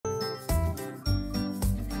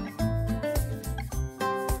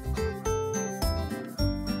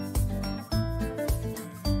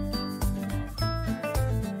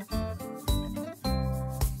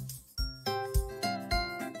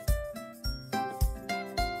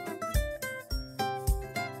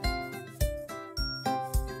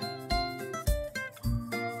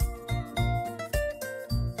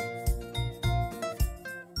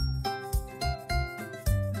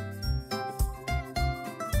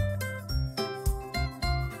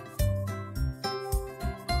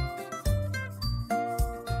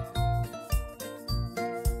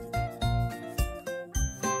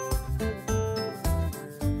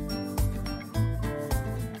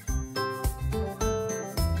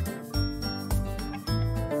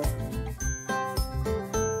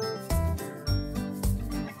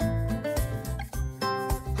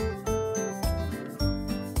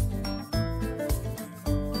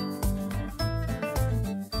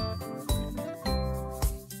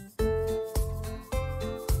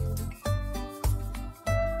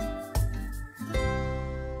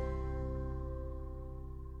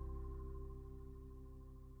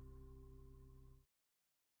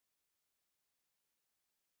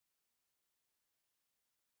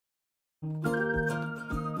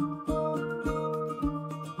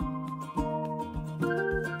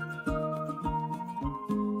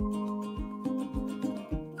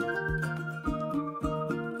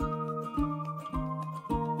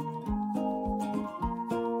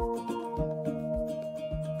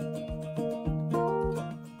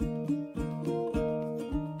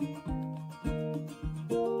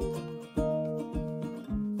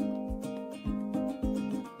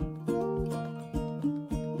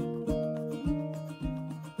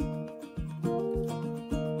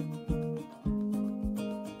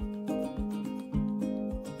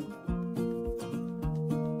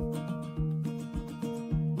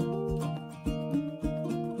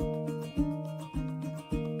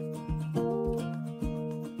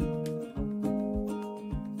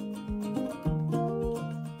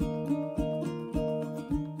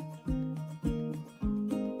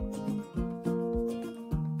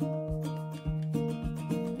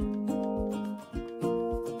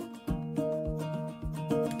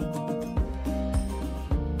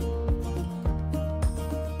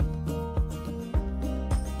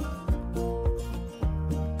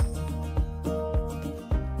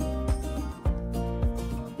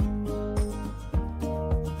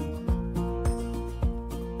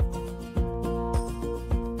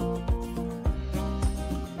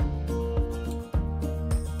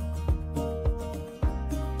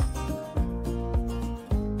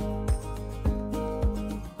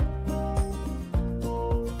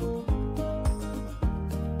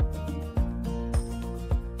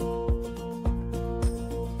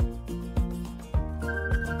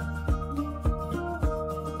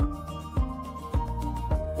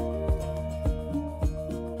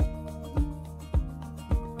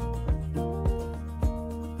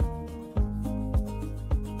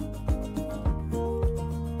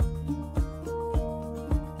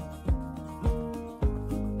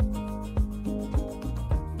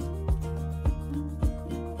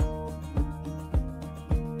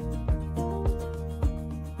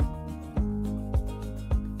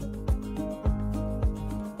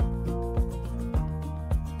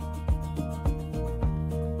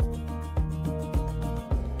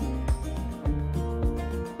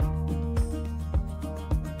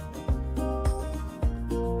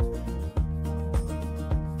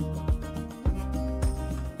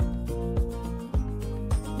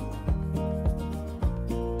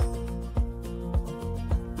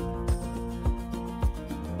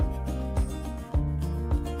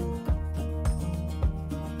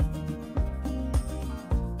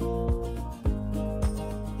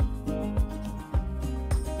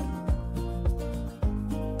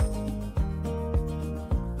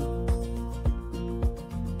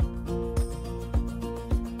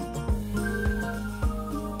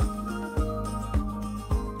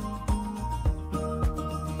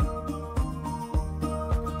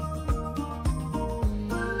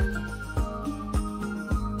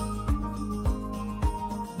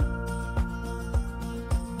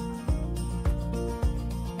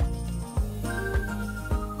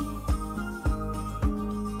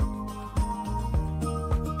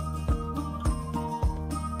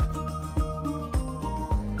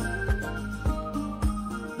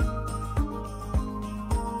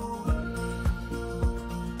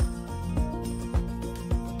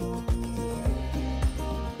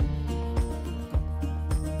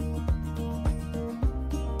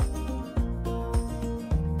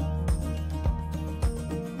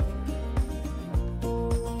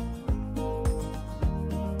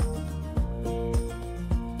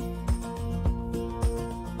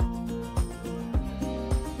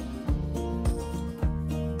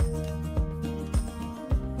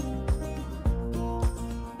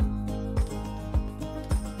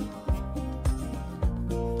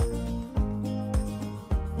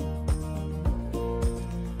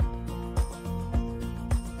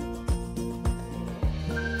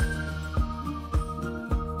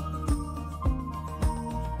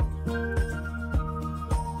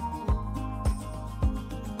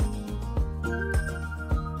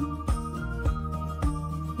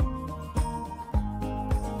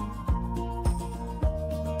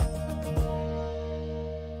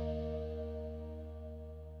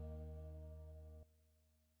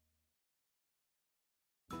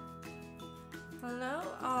Hello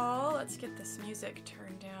all, let's get this music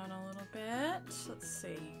turned down a little bit. Let's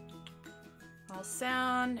see. All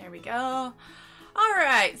sound, there we go. All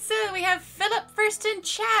right, so we have Philip first in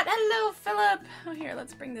chat. Hello, Philip. Oh, here,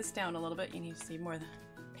 let's bring this down a little bit. You need to see more of the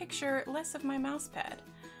picture, less of my mouse pad.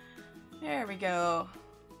 There we go.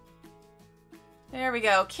 There we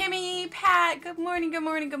go. Kimmy, Pat, good morning, good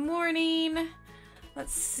morning, good morning.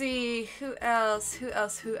 Let's see, who else?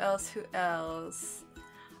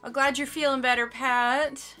 I'm glad you're feeling better,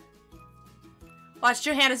 Pat. Watched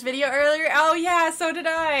Johanna's video earlier? Oh yeah, so did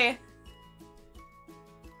I.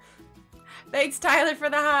 Thanks, Tyler, for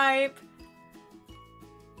the hype.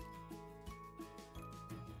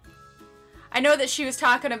 I know that she was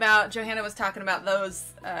talking about, Johanna was talking about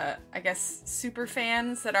those, I guess, super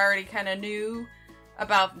fans that already kind of knew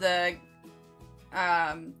about the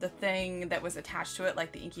thing that was attached to it,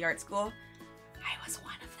 like the Inky Art School. I was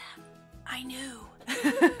one of them. I knew.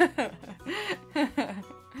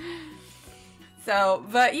 So,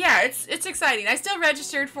 but yeah, it's exciting. I still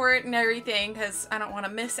registered for it and everything because I don't want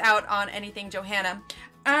to miss out on anything Johanna.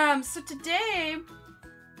 So today,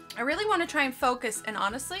 I really want to try and focus, and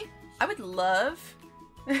honestly, I would love,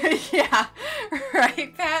 yeah,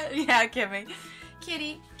 right, Pat? Yeah, Kimmy.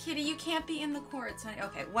 Kitty, you can't be in the cords, honey.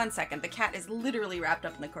 Okay, 1 second. The cat is literally wrapped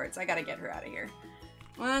up in the cords. I gotta get her out of here.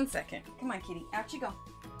 1 second. Come on, kitty. Out you go.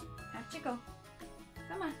 Out you go.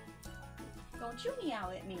 Come on. Don't you meow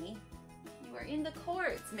at me. You are in the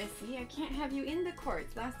cords, Missy. I can't have you in the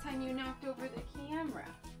cords. Last time you knocked over the camera.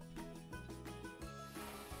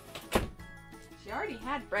 She already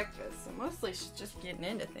had breakfast, so mostly she's just getting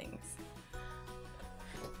into things.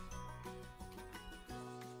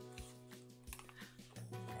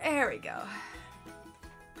 There we go.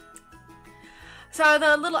 So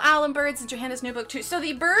the little owl and birds in Johanna's new book too. So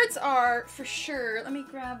the birds are for sure. Let me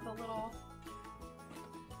grab the little.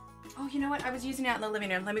 Oh, you know what? I was using it out in the living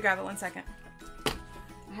room. Let me grab it 1 second.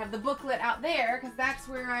 I have the booklet out there because that's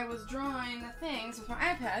where I was drawing the things with my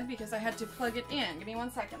iPad because I had to plug it in. Give me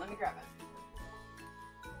 1 second. Let me grab it.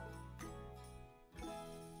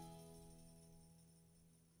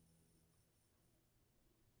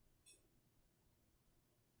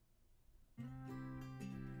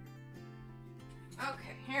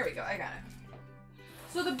 Okay, here we go. I got it.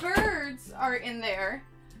 So the birds are in there.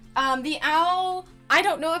 The owl, I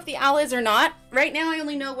don't know if the owl is or not. Right now I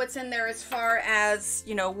only know what's in there as far as,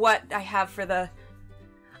 you know, what I have for the...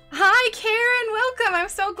 Hi, Karen! Welcome! I'm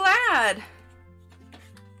so glad!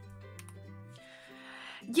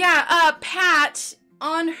 Yeah, Pat,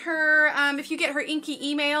 on her, if you get her Inky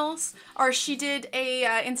emails, or she did a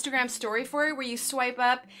Instagram story for it where you swipe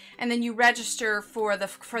up and then you register for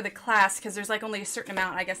the class because there's like only a certain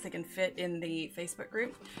amount I guess they can fit in the Facebook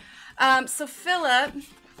group. So Philip,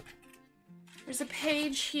 there's a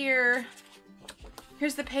page here.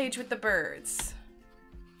 Here's the page with the birds.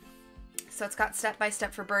 So it's got step by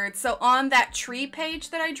step for birds. So on that tree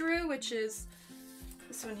page that I drew, which is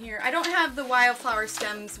this one here, I don't have the wildflower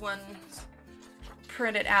stems one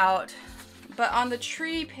printed out, but on the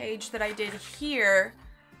tree page that I did here,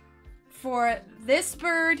 for this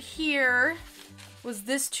bird here was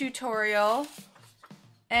this tutorial,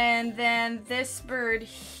 and then this bird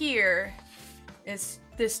here is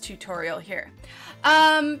this tutorial here.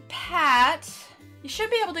 Pat, you should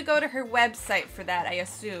be able to go to her website for that, I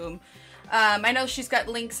assume. I know she's got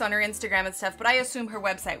links on her Instagram and stuff, but I assume her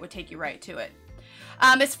website would take you right to it.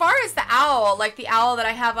 As far as the owl, like the owl that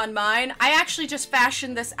I have on mine, I actually just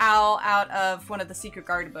fashioned this owl out of one of the Secret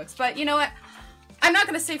Garden books. But you know what? I'm not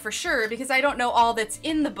going to say for sure because I don't know all that's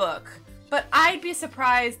in the book. But I'd be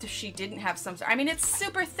surprised if she didn't have some... I mean, it's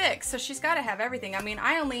super thick, so she's got to have everything. I mean,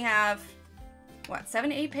 I only have, what, 7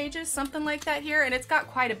 to 8 pages? Something like that here, and it's got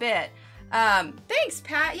quite a bit. Thanks,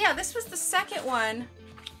 Pat. Yeah, this was the second one.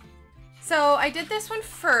 So I did this one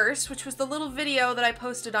first, which was the little video that I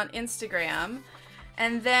posted on Instagram.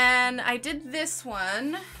 And then I did this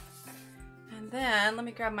one, and then, let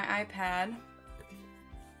me grab my iPad.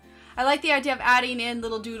 I like the idea of adding in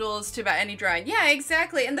little doodles to about any drawing. Yeah,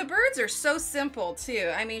 exactly, and the birds are so simple, too.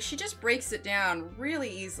 I mean, she just breaks it down really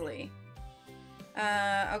easily.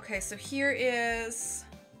 Okay, so here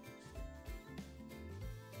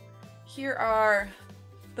are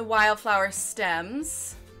the wildflower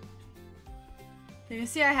stems. You can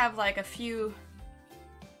see I have like a few,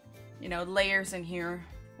 you know, layers in here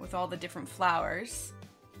with all the different flowers.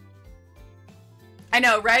 I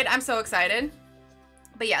know, right? I'm so excited.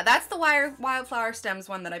 But yeah, that's the wildflower stems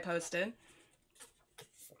one that I posted.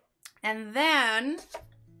 And then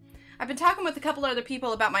I've been talking with a couple other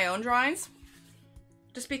people about my own drawings,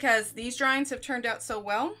 just because these drawings have turned out so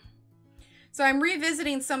well. So I'm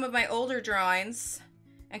revisiting some of my older drawings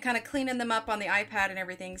and kind of cleaning them up on the iPad and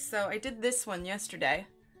everything. So I did this one yesterday.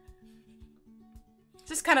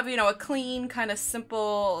 Just kind of, you know, a clean, kind of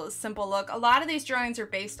simple look. A lot of these drawings are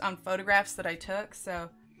based on photographs that I took. So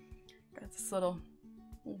got this little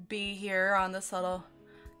bee here on this little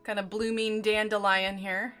kind of blooming dandelion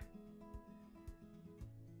here.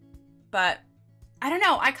 But I don't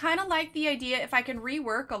know. I kind of like the idea if I can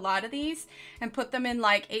rework a lot of these and put them in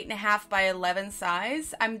like 8.5 by 11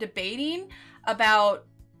 size. I'm debating about,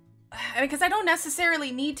 because I don't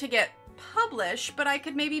necessarily need to get published, but I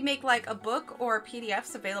could maybe make like a book or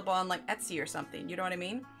PDFs available on like Etsy or something. You know what I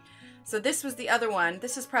mean? So this was the other one.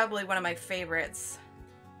 This is probably one of my favorites.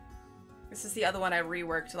 This is the other one I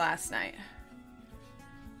reworked last night.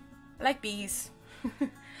 I like bees.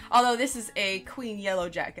 Although this is a queen yellow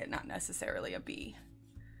jacket, not necessarily a bee.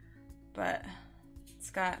 But it's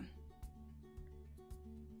got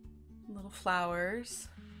little flowers.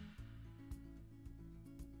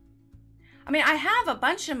 I mean, I have a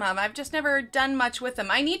bunch of them. I've just never done much with them.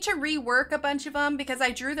 I need to rework a bunch of them because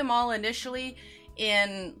I drew them all initially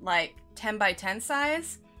in like 10 by 10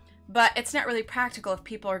 size. But it's not really practical if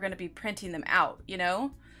people are going to be printing them out, you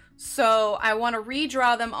know? So I want to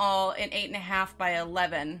redraw them all in 8.5 by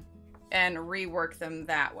 11 and rework them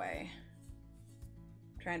that way.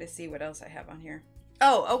 I'm trying to see what else I have on here.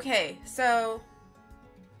 Oh, okay. So,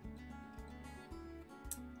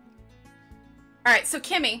 all right. So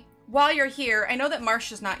Kimmy, while you're here, I know that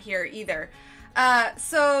Marsha's not here either.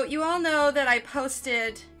 So you all know that I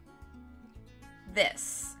posted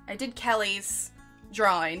this. I did Kelly's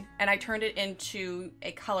drawing and I turned it into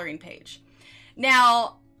a coloring page.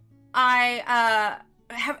 Now, I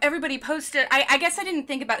have everybody posted. I guess I didn't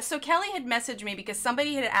think about it. So Kelly had messaged me because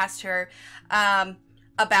somebody had asked her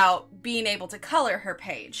about being able to color her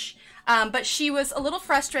page. But she was a little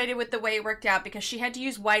frustrated with the way it worked out because she had to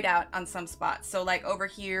use whiteout on some spots. So like over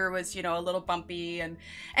here was, you know, a little bumpy. And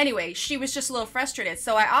anyway, she was just a little frustrated.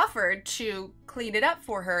 So I offered to clean it up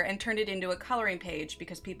for her and turn it into a coloring page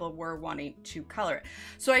because people were wanting to color it.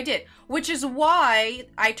 So I did, which is why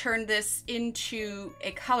I turned this into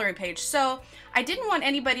a coloring page. So I didn't want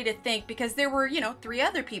anybody to think, because there were, you know, 3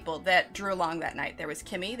 other people that drew along that night. There was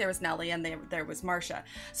Kimmy, there was Nellie, and there was Marsha.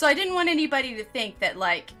 So I didn't want anybody to think that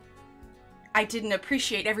like I didn't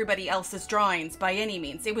appreciate everybody else's drawings by any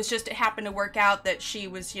means. It was just, it happened to work out that she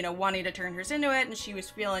was, you know, wanting to turn hers into it, and she was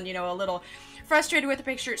feeling, you know, a little frustrated with the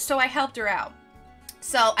picture, so I helped her out.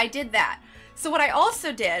 So I did that. So what I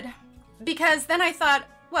also did, because then I thought,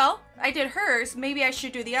 well, I did hers, maybe I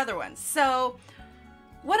should do the other ones. So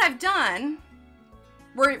what I've done,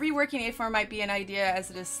 reworking A4 might be an idea as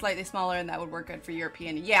it is slightly smaller, and that would work good for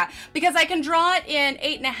European. Yeah, because I can draw it in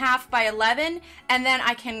 8.5 by 11, and then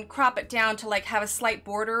I can crop it down to like have a slight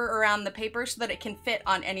border around the paper so that it can fit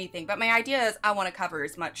on anything. But my idea is I want to cover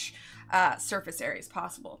as much surface area as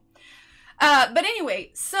possible. But anyway,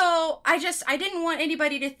 so I didn't want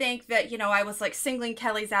anybody to think that, you know, I was like singling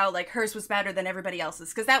Kelly's out, like hers was better than everybody else's,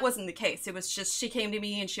 because that wasn't the case. It was just, she came to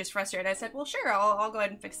me and she was frustrated. I said, well, sure, I'll go ahead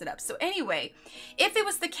and fix it up. So anyway, if it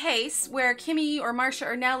was the case where Kimmy or Marsha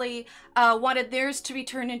or Nellie wanted theirs to be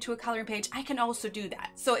turned into a coloring page, I can also do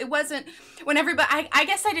that. So it wasn't, when everybody, I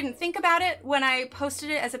guess I didn't think about it when I posted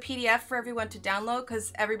it as a PDF for everyone to download,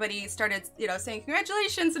 because everybody started, you know, saying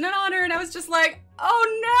congratulations and an honor, and I was just like,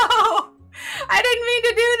 oh no! I didn't mean to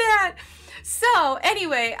do that. So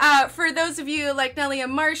anyway, for those of you like Nellie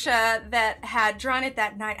and Marsha that had drawn it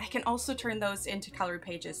that night, I can also turn those into color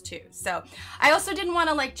pages too. So I also didn't want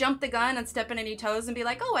to like jump the gun and step on any toes and be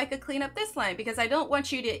like, oh, I could clean up this line, because I don't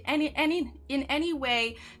want you to in any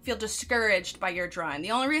way feel discouraged by your drawing.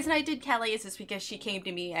 The only reason I did Kelly is because she came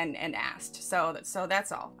to me and asked. So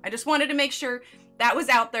that's all. I just wanted to make sure that was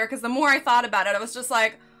out there, because the more I thought about it, I was just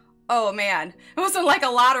like, oh man, it wasn't like a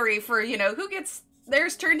lottery for, you know, who gets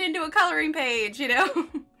theirs turned into a coloring page, you know?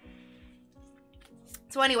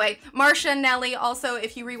 So anyway, Marsha and Nellie, also,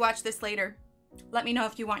 if you rewatch this later, let me know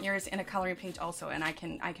if you want yours in a coloring page also, and I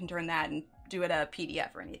can turn that and do it a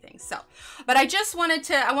PDF or anything. So, but I just wanted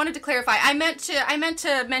to, clarify. I meant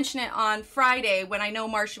to mention it on Friday when I know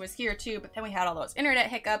Marsha was here too, but then we had all those internet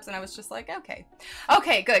hiccups, and I was just like, okay,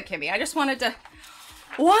 good, Kimmy. I just wanted to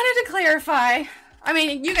clarify. I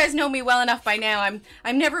mean, you guys know me well enough by now.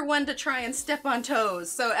 I'm never one to try and step on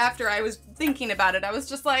toes. So after I was thinking about it, I was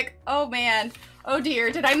just like, oh man, oh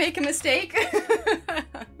dear, did I make a mistake?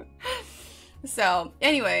 So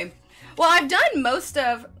anyway, well, I've done most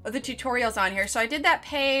of the tutorials on here. So I did that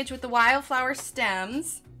page with the wildflower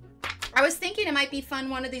stems. I was thinking it might be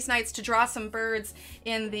fun one of these nights to draw some birds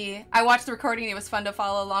in the, I watched the recording, it was fun to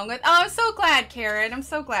follow along with. Oh, I'm so glad, Karen, I'm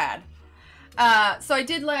so glad. So I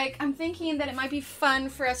did I'm thinking that it might be fun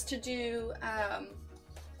for us to do,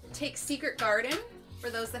 take Secret Garden, for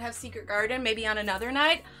those that have Secret Garden, maybe on another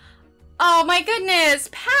night. Oh my goodness,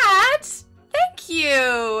 Pat, thank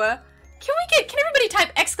you. Can everybody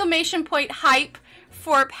type exclamation point hype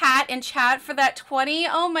for Pat in chat for that 20?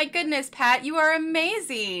 Oh my goodness, Pat, you are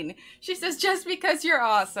amazing. She says, just because you're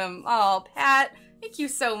awesome. Oh, Pat, Thank you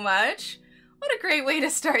so much. What a great way to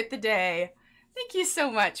start the day. Thank you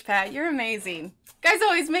so much, Pat. You're amazing. Guys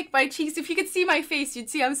always make my cheeks, if you could see my face, you'd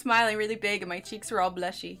see I'm smiling really big and my cheeks are all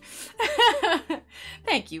blushy.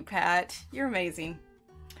 Thank you, Pat. You're amazing.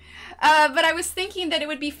 But I was thinking that it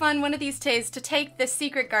would be fun one of these days to take the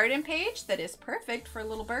secret garden page that is perfect for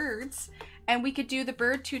little birds, and we could do the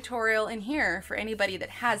bird tutorial in here for anybody that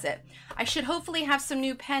has it. I should hopefully have some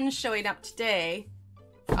new pens showing up today.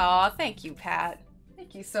 Aw, thank you, Pat.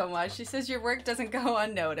 Thank you so much. She says your work doesn't go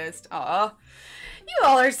unnoticed. Aw, you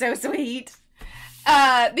all are so sweet.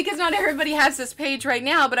 Because not everybody has this page right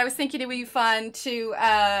now, but I was thinking it would be fun to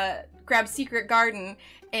grab Secret Garden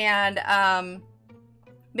and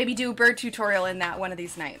maybe do a bird tutorial in that one of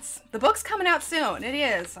these nights. The book's coming out soon. It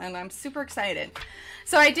is, and I'm super excited.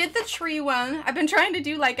 So I did the tree one. I've been trying to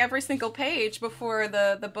do like every single page before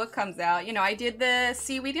the book comes out. You know, I did the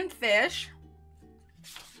seaweed and fish.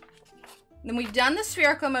 Then we've done the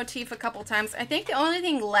spherical motif a couple times. I think the only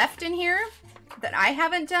thing left in here that I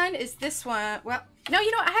haven't done is this one. Well, no, you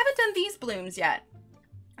know, I haven't done these blooms yet.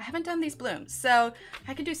 I haven't done these blooms. So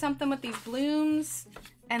I could do something with these blooms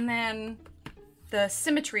and then the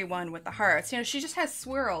symmetry one with the hearts. You know, she just has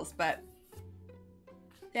swirls, but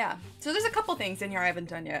yeah. So there's a couple things in here I haven't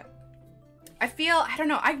done yet. I feel, I don't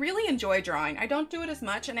know, I really enjoy drawing. I don't do it as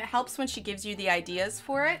much, and it helps when she gives you the ideas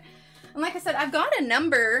for it. And like I said, I've got a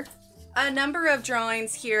number of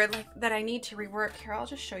drawings here like that I need to rework. Here, I'll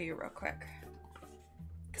just show you real quick,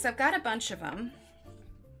 because I've got a bunch of them,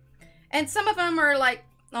 and some of them are like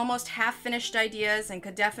almost half finished ideas and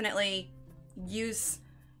could definitely use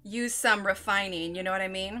some refining, you know what I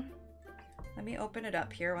mean? Let me open it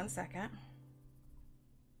up here 1 second.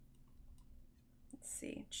 Let's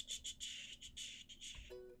see.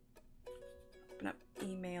 Open up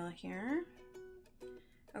email here.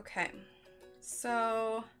 Okay,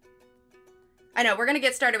 so I know we're gonna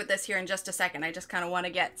get started with this here in just a second. I just kind of want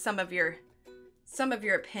to get some of your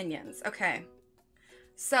opinions. Okay,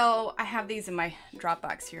 so I have these in my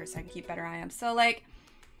Dropbox here so I can keep better eye on them. So like,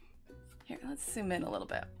 here, let's zoom in a little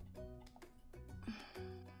bit.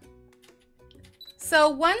 So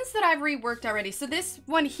ones that I've reworked already. So this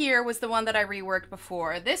one here was the one that I reworked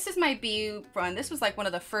before. This is my bee one. This was like one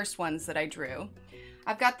of the first ones that I drew.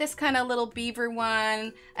 I've got this kind of little beaver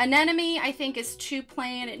one. Anemone, I think, is too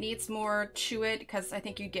plain. It needs more to it because I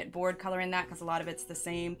think you'd get bored coloring that because a lot of it's the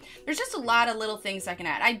same. There's just a lot of little things I can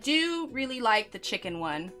add. I do really like the chicken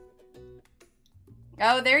one.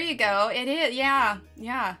 Oh, there you go. It is. Yeah.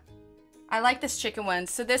 Yeah. I like this chicken one.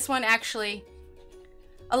 So this one actually,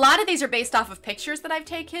 a lot of these are based off of pictures that I've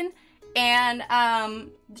taken. And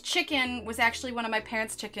the chicken was actually one of my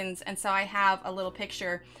parents' chickens, and so I have a little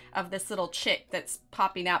picture of this little chick that's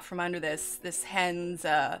popping out from under this hen's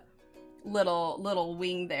little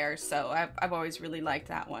wing there. So I've always really liked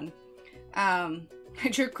that one. I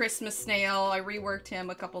drew Christmas Snail. I reworked him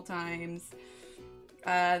a couple times.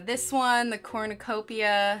 This one, the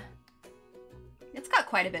cornucopia, it's got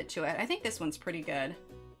quite a bit to it. I think this one's pretty good.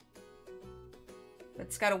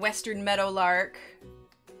 It's got a western meadowlark.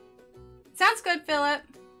 Sounds good, Philip.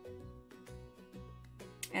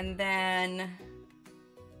 And then,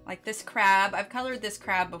 like this crab. I've colored this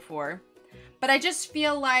crab before, but I just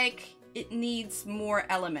feel like it needs more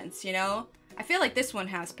elements, you know? I feel like this one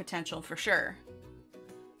has potential for sure.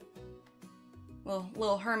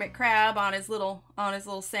 Little hermit crab on his little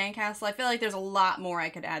sandcastle. I feel like there's a lot more I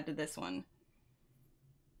could add to this one.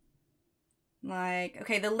 Like,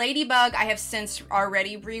 okay, the ladybug I have since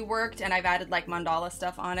already reworked, and I've added like mandala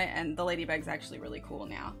stuff on it, and the ladybug's actually really cool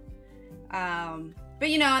now.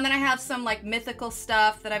 But you know, and then I have some like mythical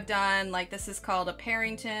stuff that I've done, like this is called a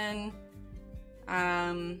Parrington.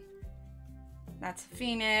 That's a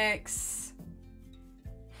phoenix.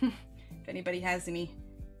 If anybody has any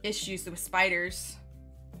issues with spiders.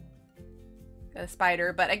 Got a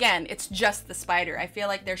spider, but again, it's just the spider. I feel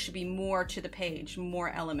like there should be more to the page,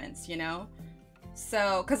 more elements, you know?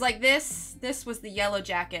 So, cause like this was the yellow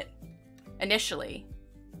jacket initially,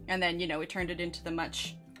 and then, you know, we turned it into the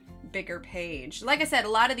much bigger page. Like I said, a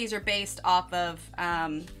lot of these are based off of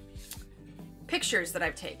pictures that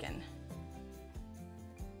I've taken.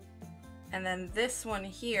 And then this one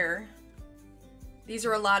here, these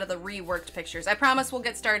are a lot of the reworked pictures. I promise we'll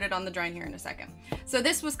get started on the drawing here in a second. So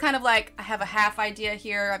this was kind of like, I have a half idea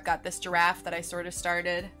here. I've got this giraffe that I sort of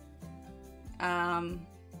started.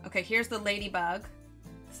 Okay, here's the ladybug,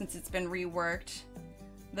 since it's been reworked.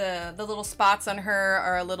 The little spots on her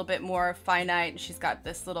are a little bit more finite. She's got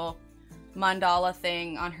this little mandala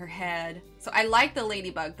thing on her head. So I like the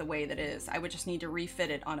ladybug the way that it is. I would just need to refit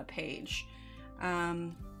it on a page.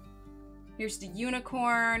 Here's the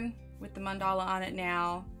unicorn. with the mandala on it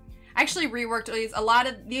now. I actually reworked these. A lot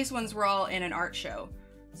of these ones were all in an art show,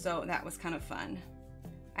 so that was kind of fun.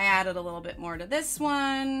 I added a little bit more to this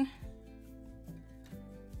one.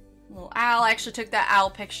 Little owl. I actually took that owl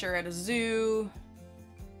picture at a zoo.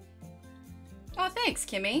 Oh, thanks,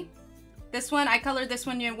 Kimmy. This one, I colored this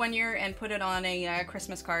one one year and put it on a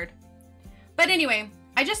Christmas card. But anyway,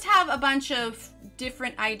 I just have a bunch of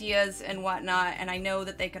different ideas and whatnot, and I know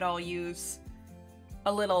that they could all use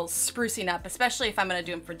a little sprucing up, especially if I'm going to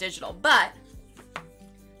do them for digital. But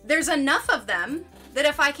there's enough of them that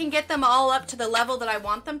if I can get them all up to the level that I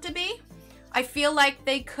want them to be, I feel like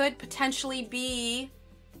they could potentially be,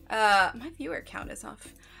 my viewer count is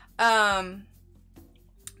off.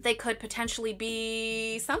 They could potentially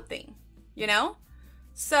be something, you know?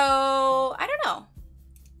 So, I don't know.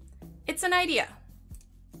 It's an idea.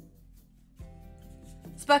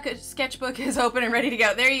 Sketchbook is open and ready to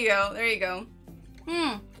go. There you go. There you go.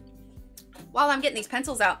 While I'm getting these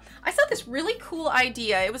pencils out, I saw this really cool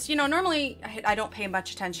idea. It was, you know, normally I don't pay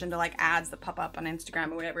much attention to like ads that pop up on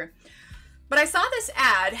Instagram or whatever. But I saw this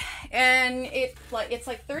ad and it's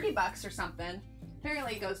like 30 bucks or something.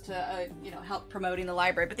 Apparently it goes to, you know, help promoting the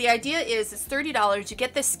library. But the idea is it's $30. You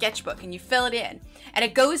get this sketchbook and you fill it in. And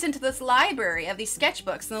it goes into this library of these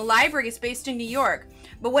sketchbooks. And the library is based in New York.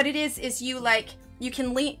 But what it is you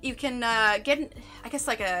can get, I guess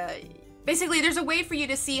like basically there's a way for you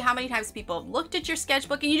to see how many times people have looked at your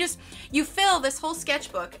sketchbook. And you fill this whole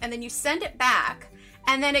sketchbook and then you send it back.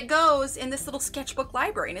 And then it goes in this little sketchbook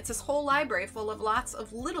library. And it's this whole library full of lots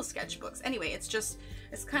of little sketchbooks. Anyway,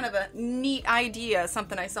 it's kind of a neat idea,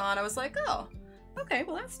 something I saw, and I was like, oh, okay,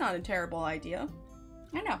 well, that's not a terrible idea.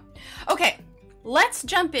 I know. Okay, let's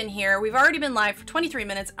jump in here. We've already been live for 23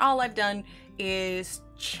 minutes. All I've done is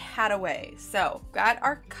chat away. So, got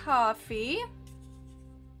our coffee.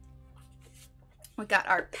 We got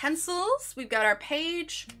our pencils. We've got our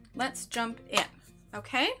page. Let's jump in,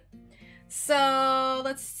 okay? So,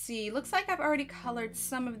 let's see. Looks like I've already colored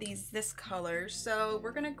some of these this color. So,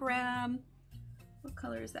 we're going to grab... What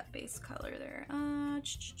color is that base color there?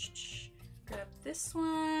 Grab this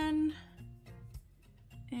one.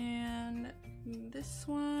 And this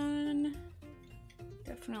one.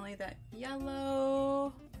 Definitely that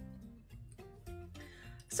yellow.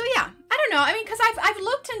 So yeah, I don't know. I mean, because I've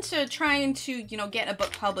looked into trying to, you know, get a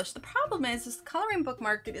book published. The problem is this coloring book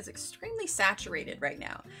market is extremely saturated right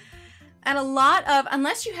now. And a lot of,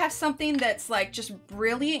 unless you have something that's like just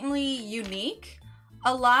brilliantly unique,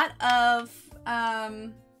 a lot of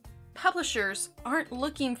publishers aren't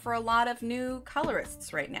looking for a lot of new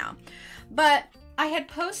colorists right now. But I had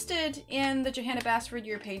posted in the Johanna Bassford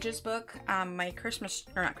Your Pages book, my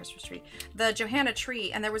the Johanna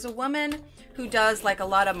tree, and there was a woman who does like a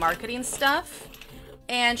lot of marketing stuff,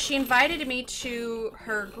 and she invited me to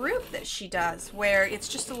her group that she does, where it's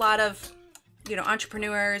just a lot of, you know,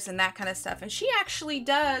 entrepreneurs and that kind of stuff. And she actually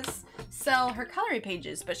does sell her coloring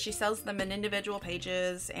pages, but she sells them in individual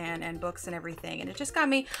pages and books and everything. And it just got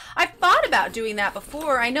me, I've thought about doing that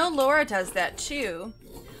before. I know Laura does that too.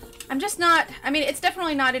 I'm just not, I mean, it's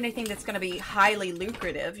definitely not anything that's going to be highly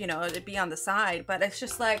lucrative, you know, it'd be on the side, but it's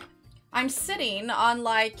just like, I'm sitting on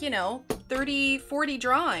like, you know, 30, 40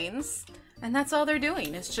 drawings, and that's all they're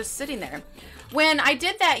doing. It's just sitting there. When I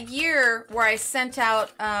did that year where I sent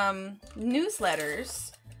out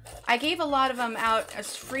newsletters, I gave a lot of them out as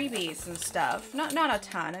freebies and stuff. Not a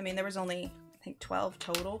ton. I mean, there was only, I think, 12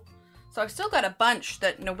 total. So I've still got a bunch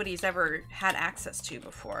that nobody's ever had access to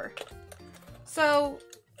before. So,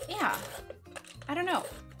 yeah. I don't know.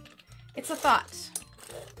 It's a thought.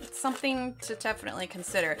 It's something to definitely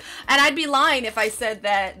consider. And I'd be lying if I said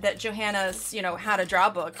that Johanna's, you know, how to draw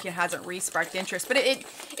book hasn't re-sparked interest. But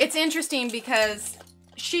it's interesting because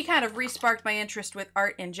she kind of re-sparked my interest with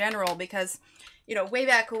art in general, because, you know, way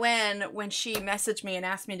back when she messaged me and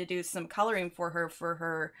asked me to do some coloring for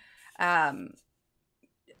her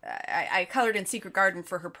I colored in Secret Garden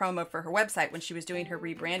for her promo for her website when she was doing her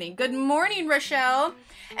rebranding. Good morning, Rochelle.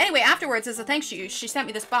 Anyway, afterwards, as a thanks to you, she sent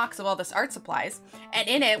me this box of all this art supplies, and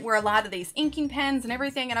in it were a lot of these inking pens and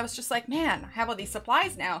everything, and I was just like, man, I have all these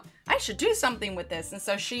supplies now. I should do something with this. And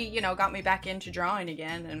so she, you know, got me back into drawing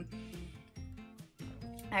again, and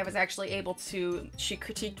I was actually able to, she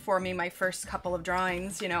critiqued for me my first couple of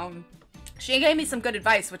drawings, you know. She gave me some good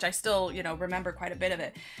advice, which I still, you know, remember quite a bit of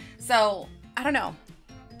it. So, I don't know.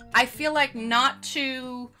 I feel like not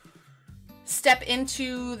to step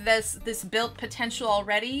into this built potential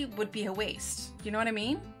already would be a waste. You know what I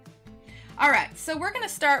mean? All right, so we're going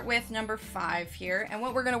to start with number 5 here. And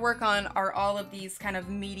what we're going to work on are all of these kind of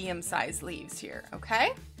medium-sized leaves here,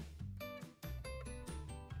 okay?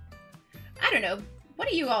 I don't know. What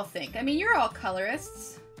do you all think? I mean, you're all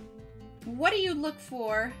colorists. What do you look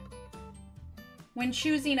for when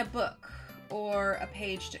choosing a book or a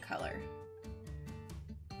page to color?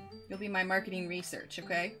 You'll be my marketing research,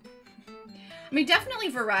 okay? I mean, definitely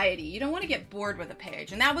variety. You don't want to get bored with a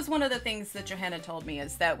page. And that was one of the things that Johanna told me,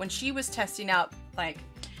 is that when she was testing out, like,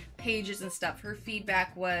 pages and stuff, her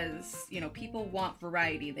feedback was, you know, people want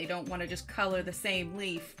variety. They don't want to just color the same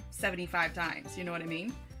leaf 75 times. You know what I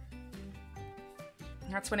mean?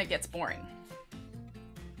 That's when it gets boring.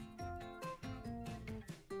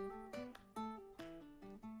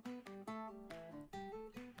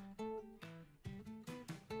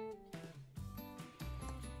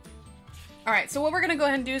 All right, so what we're going to go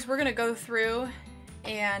ahead and do is we're going to go through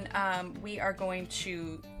and we are going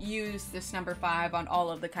to use this number 5 on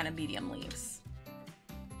all of the kind of medium leaves.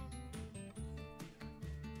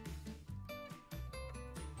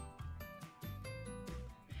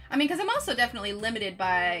 I mean, because I'm also definitely limited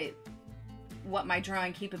by what my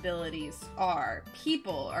drawing capabilities are.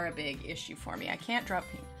 People are a big issue for me. I can't draw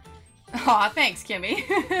paint. Aw, thanks, Kimmy.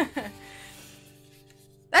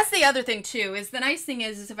 That's the other thing too, is the nice thing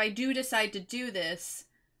is if I do decide to do this,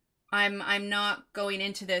 I'm not going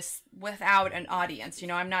into this without an audience. You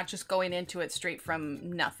know, I'm not just going into it straight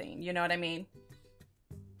from nothing. You know what I mean?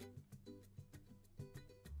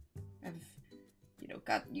 I've, you know,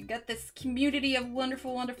 you got this community of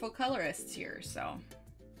wonderful, wonderful colorists here, so.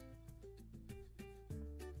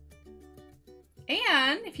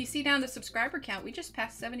 And if you see down the subscriber count, we just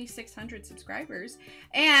passed 7,600 subscribers.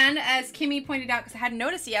 And as Kimmy pointed out, because I hadn't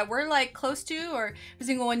noticed it yet, we're like close to, or every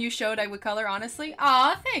single one you showed I would color, honestly.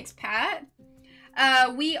 Aw, thanks, Pat.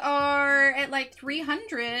 We are at like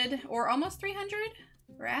 300, or almost 300.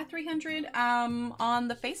 We're at 300 on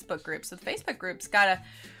the Facebook group. So the Facebook group's got a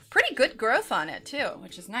pretty good growth on it too,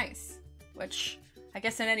 which is nice. Which, I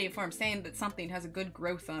guess in any form, saying that something has a good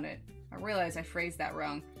growth on it. I realize I phrased that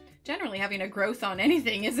wrong. Generally, having a growth on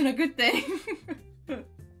anything isn't a good thing.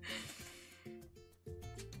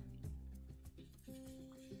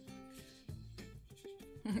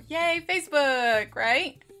 Yay, Facebook,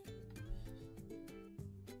 right?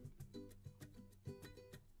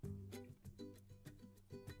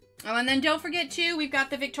 Oh, and then don't forget, too, we've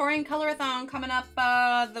got the Victorian Colorathon coming up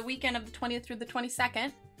the weekend of the 20th through the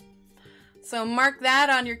 22nd. So mark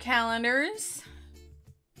that on your calendars.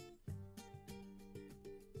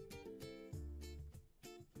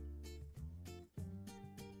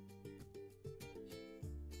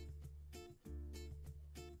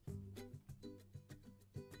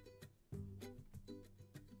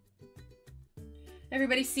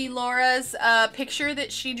 Everybody see Laura's picture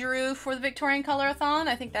that she drew for the Victorian Colorathon?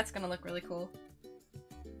 I think that's going to look really cool.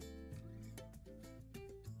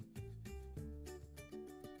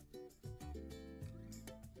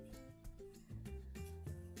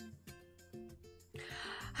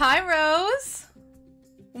 Hi, Rose.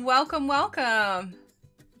 Welcome, welcome.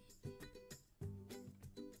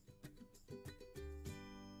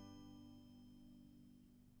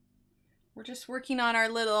 We're just working on our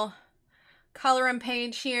little coloring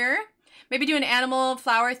page here. Maybe do an animal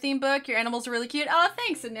flower theme book. Your animals are really cute. Oh,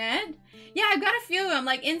 thanks, Annette. Yeah, I've got a few of them,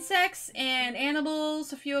 like insects and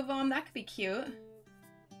animals, a few of them. That could be cute.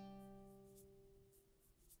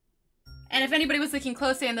 And if anybody was looking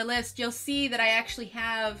closely on the list, you'll see that I actually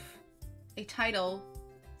have a title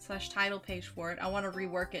 / page for it. I want to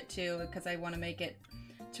rework it too, because I want to make it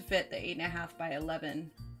to fit the 8.5 by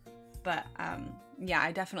 11. But yeah,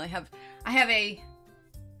 I definitely have. I have a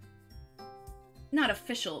not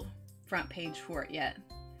official front page for it yet.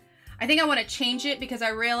 I think I want to change it because I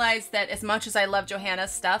realized that as much as I love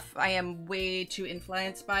Johanna's stuff, I am way too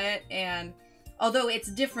influenced by it. And although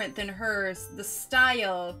it's different than hers, the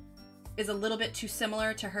style is a little bit too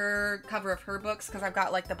similar to her cover of her books because I've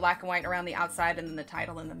got like the black and white around the outside and then the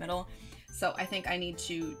title in the middle. So I think I need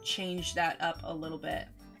to change that up a little bit.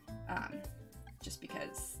 Just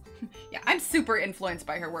because, yeah, I'm super influenced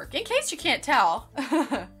by her work, in case you can't tell.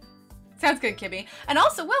 Sounds good, Kimmy. And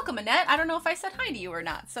also, welcome, Annette. I don't know if I said hi to you or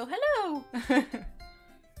not, so hello. I'm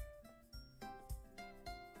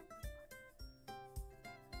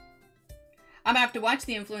gonna have to watch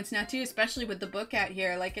The Influence now, too, especially with the book out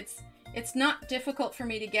here. Like, it's not difficult for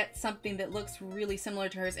me to get something that looks really similar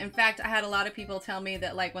to hers. In fact, I had a lot of people tell me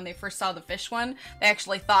that, like, when they first saw the fish one, they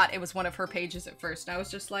actually thought it was one of her pages at first. And I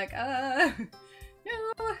was just like, no.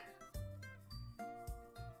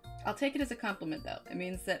 I'll take it as a compliment, though. It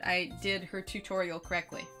means that I did her tutorial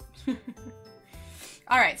correctly.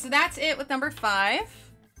 Alright, so that's it with number 5.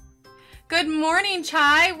 Good morning,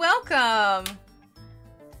 Chai. Welcome.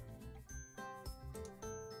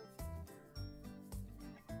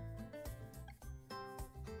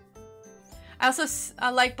 I also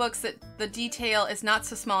like books that the detail is not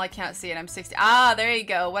so small I can't see it. I'm 60. Ah, there you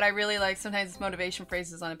go. What I really like sometimes is motivation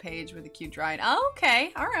phrases on a page with a cute drawing. Oh,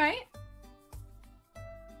 okay. All right. All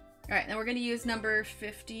right, then we're going to use number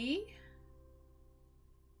 50.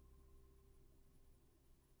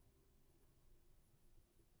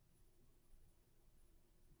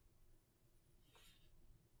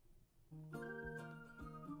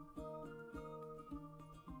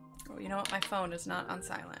 Oh, you know what? My phone is not on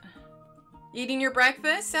silent. Eating your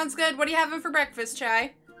breakfast? Sounds good. What are you having for breakfast,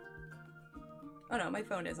 Chai? Oh no, my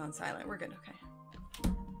phone is on silent. We're good, okay.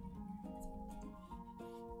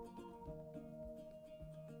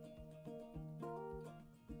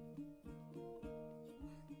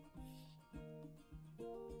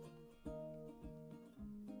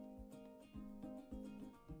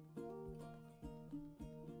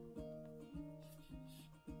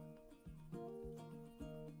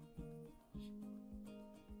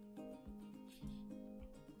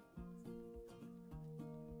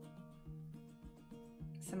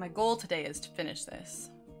 So my goal today is to finish this.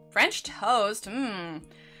 French toast?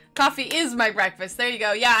 Coffee is my breakfast. There you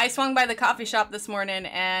go. Yeah, I swung by the coffee shop this morning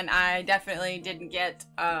and I definitely didn't get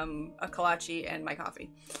a kolache and my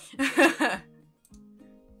coffee. I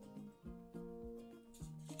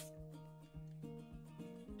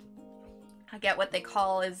get what they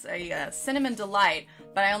call is a cinnamon delight,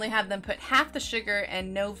 but I only have them put half the sugar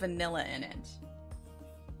and no vanilla in it.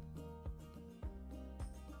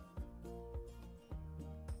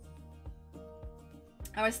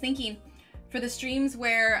 I was thinking for the streams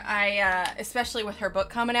where I, especially with her book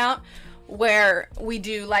coming out, where we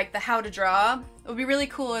do like the how to draw, it would be really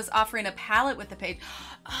cool is offering a palette with the page.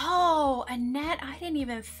 Oh, Annette, I didn't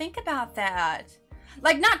even think about that.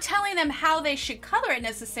 Like not telling them how they should color it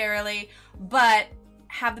necessarily, but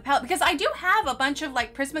have the palette, because I do have a bunch of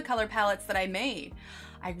like Prismacolor palettes that I made.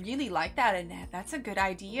 I really like that, Annette. That's a good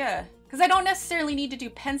idea. Because I don't necessarily need to do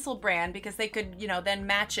pencil brand because they could, you know, then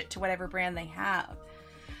match it to whatever brand they have.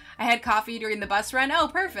 I had coffee during the bus run. Oh,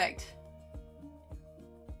 perfect.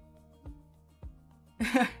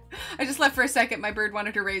 I just left for a second. My bird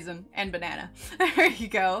wanted a raisin and banana. There you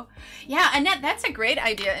go. Yeah, Annette, that's a great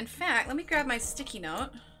idea. In fact, let me grab my sticky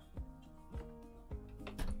note.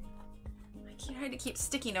 I try to keep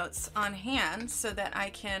sticky notes on hand so that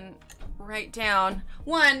I can write down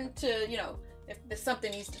one to, you know, if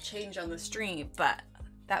something needs to change on the stream, but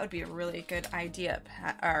that would be a really good idea,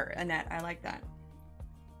 Annette. I like that.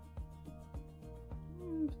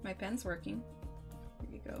 My pen's working. Here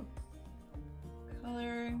you go.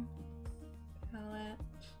 Color palette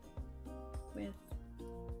with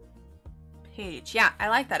page. Yeah, I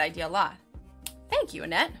like that idea a lot. Thank you,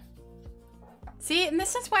 Annette. See, and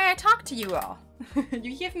this is why I talk to you all.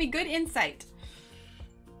 You give me good insight.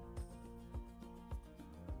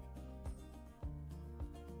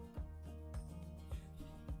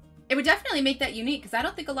 It would definitely make that unique because I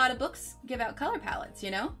don't think a lot of books give out color palettes,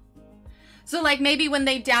 you know? So like maybe when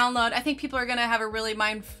they download, I think people are going to have a really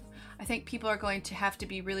I think people are going to have to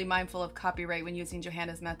be really mindful of copyright when using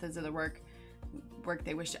Johanna's methods of the work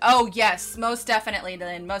they wish to. Oh yes, most definitely,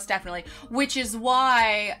 Lynn, most definitely. Which is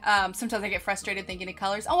why sometimes I get frustrated thinking of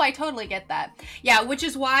colors. Oh, I totally get that. Yeah, which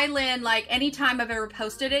is why, Lynn, like anytime I've ever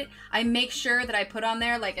posted it, I make sure that I put on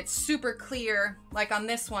there, like it's super clear. Like on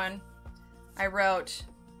this one, I wrote...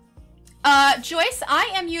 Joyce,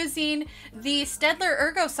 I am using the Staedtler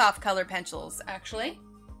Ergosoft color pencils, actually.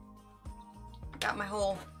 Got my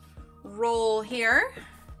whole roll here.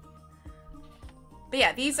 But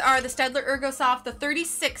yeah, these are the Staedtler Ergosoft. The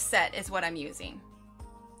 36 set is what I'm using.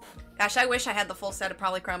 Gosh, I wish I had the full set of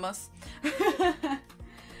Polychromos.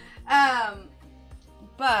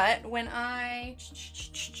 But when I...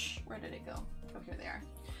 Where did it go? Oh, here they are.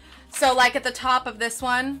 So like at the top of this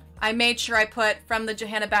one, I made sure I put from the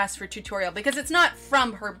Johanna Basford tutorial because it's not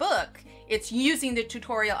from her book. It's using the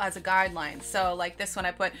tutorial as a guideline. So like this one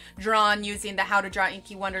I put drawn using the How to Draw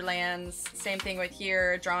Inky Wonderlands. Same thing with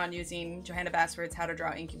here, drawn using Johanna Basford's How to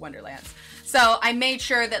Draw Inky Wonderlands. So I made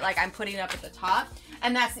sure that like I'm putting it up at the top.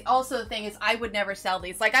 And that's also the thing is I would never sell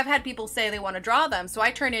these. Like I've had people say they want to draw them. So I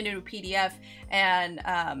turn it into a PDF and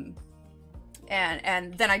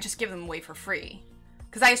then I just give them away for free.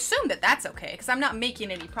 Because I assume that that's okay, because I'm not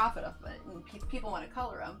making any profit off of it. And people want to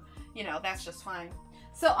color them, you know, that's just fine.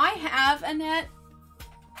 So I have, Annette,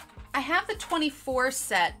 I have the 24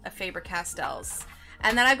 set of Faber-Castells.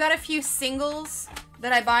 And then I've got a few singles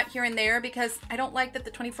that I bought here and there because I don't like that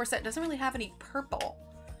the 24 set doesn't really have any purple.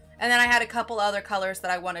 And then I had a couple other colors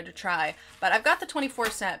that I wanted to try. But I've got the 24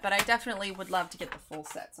 set, but I definitely would love to get the full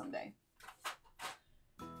set someday.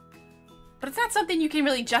 But it's not something you can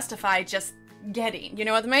really justify just getting. You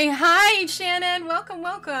know what I mean? Hi, Shannon. Welcome,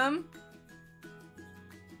 welcome.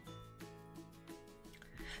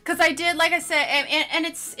 Because I did, like I said, and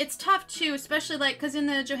it's tough too, especially like, because in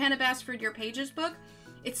the Johanna Basford Your Pages book,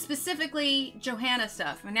 it's specifically Johanna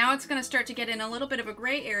stuff. And now it's going to start to get in a little bit of a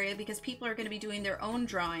gray area because people are going to be doing their own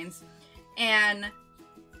drawings. And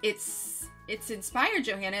it's inspired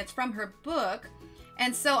Johanna. It's from her book.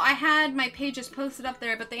 And so I had my pages posted up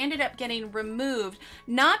there, but they ended up getting removed.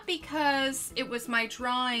 Not because it was my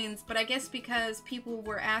drawings, but I guess because people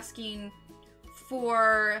were asking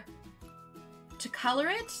to color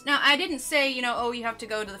it. Now, I didn't say, you know, oh, you have to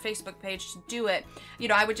go to the Facebook page to do it. You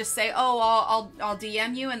know, I would just say, oh, I'll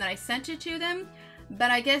DM you, and then I sent it to them. But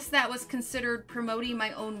I guess that was considered promoting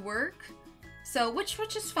my own work. So, which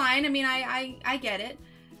is fine. I mean, I get it.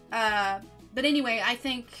 But anyway, I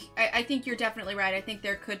think you're definitely right. I think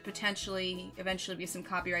there could potentially eventually be some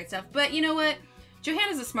copyright stuff. But you know what?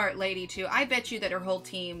 Johanna's a smart lady too. I bet you that her whole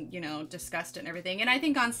team, you know, discussed it and everything. And I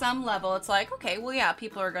think on some level it's like, okay, well, yeah,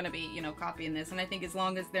 people are going to be, you know, copying this. And I think as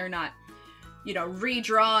long as they're not, you know,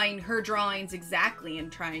 redrawing her drawings exactly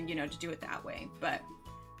and trying, you know, to do it that way. But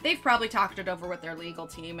they've probably talked it over with their legal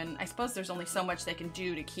team. And I suppose there's only so much they can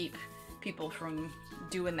do to keep people from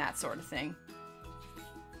doing that sort of thing.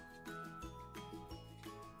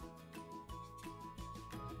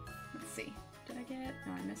 Let's see. Did I get?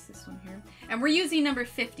 Oh, I missed this one here. And we're using number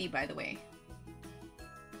 50, by the way.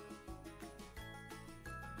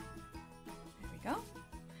 There we go.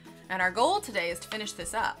 And our goal today is to finish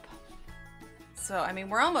this up. So, I mean,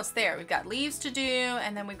 we're almost there. We've got leaves to do,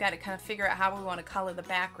 and then we've got to kind of figure out how we want to color the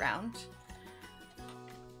background.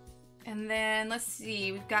 And then, let's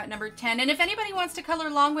see, we've got number 10. And if anybody wants to color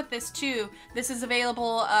along with this too, this is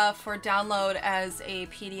available for download as a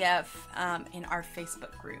PDF in our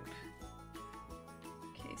Facebook group.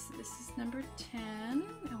 Okay, so this is number 10.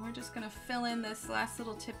 And we're just going to fill in this last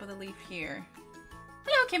little tip of the leaf here.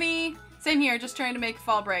 Hello, Kimmy. Same here, just trying to make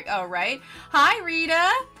fall break. Oh, right. Hi,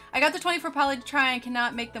 Rita. I got the 24 poly to try and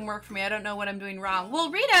cannot make them work for me. I don't know what I'm doing wrong.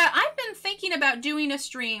 Well, Rita, I've been thinking about doing a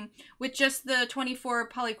stream with just the 24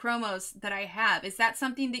 polychromos that I have. Is that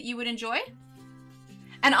something that you would enjoy?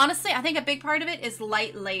 And honestly, I think a big part of it is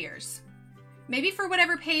light layers. Maybe for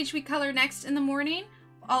whatever page we color next in the morning,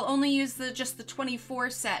 I'll only use just the 24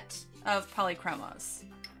 set of polychromos.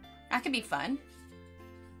 That could be fun.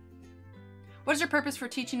 What is her purpose for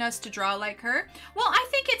teaching us to draw like her? Well, I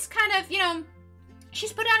think it's kind of, you know,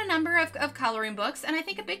 she's put out a number of coloring books, and I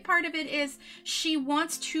think a big part of it is she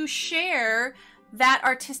wants to share that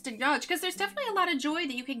artistic knowledge, because there's definitely a lot of joy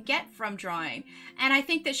that you can get from drawing. And I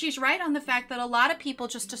think that she's right on the fact that a lot of people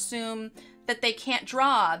just assume that they can't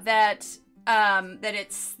draw, that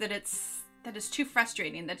it's too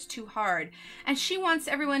frustrating, that it's too hard. And she wants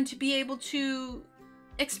everyone to be able to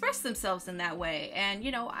express themselves in that way. And,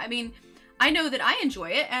 you know, I mean, I know that I enjoy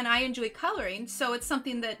it, and I enjoy coloring, so it's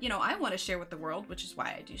something that, you know, I want to share with the world, which is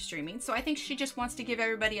why I do streaming. So I think she just wants to give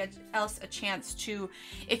everybody else a chance to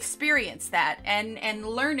experience that and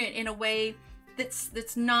learn it in a way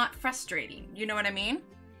that's not frustrating. You know what I mean?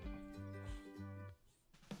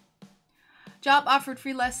 Job offered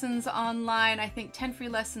free lessons online. I think 10 free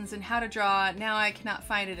lessons in how to draw. Now I cannot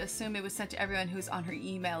find it. Assume it was sent to everyone who's on her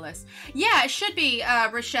email list. Yeah, it should be,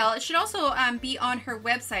 Rochelle. It should also be on her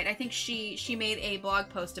website. I think she made a blog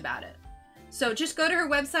post about it. So just go to her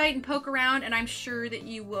website and poke around, and I'm sure that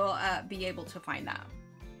you will be able to find that.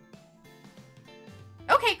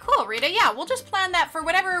 Okay, cool, Rita. Yeah, we'll just plan that for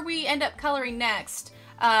whatever we end up coloring next.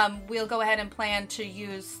 We'll go ahead and plan to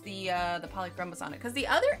use the polychromos on it. Because the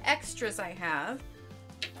other extras I have,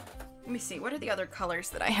 let me see, what are the other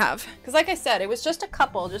colors that I have? Because like I said, it was just a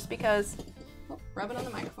couple, just because, oh, rub it on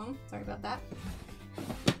the microphone, sorry about that.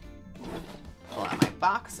 Pull out my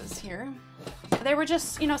boxes here. There were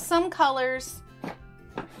just, you know, some colors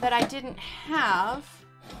that I didn't have,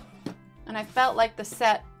 and I felt like the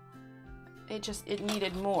set, it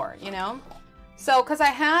needed more, you know? So, because I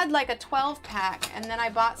had like a 12 pack, and then I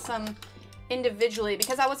bought some individually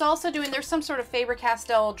because I was also doing, there's some sort of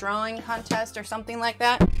Faber-Castell drawing contest or something like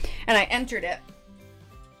that, and I entered it.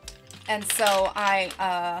 And so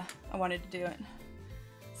I wanted to do it.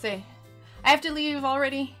 See, I have to leave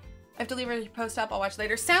already. I have to leave her post up. I'll watch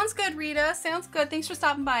later. Sounds good, Rita. Sounds good. Thanks for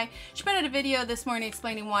stopping by. She put out a video this morning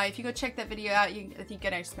explaining why. If you go check that video out, I think you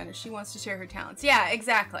get an explainer. She wants to share her talents. Yeah,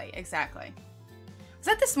 exactly. Exactly. Was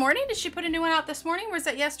that this morning? Did she put a new one out this morning, or was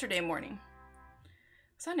that yesterday morning?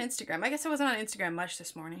 It's on Instagram. I guess I wasn't on Instagram much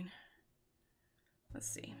this morning. Let's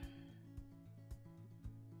see.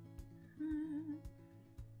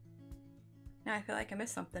 Now I feel like I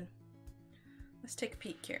missed something. Let's take a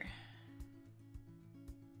peek here.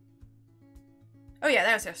 Oh yeah,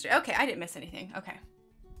 that was yesterday. Okay, I didn't miss anything. Okay.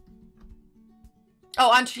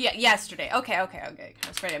 Oh, yeah, yesterday. Okay. I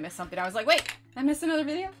was afraid I missed something. I was like, wait, I missed another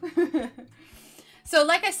video? So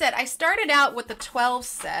like I said, I started out with the 12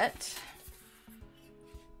 set.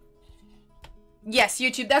 Yes,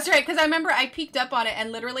 YouTube. That's right, because I remember I peeked up on it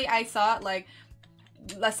and literally I saw it like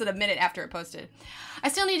less than a minute after it posted. I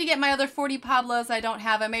still need to get my other 40 Pablos I don't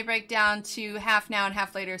have. I may break down to half now and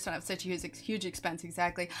half later, so I don't have such a huge expense.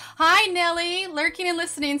 Exactly. Hi, Nelly. Lurking and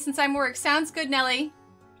listening since I'm work. Sounds good, Nelly.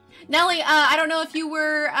 Nelly, I don't know if you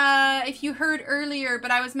were, if you heard earlier,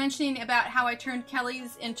 but I was mentioning about how I turned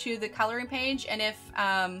Kelly's into the coloring page, and if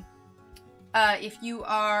you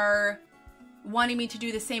are wanting me to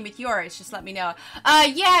do the same with yours, just let me know.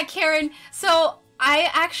 Yeah, Karen. So I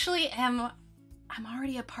actually I'm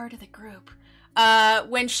already a part of the group.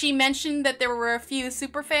 When she mentioned that there were a few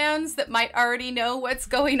super fans that might already know what's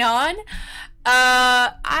going on,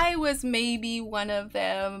 I was maybe one of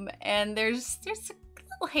them, and there's a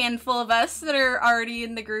little handful of us that are already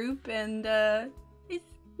in the group, and it's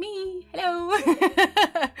me. Hello.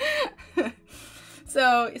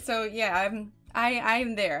 So yeah,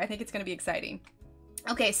 I'm there. I think it's gonna be exciting.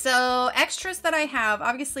 Okay, so extras that I have,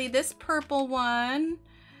 obviously this purple one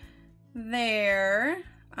there.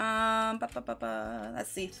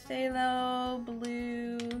 Let's see, phthalo,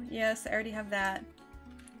 blue. Yes, I already have that.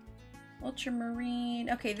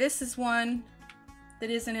 Ultramarine. Okay, this is one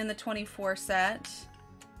that isn't in the 24 set.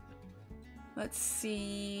 Let's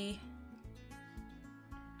see.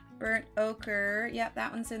 Burnt ochre. Yep,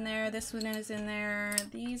 that one's in there. This one is in there.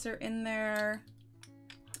 These are in there.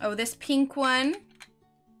 Oh, this pink one.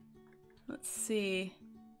 Let's see.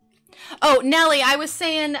 Oh, Nelly, I was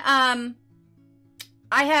saying, I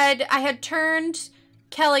had turned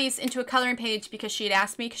Kelly's into a coloring page because she had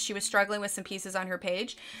asked me, because she was struggling with some pieces on her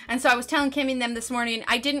page. And so I was telling Kimmy and them this morning,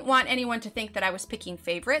 I didn't want anyone to think that I was picking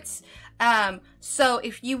favorites. So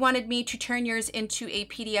if you wanted me to turn yours into a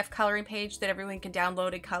PDF coloring page that everyone can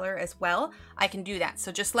download and color as well, I can do that.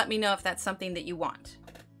 So just let me know if that's something that you want.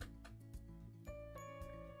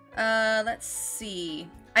 Let's see.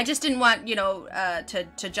 I just didn't want, you know,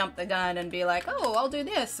 to jump the gun and be like, oh, I'll do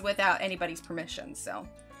this without anybody's permission. So,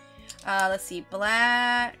 let's see.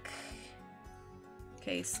 Black.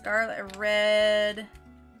 Okay, scarlet red.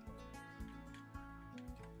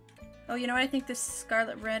 Oh, you know what? I think this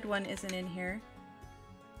scarlet red one isn't in here.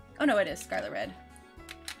 Oh, no, it is scarlet red.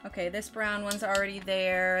 Okay, this brown one's already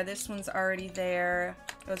there. This one's already there.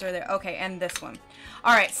 Those are there. Okay, and this one.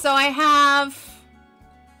 All right, so I have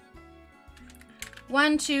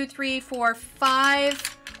 1, 2, 3, 4,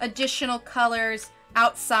 5 additional colors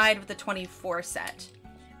outside of the 24 set.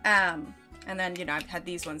 And then, you know, I've had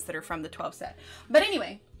these ones that are from the 12 set. But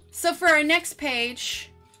anyway, so for our next page,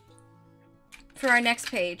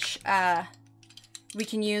 we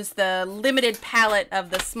can use the limited palette of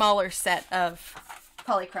the smaller set of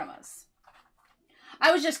polychromos.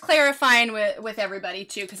 I was just clarifying with everybody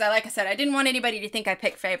too, because like I said, I didn't want anybody to think I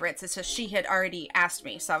picked favorites. It's just she had already asked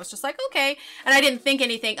me, so I was just like, okay, and I didn't think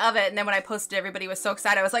anything of it. And then when I posted, everybody was so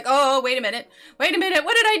excited. I was like, oh, wait a minute, what did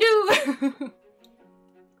I do?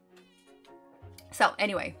 So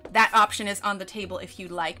anyway, that option is on the table if you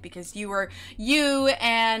like, because you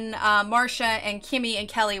and Marcia and Kimmy and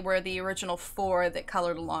Kelly were the original 4 that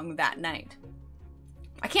colored along that night.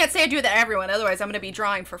 I can't say I do that to everyone, otherwise I'm going to be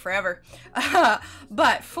drawing for forever.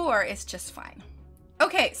 But 4 is just fine.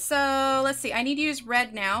 Okay, so let's see. I need to use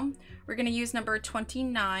red now. We're going to use number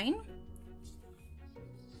 29.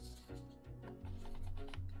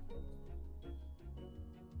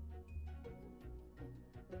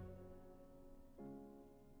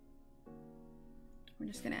 We're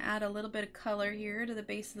just going to add a little bit of color here to the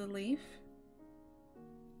base of the leaf.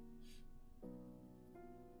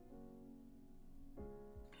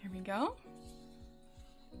 Here we go.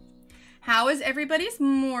 How is everybody's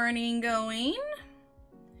morning going?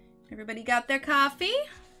 Everybody got their coffee?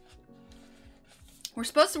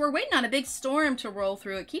 We're waiting on a big storm to roll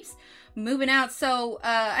through. It keeps moving out. So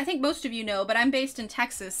I think most of you know, but I'm based in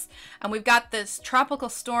Texas, and we've got this tropical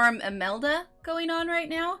storm Imelda going on right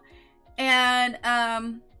now. And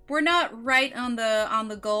we're not right on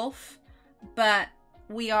the Gulf, but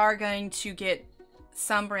we are going to get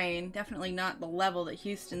some rain. Definitely not the level that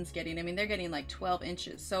Houston's getting. I mean, they're getting like 12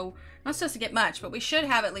 inches, so not supposed to get much, but we should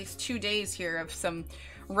have at least 2 days here of some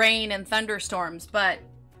rain and thunderstorms. But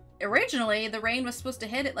originally the rain was supposed to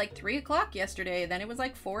hit at like 3 o'clock yesterday, then it was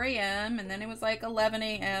like 4 a.m. and then it was like 11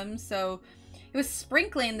 a.m. so it was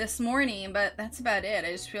sprinkling this morning, but that's about it.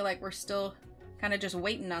 I just feel like we're still kind of just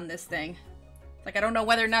waiting on this thing. Like, I don't know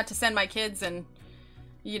whether or not to send my kids and,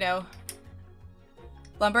 you know,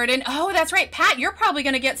 Lumberton. Oh, that's right. Pat, you're probably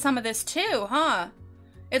going to get some of this too, huh?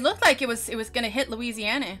 It looked like it was going to hit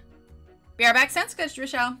Louisiana. Be right back. Sounds good,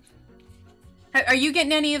 Rochelle. Are you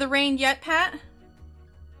getting any of the rain yet, Pat?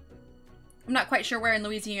 I'm not quite sure where in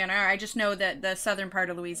Louisiana are. I just know that the southern part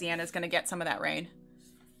of Louisiana is going to get some of that rain.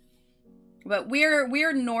 But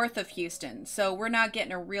we're north of Houston, so we're not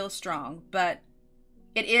getting it real strong. But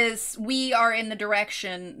we are in the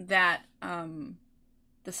direction that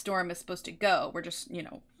the storm is supposed to go. We're just, you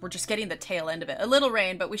know, we're just getting the tail end of it. A little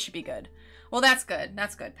rain, but we should be good. Well, that's good.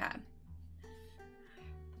 That's good, Pat.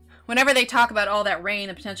 Whenever they talk about all that rain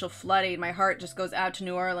and potential flooding, my heart just goes out to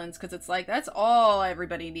New Orleans because it's like, that's all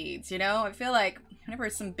everybody needs, you know? I feel like whenever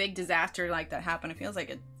some big disaster like that happen, it feels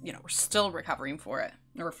like, you know, we're still recovering for it,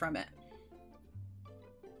 or from it.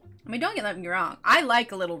 I mean, don't get me wrong. I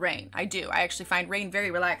like a little rain. I do. I actually find rain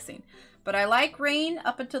very relaxing. But I like rain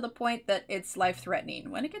up until the point that it's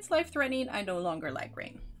life-threatening. When it gets life-threatening, I no longer like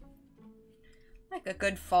rain. Like a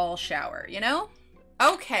good fall shower, you know?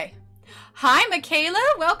 Okay. Hi, Michaela.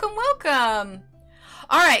 Welcome, welcome.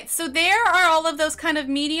 All right, so there are all of those kind of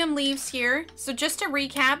medium leaves here. So just to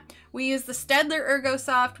recap, we used the Staedtler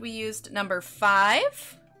Ergosoft. We used number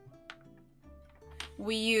 5.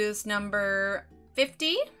 We used number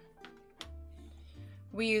 50.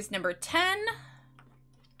 We used number 10.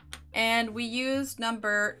 And we used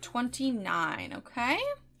number 29, okay?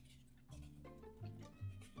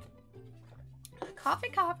 Coffee,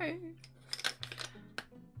 coffee.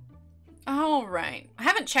 All right. I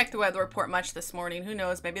haven't checked the weather report much this morning. Who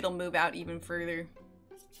knows? Maybe it'll move out even further.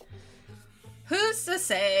 Who's to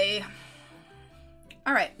say?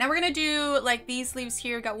 All right. Now we're going to do like these leaves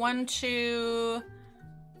here. Got 1, 2,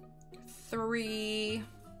 3,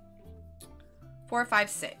 4, 5,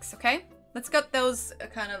 6. Okay. Let's get those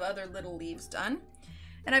kind of other little leaves done.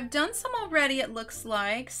 And I've done some already, it looks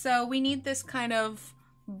like. So we need this kind of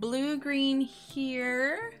blue-green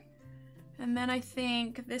here. And then I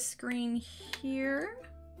think this green here.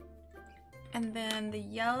 And then the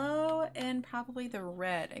yellow and probably the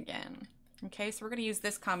red again. Okay, so we're going to use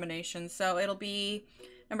this combination. So it'll be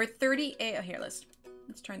number 38. Oh, here, let's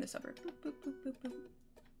turn this over. Boop, boop, boop, boop, boop.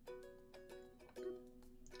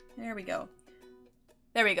 There we go.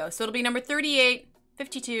 There we go. So it'll be number 38,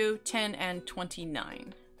 52, 10, and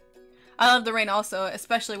 29. I love the rain also,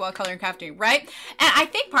 especially while coloring crafting, right? And I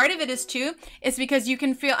think part of it is too, is because you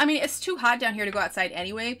can feel, I mean, it's too hot down here to go outside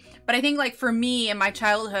anyway, but I think like for me in my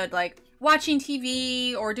childhood, like watching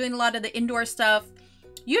TV or doing a lot of the indoor stuff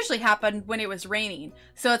usually happened when it was raining.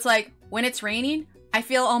 So it's like when it's raining, I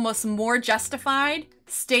feel almost more justified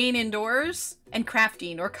staying indoors and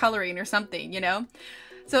crafting or coloring or something, you know?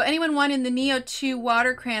 So anyone wanting the Neo 2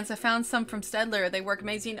 water crayons, I found some from Staedtler. They work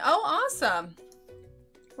amazing. Oh, awesome.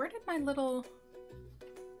 Where did my little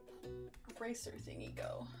eraser thingy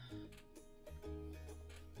go?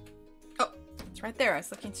 Oh, it's right there. I was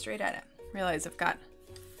looking straight at it. Realize I've got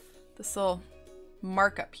this little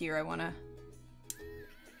mark up here I want to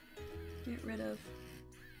get rid of.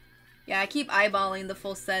 Yeah, I keep eyeballing the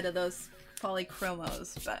full set of those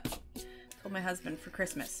polychromos, but I told my husband for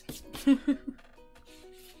Christmas.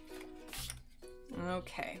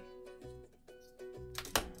 Okay.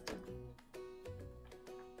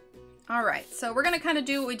 All right, so we're gonna kind of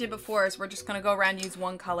do what we did before, is we're just gonna go around and use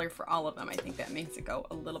one color for all of them. I think that makes it go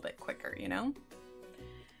a little bit quicker, you know?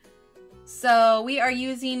 So we are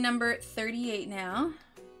using number 38 now.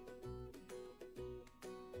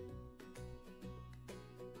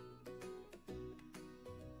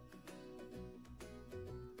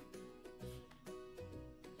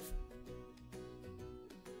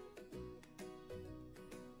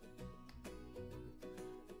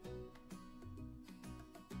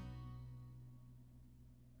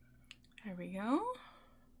 There we go.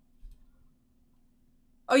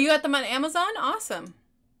 Oh, you got them on Amazon? Awesome.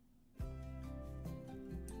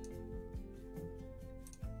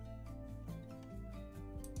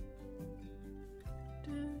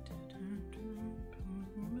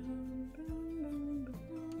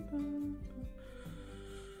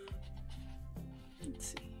 Let's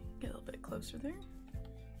see. Get a little bit closer there.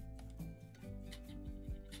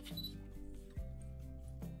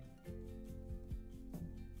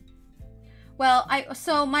 Well,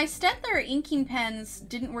 so my Staedtler inking pens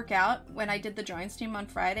didn't work out when I did the drawing stream on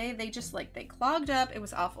Friday. They just they clogged up. It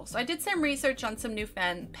was awful. So I did some research on some new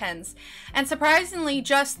pens, and surprisingly,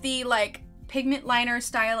 just the pigment liner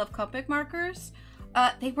style of Copic markers,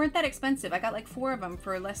 they weren't that expensive. I got like 4 of them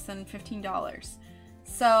for less than $15.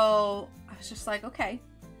 So I was just like, okay.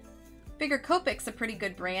 figure Copics a pretty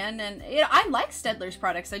good brand, and you know, I like Staedtler's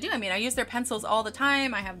products. I do. I mean, I use their pencils all the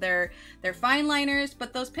time. I have their fine liners,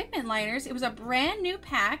 but those pigment liners, it was a brand new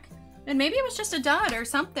pack, and maybe it was just a dud or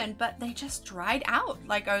something, but they just dried out,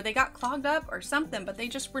 like, or they got clogged up or something, but they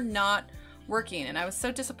just were not working, and I was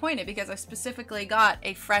so disappointed because I specifically got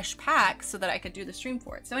a fresh pack so that I could do the stream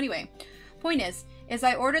for it. So anyway, point is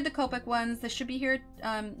I ordered the Copic ones. They should be here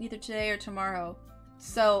either today or tomorrow.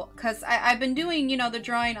 So, because I've been doing, you know, the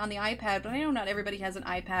drawing on the iPad, but I know not everybody has an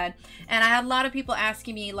iPad. And I had a lot of people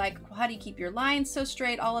asking me, like, how do you keep your lines so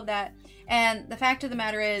straight, all of that. And the fact of the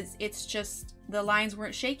matter is, it's just the lines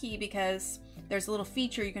weren't shaky because there's a little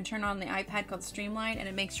feature you can turn on the iPad called Streamline, and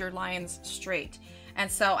it makes your lines straight. And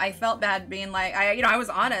so I felt bad being like, I was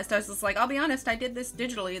honest. I was just like, I'll be honest, I did this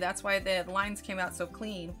digitally. That's why the lines came out so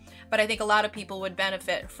clean. But I think a lot of people would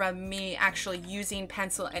benefit from me actually using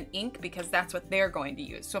pencil and ink because that's what they're going to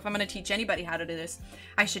use. So if I'm going to teach anybody how to do this,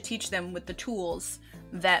 I should teach them with the tools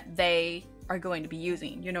that they are going to be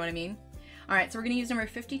using. You know what I mean? All right, so we're going to use number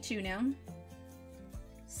 52 now.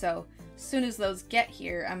 So as soon as those get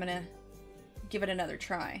here, I'm going to give it another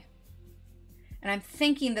try. And I'm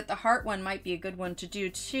thinking that the heart one might be a good one to do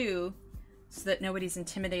too, so that nobody's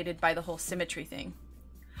intimidated by the whole symmetry thing.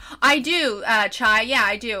 I do, Chai, yeah,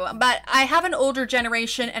 I do. But I have an older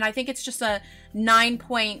generation, and I think it's just a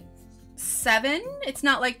 9.7. It's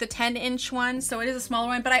not like the 10-inch one, so it is a smaller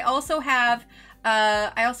one. But I also have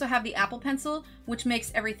the Apple Pencil, which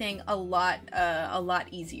makes everything a lot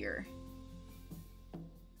easier.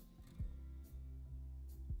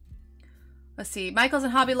 Let's see. Michaels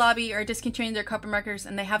and Hobby Lobby are discontinuing their Copic markers,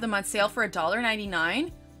 and they have them on sale for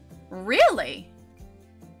 $1.99. Really?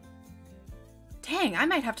 Dang, I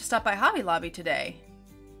might have to stop by Hobby Lobby today.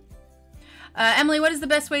 Emily, what is the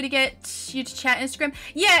best way to get you to chat Instagram?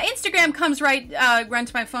 Yeah, Instagram comes right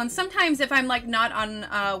to my phone. Sometimes if I'm like not on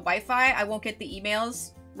Wi-Fi, I won't get the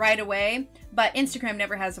emails right away. But Instagram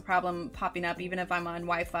never has a problem popping up, even if I'm on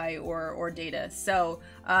Wi-Fi or data. So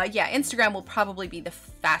yeah, Instagram will probably be the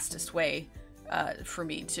fastest way for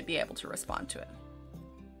me to be able to respond to it.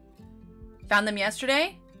 Found them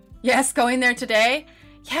yesterday? Yes, going there today.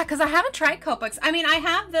 Yeah, because I haven't tried Copics. I mean, I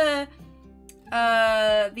have the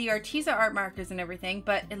Arteza art markers and everything,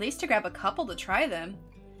 but at least to grab a couple to try them.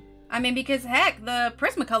 I mean, because heck, the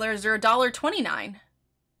Prismacolors are $1.29.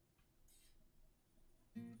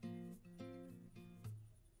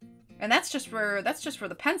 And that's just for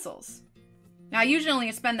the pencils. Now, I usually only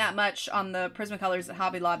spend that much on the Prismacolors at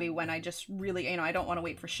Hobby Lobby when I just really, you know, I don't want to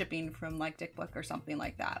wait for shipping from like Dick Book or something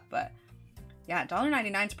like that. But yeah,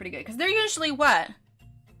 $1.99 is pretty good because they're usually what?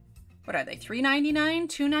 What are they? $3.99?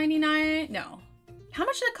 $2.99? No. How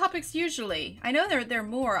much are the Copics usually? I know they're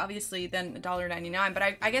more obviously than $1.99, but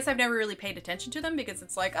I guess I've never really paid attention to them because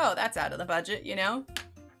it's like, oh, that's out of the budget, you know?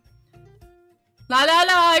 La la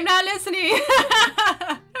la, I'm not listening.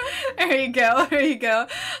 There you go, there you go.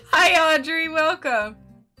 Hi Audrey, welcome.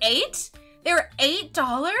 $8? They were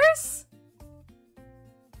 $8?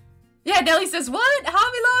 Yeah, Nelly says, what?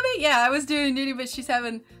 Hobby Lobby? Yeah, I was doing duty, but she's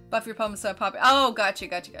having Buff Your Poem, so pop. Oh, gotcha,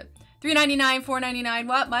 gotcha, good. $3.99, $4.99.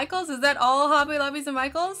 What? Michaels? Is that all Hobby Lobbies and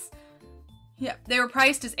Michaels? Yeah, they were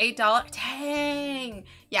priced as $8. Dang.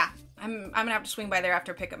 Yeah, I'm gonna have to swing by there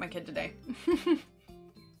after I pick up my kid today.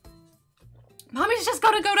 Mommy's just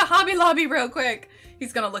gonna go to Hobby Lobby real quick.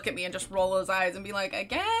 He's gonna look at me and just roll his eyes and be like,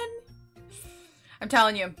 again? I'm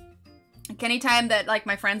telling you, like anytime that like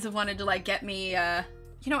my friends have wanted to like get me, you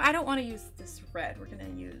know, I don't want to use this red. We're gonna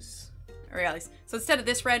use, or at least, so instead of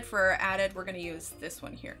this red for added, we're gonna use this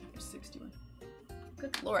one here. Here's 61.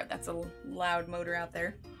 Good Lord, that's a loud motor out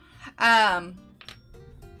there.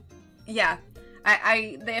 Yeah,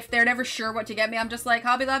 if they're never sure what to get me, I'm just like,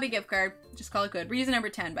 Hobby Lobby gift card. Just call it good. Reason number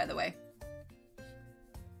 10, by the way.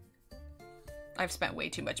 I've spent way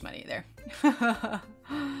too much money there.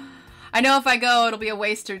 I know if I go, it'll be a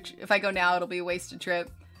wasted. If I go now, it'll be a wasted trip.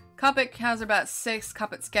 Copic has about 6.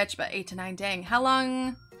 Copic Sketch about 8 to 9. Dang, how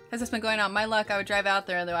long has this been going on? My luck, I would drive out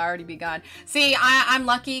there and they'll already be gone. See, I'm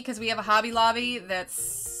lucky because we have a Hobby Lobby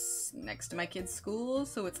that's next to my kid's school,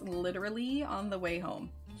 so it's literally on the way home.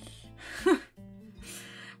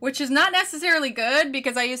 Which is not necessarily good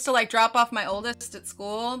because I used to like drop off my oldest at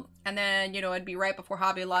school and then, you know, it'd be right before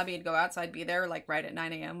Hobby Lobby and go out, so I'd be there like right at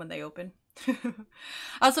 9 a.m. when they open. I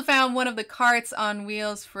also found one of the carts on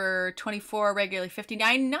wheels for $24, regularly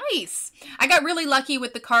 $59. Nice! I got really lucky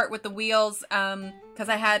with the cart with the wheels because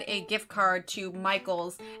I had a gift card to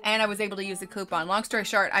Michael's and I was able to use the coupon. Long story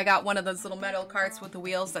short, I got one of those little metal carts with the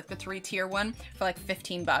wheels, like the 3-tier one, for like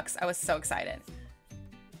 $15. I was so excited.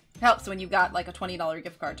 Helps when you got like a $20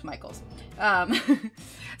 gift card to Michael's.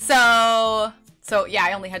 So So yeah,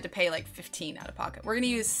 I only had to pay like 15 out of pocket. We're gonna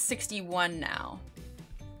use 61 now.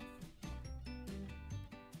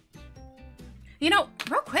 You know,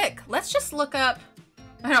 real quick, let's just look up,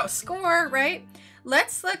 I don't know, score, right?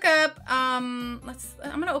 Let's look up, I'm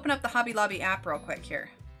gonna open up the Hobby Lobby app real quick here.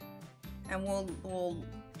 And we'll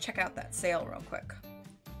check out that sale real quick.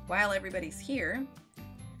 While everybody's here,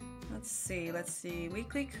 let's see,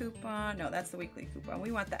 weekly coupon. No, that's the weekly coupon.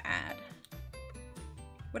 We want the ad.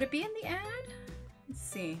 Would it be in the ad? Let's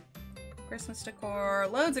see. Christmas decor,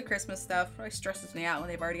 loads of Christmas stuff. Really stresses me out when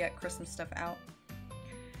they've already got Christmas stuff out.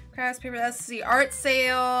 Crafts, paper, let's see, art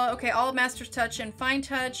sale. Okay, all Master's Touch and Fine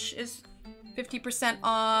Touch is 50%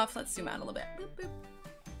 off. Let's zoom out a little bit. Boop, boop.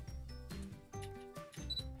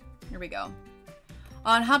 Here we go.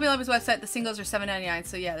 On Hobby Lobby's website, the singles are $7.99,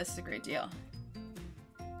 so yeah, this is a great deal.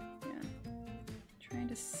 Yeah. Trying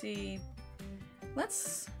to see.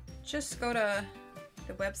 Let's just go to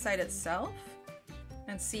the website itself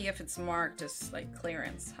and see if it's marked as like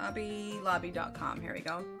clearance. Hobbylobby.com. Here we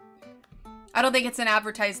go. I don't think it's an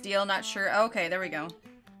advertised deal, not sure. Okay, there we go.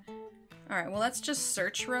 Alright, well let's just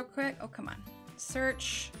search real quick. Oh, come on.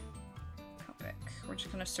 Search Copic. We're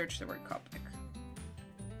just gonna search the word Copic.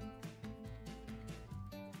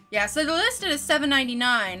 Yeah, so the listed is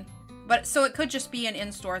 $7.99, but so it could just be an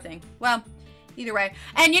in-store thing. Well, either way.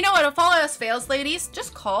 And you know what? If all else fails, ladies,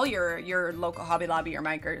 just call your local Hobby Lobby or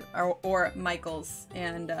Michael's,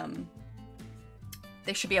 and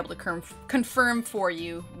they should be able to confirm for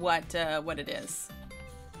you what it is.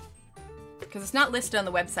 Because it's not listed on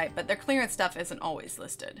the website, but their clearance stuff isn't always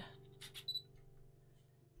listed.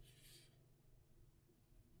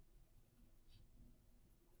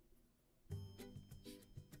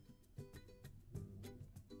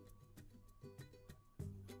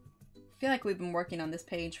 I feel like we've been working on this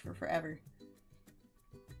page for forever.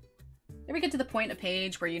 Ever get to the point of a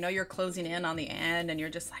page where you know you're closing in on the end and you're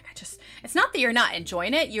just like, it's not that you're not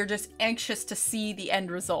enjoying it, you're just anxious to see the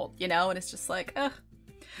end result, you know? And it's just like, ugh.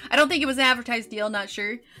 I don't think it was an advertised deal, not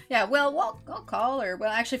sure. Yeah, well, I'll call her.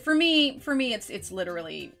 Well, actually, for me, it's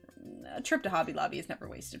literally a trip to Hobby Lobby is never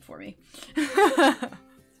wasted for me.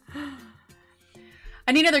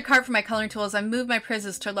 I need another cart for my coloring tools. I moved my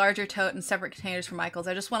prizzes to a larger tote and separate containers for Michael's.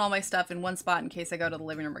 I just want all my stuff in one spot in case I go to the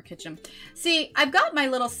living room or kitchen. See, I've got my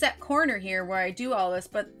little set corner here where I do all this,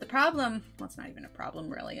 but the problem, well, it's not even a problem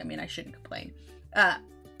really. I mean, I shouldn't complain.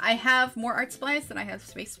 I have more art supplies than I have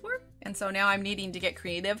space for, and so now I'm needing to get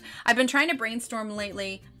creative. I've been trying to brainstorm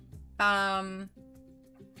lately,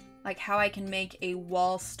 like how I can make a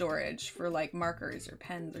wall storage for like markers or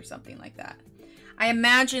pens or something like that. I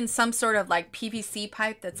imagine some sort of like PVC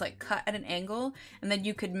pipe that's like cut at an angle, and then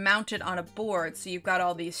you could mount it on a board so you've got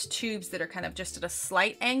all these tubes that are kind of just at a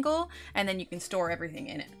slight angle, and then you can store everything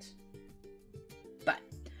in it. But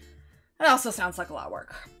that also sounds like a lot of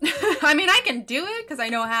work. I mean, I can do it because I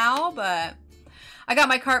know how, but I got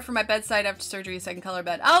my cart for my bedside after surgery so I can color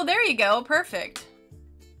bed. Oh, there you go. Perfect.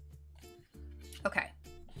 Okay.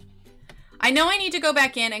 I know I need to go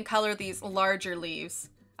back in and color these larger leaves.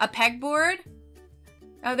 A pegboard?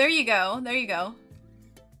 Oh, there you go. There you go.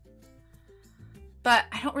 But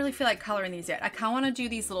I don't really feel like coloring these yet. I kind of want to do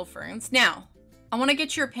these little ferns. Now, I want to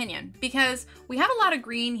get your opinion because we have a lot of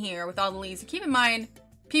green here with all the leaves. Keep in mind,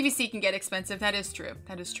 PVC can get expensive. That is true.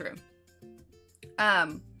 That is true.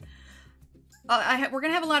 We're going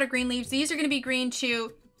to have a lot of green leaves. These are going to be green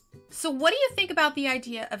too. So what do you think about the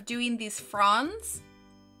idea of doing these fronds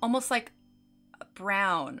almost like a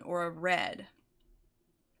brown or a red?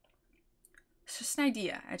 It's just an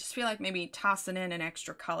idea. I just feel like maybe tossing in an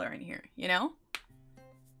extra color in here, you know?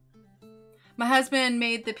 My husband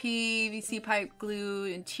made the PVC pipe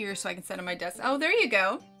glue and tier so I can set on my desk. Oh, there you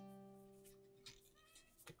go.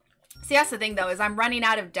 See, that's the thing though, is I'm running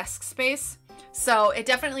out of desk space. So it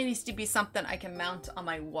definitely needs to be something I can mount on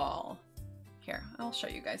my wall. Here, I'll show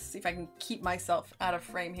you guys. See if I can keep myself out of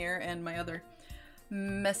frame here and my other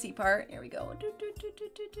messy part. Here we go.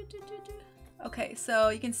 Okay, so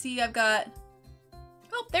you can see I've got,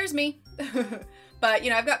 oh, there's me. But,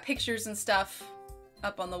 you know, I've got pictures and stuff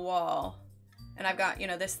up on the wall. And I've got, you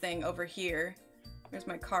know, this thing over here. There's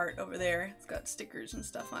my cart over there. It's got stickers and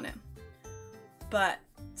stuff on it. But,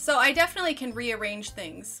 so I definitely can rearrange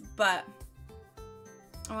things, but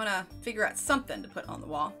I want to figure out something to put on the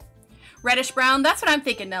wall. Reddish brown, that's what I'm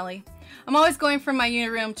thinking, Nelly. I'm always going from my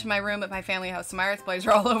unit room to my room at my family house, so my art supplies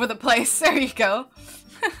are all over the place. There you go.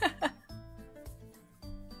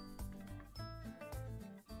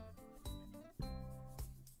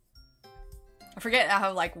 I forget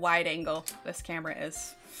how like wide angle this camera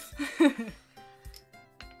is.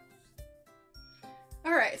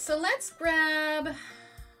 All right, so let's grab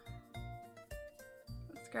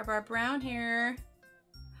grab our brown here.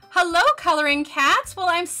 Hello, Coloring Cats. Well,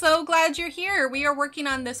 I'm so glad you're here. We are working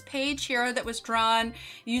on this page here that was drawn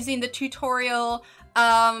using the tutorial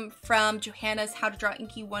from Johanna's How to Draw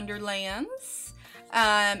Inky Wonderlands.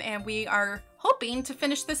 And we are hoping to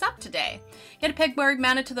finish this up today. Get a pegboard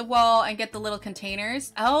mounted to the wall and get the little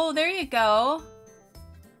containers. Oh, there you go.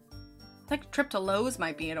 I think a trip to Lowe's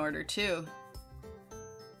might be in order too.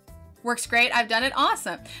 Works great. I've done it.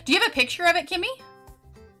 Awesome. Do you have a picture of it, Kimmy?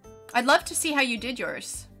 I'd love to see how you did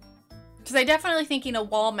yours. Because I definitely thinking a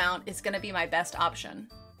wall mount is going to be my best option.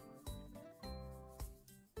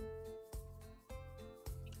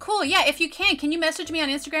 Cool. Yeah, if you can you message me on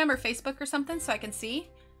Instagram or Facebook or something so I can see?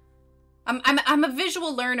 I'm a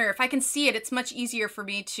visual learner. If I can see it, it's much easier for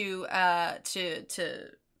me to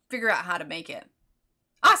figure out how to make it.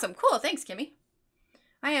 Awesome. Cool. Thanks, Kimmy.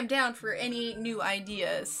 I am down for any new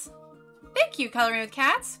ideas. Thank you, Coloring with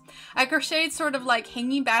Cats. I crocheted sort of like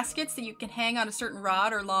hanging baskets that you can hang on a certain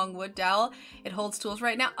rod or long wood dowel. It holds tools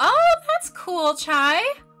right now. Oh, that's cool, Chai.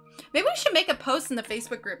 Maybe we should make a post in the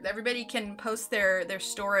Facebook group. Everybody can post their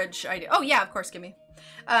storage idea. Oh yeah, of course, Kimmy.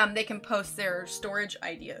 They can post their storage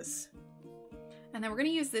ideas. And then we're gonna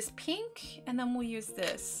use this pink, and then we'll use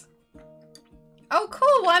this. Oh,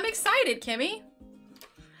 cool. Well, I'm excited, Kimmy.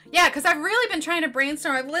 Yeah, because I've really been trying to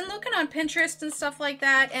brainstorm. I've been looking on Pinterest and stuff like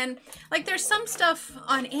that. And like there's some stuff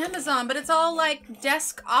on Amazon, but it's all like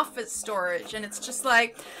desk office storage. And it's just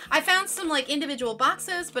like, I found some like individual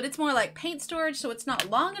boxes, but it's more like paint storage. So it's not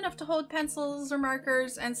long enough to hold pencils or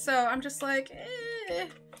markers. And so I'm just like,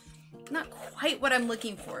 not quite what I'm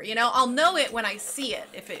looking for. You know, I'll know it when I see it,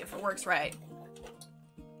 if it works right.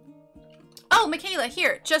 Oh, Michaela,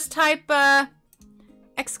 here, just type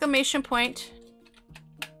exclamation point.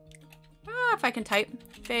 If I can type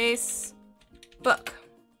Facebook.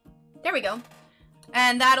 There we go.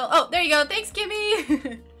 And that'll, oh, there you go. Thanks,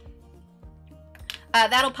 Kimmy.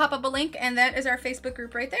 That'll pop up a link, and that is our Facebook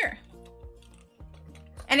group right there.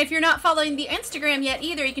 And if you're not following the Instagram yet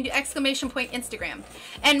either, you can do exclamation point Instagram.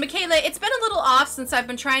 And Michaela, it's been a little off since I've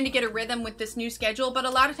been trying to get a rhythm with this new schedule, but a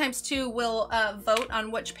lot of times too, we'll vote on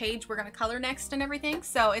which page we're gonna color next and everything.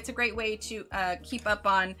 So it's a great way to keep up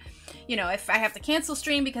on, you know, if I have to cancel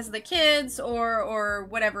stream because of the kids or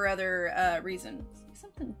whatever other reason.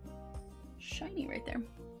 Something shiny right there.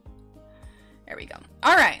 There we go.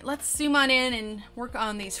 All right, let's zoom on in and work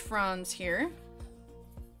on these fronds here.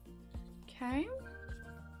 Okay.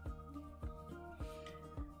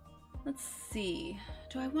 Let's see.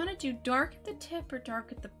 Do I want to do dark at the tip or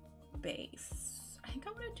dark at the base? I think I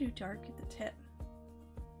want to do dark at the tip.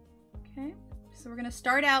 Okay. So we're going to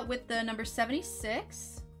start out with the number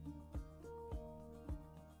 76.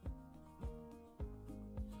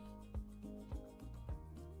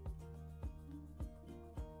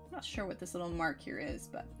 Not sure what this little mark here is,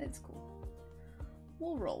 but it's cool.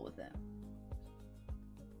 We'll roll with it.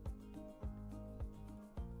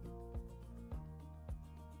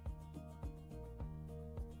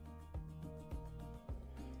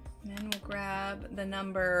 And then we'll grab the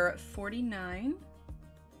number 49.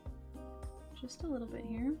 Just a little bit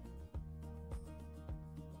here.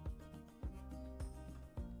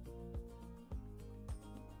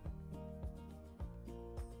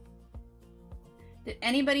 Did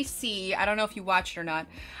anybody see, I don't know if you watched or not,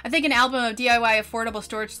 I think an album of DIY affordable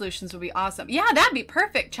storage solutions would be awesome. Yeah, that'd be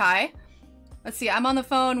perfect, Chai. Let's see, I'm on the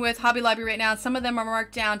phone with Hobby Lobby right now. Some of them are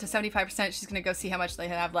marked down to 75%. She's gonna go see how much they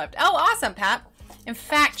have left. Oh, awesome, Pat. In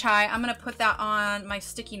fact, Chai, I'm gonna put that on my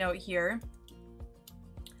sticky note here.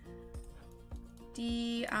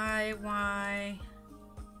 DIY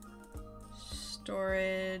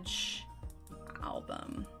storage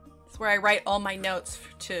album. It's where I write all my notes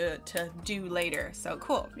to do later. So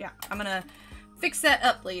cool. Yeah, I'm gonna fix that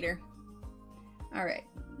up later. All right,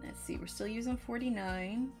 let's see. We're still using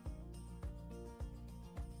 49.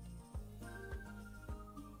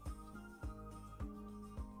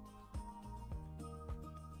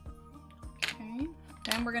 Okay.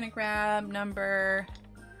 Then we're gonna grab number.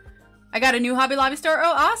 I got a new Hobby Lobby store.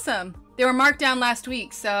 Oh, awesome. They were marked down last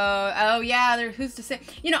week, so, oh yeah, who's to say?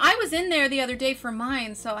 You know, I was in there the other day for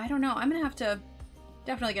mine, so I don't know. I'm gonna have to,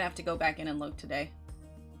 definitely gonna have to go back in and look today.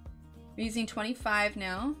 We're using 25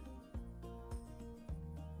 now.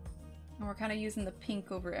 And we're kind of using the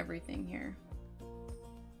pink over everything here.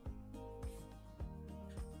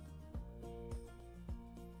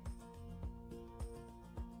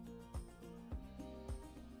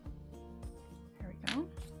 There we go.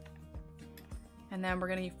 And then we're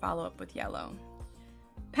going to follow up with yellow.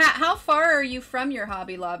 Pat, how far are you from your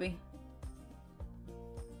Hobby Lobby?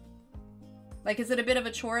 Like, is it a bit of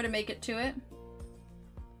a chore to make it to it?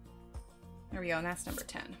 There we go, and that's number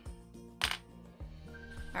 10.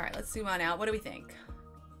 All right, let's zoom on out. What do we think?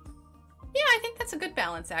 Yeah, I think that's a good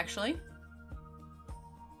balance, actually.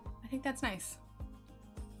 I think that's nice.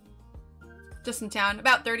 Just in town,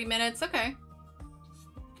 about 30 minutes, okay.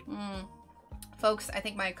 Folks, I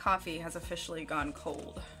think my coffee has officially gone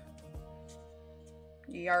cold.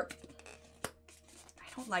 Yarp.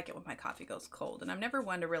 I don't like it when my coffee goes cold, and I'm never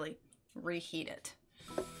one to really reheat it.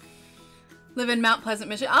 Live in Mount Pleasant,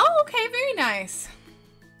 Michigan. Oh, okay, very nice.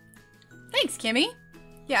 Thanks, Kimmy.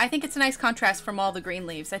 Yeah, I think it's a nice contrast from all the green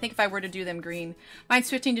leaves. I think if I were to do them green. Mine's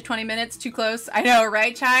 15 to 20 minutes, too close. I know,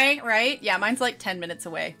 right, Chai? Right? Yeah, mine's like 10 minutes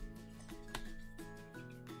away.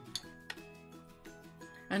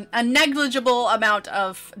 A negligible amount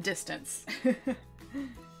of distance.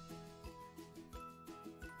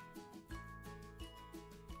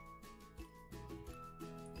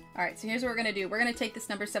 Alright, so here's what we're going to do. We're going to take this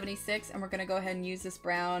number 76 and we're going to go ahead and use this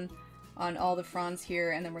brown on all the fronds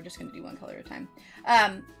here, and then we're just going to do one color at a time.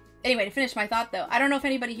 Anyway, to finish my thought though, I don't know if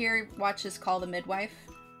anybody here watches Call the Midwife.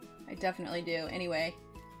 I definitely do. Anyway,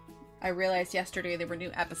 I realized yesterday there were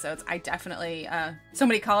new episodes. I definitely, so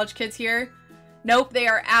many college kids here. Nope, they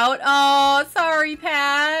are out. Oh, sorry,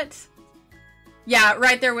 Pat. Yeah,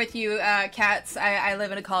 right there with you, Cats. I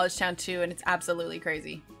live in a college town too, and it's absolutely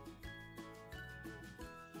crazy.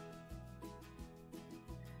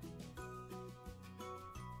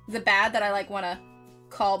 Is it bad that I like want to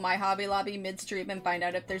call my Hobby Lobby midstream and find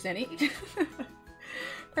out if there's any?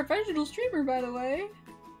 Professional streamer, by the way.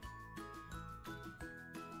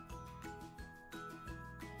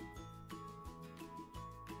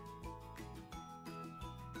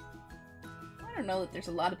 I don't know that there's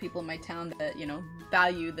a lot of people in my town that, you know,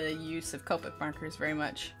 value the use of Copic markers very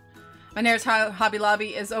much. My nearest Hobby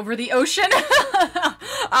Lobby is over the ocean.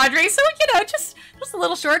 Audrey, so, you know, just a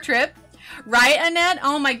little short trip. Right, Annette?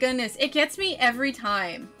 Oh my goodness. It gets me every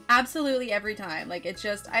time. Absolutely every time. Like, it's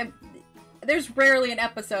just, there's rarely an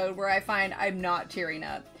episode where I find I'm not tearing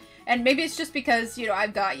up. And maybe it's just because, you know,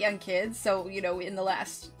 I've got young kids, so, you know, in the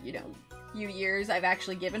last, you know, few years I've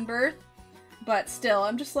actually given birth. But still,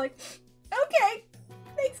 I'm just like, okay,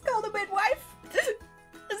 thanks, Call the Midwife.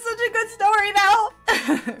 It's such a good story now.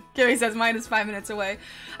 Kimmy says mine is 5 minutes away.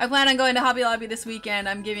 I plan on going to Hobby Lobby this weekend.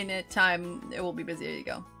 I'm giving it time. It will be busy. There you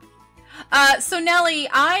go. So Nellie,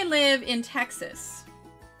 I live in Texas.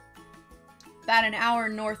 About an hour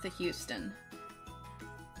north of Houston.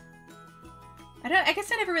 I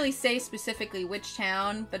guess I never really say specifically which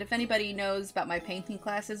town, but if anybody knows about my painting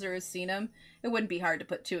classes or has seen them, it wouldn't be hard to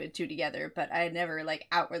put two and two together, but I never, like,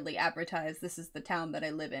 outwardly advertise this is the town that I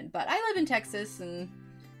live in. But I live in Texas, and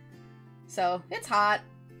so it's hot.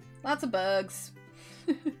 Lots of bugs.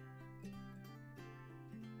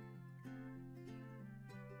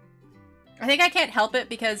 I think I can't help it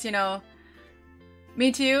because, you know,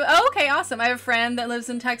 me too. Oh, okay, awesome. I have a friend that lives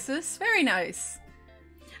in Texas. Very nice.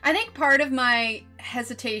 I think part of my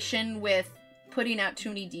hesitation with putting out too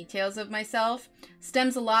many details of myself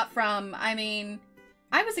stems a lot from, I mean,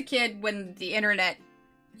 I was a kid when the internet,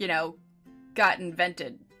 you know, got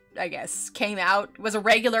invented, I guess, came out, was a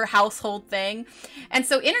regular household thing. And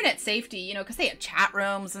so internet safety, you know, because they had chat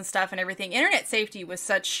rooms and stuff and everything, internet safety was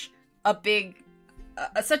such a big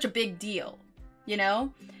deal, you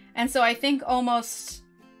know? And so I think almost,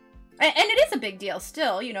 and it is a big deal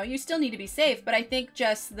still, you know, you still need to be safe, but I think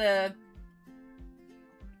just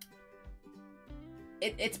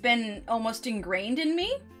it's been almost ingrained in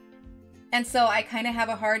me. And so I kind of have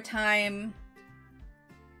a hard time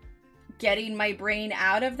getting my brain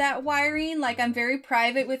out of that wiring. Like, I'm very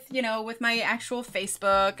private with, you know, with my actual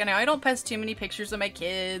Facebook, and I don't post too many pictures of my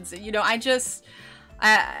kids. You know, I think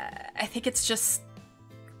it's just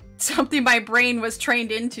something my brain was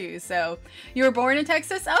trained into. So, you were born in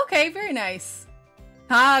Texas? Okay, very nice.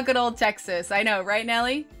 Ah, good old Texas. I know, right,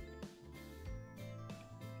 Nellie?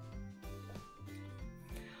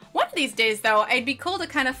 One of these days, though, it'd be cool to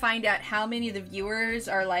kind of find out how many of the viewers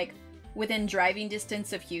are, like, within driving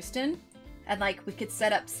distance of Houston. And, like, we could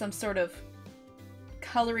set up some sort of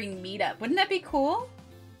coloring meetup. Wouldn't that be cool?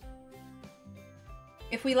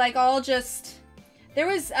 If we, like, all just... There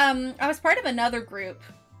was, I was part of another group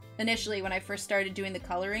initially when I first started doing the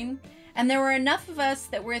coloring, and there were enough of us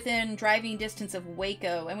that were within driving distance of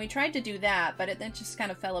Waco, and we tried to do that, but it then just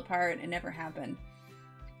kind of fell apart and never happened.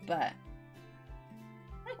 But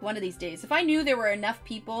like one of these days, if I knew there were enough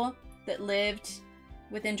people that lived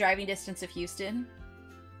within driving distance of Houston,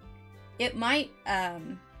 it might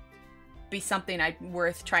be something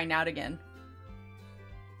worth trying out again.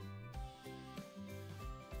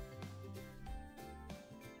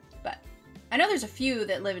 I know there's a few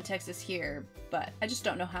that live in Texas here, but I just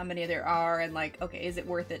don't know how many there are, and like, okay, is it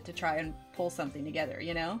worth it to try and pull something together,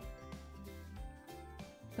 you know?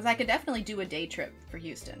 Because I could definitely do a day trip for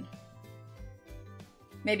Houston.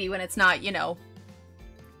 Maybe when it's not, you know,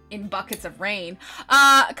 in buckets of rain.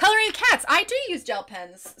 Coloring cats. I do use gel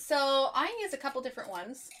pens, so I use a couple different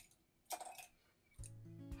ones.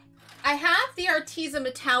 I have the Arteza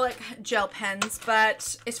metallic gel pens,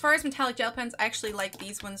 but as far as metallic gel pens, I actually like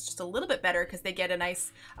these ones just a little bit better because they get a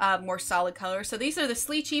nice, more solid color. So these are the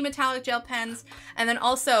Slicci metallic gel pens. And then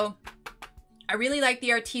also, I really like the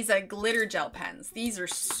Arteza glitter gel pens. These are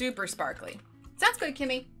super sparkly. Sounds good,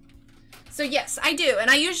 Kimmy. So yes, I do. And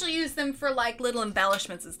I usually use them for like little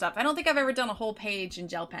embellishments and stuff. I don't think I've ever done a whole page in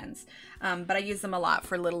gel pens, but I use them a lot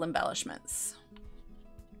for little embellishments.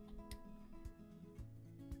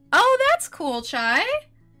 Oh, that's cool, Chai.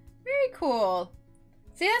 Very cool.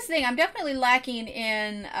 See, that's the thing. I'm definitely lacking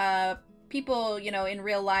in people, you know, in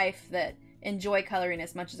real life that enjoy coloring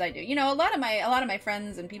as much as I do. You know, a lot of my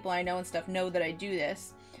friends and people I know and stuff know that I do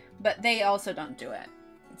this, but they also don't do it.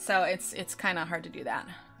 So it's kind of hard to do that.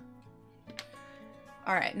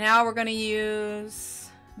 All right, now we're going to use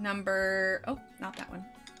number, oh, not that one.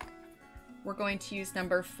 We're going to use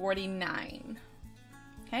number 49.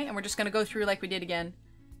 Okay, and we're just going to go through like we did again.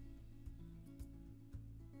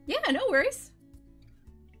 Yeah, no worries.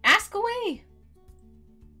 Ask away.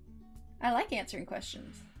 I like answering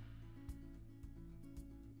questions.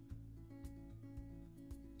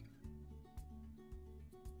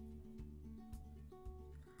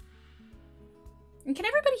 And can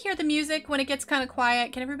everybody hear the music when it gets kind of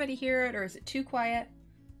quiet? Can everybody hear it, or is it too quiet?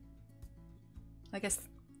 I guess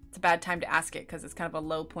it's a bad time to ask it because it's kind of a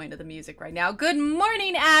low point of the music right now. Good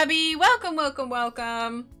morning, Abby. Welcome, welcome,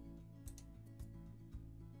 welcome.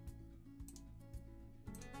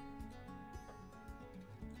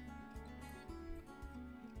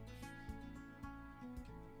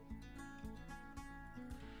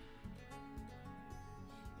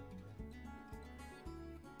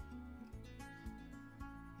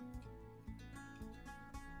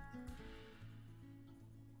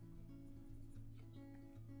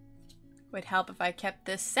 Would help if I kept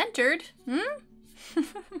this centered.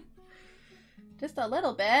 Just a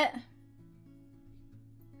little bit. I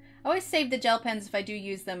always save the gel pens if I do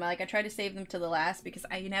use them. Like, I try to save them to the last because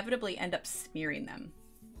I inevitably end up smearing them.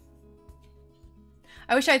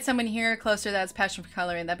 I wish I had someone here closer that has passion for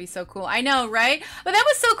coloring. That'd be so cool. I know, right? But that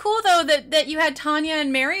was so cool, though, that you had Tanya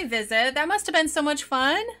and Mary visit. That must have been so much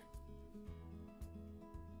fun.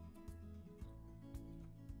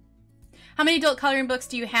 How many adult coloring books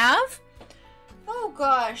do you have? Oh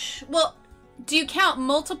gosh. Well, do you count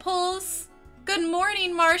multiples? Good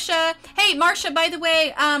morning, Marcia. Hey, Marcia, by the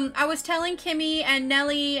way, I was telling Kimmy and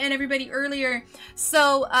Nellie and everybody earlier.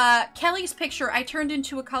 So, Kelly's picture, I turned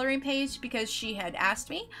into a coloring page because she had asked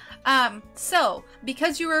me. So,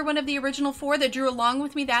 because you were one of the original 4 that drew along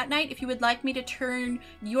with me that night, if you would like me to turn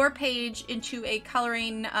your page into a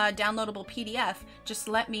coloring downloadable PDF, just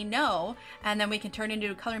let me know, and then we can turn it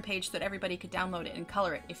into a coloring page so that everybody could download it and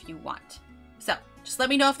color it if you want. So, just let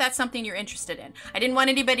me know if that's something you're interested in. I didn't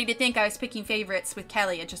want anybody to think I was picking favorites with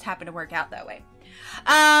Kelly. It just happened to work out that way.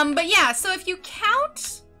 But yeah, so if you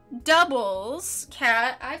count doubles,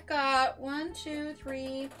 Kat, I've got 1, 2,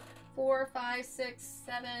 3, 4, 5, 6,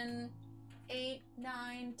 7, 8,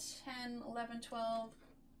 9, 10, 11, 12,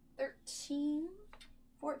 13,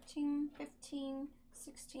 14, 15,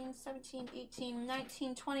 16, 17, 18,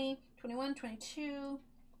 19, 20, 21, 22,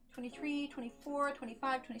 23, 24,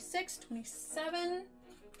 25, 26, 27,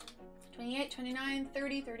 28, 29,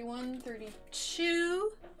 30, 31,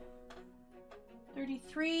 32,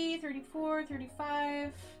 33, 34,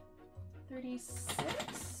 35,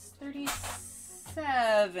 36,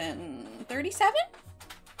 37. 37?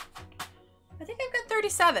 I think I've got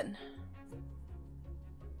 37.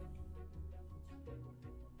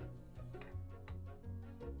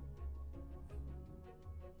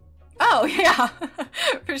 Oh, yeah,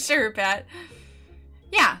 for sure, Pat.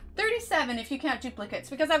 Yeah, 37 if you count duplicates,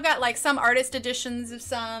 because I've got like some artist editions of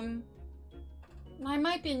some. I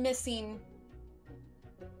might be missing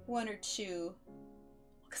 1 or 2,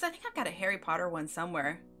 because I think I've got a Harry Potter one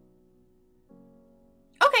somewhere.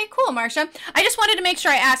 Okay, cool, Marcia. I just wanted to make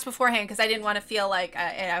sure I asked beforehand because I didn't want to feel like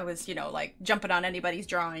I was, you know, like jumping on anybody's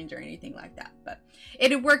drawings or anything like that. But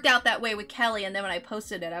it had worked out that way with Kelly, and then when I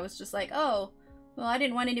posted it, I was just like, oh, well, I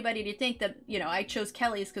didn't want anybody to think that, you know, I chose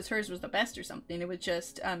Kelly's because hers was the best or something. It was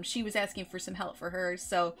just, she was asking for some help for hers,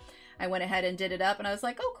 so I went ahead and did it up, and I was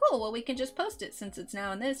like, oh, cool, well, we can just post it since it's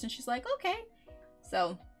now in this, and she's like, okay.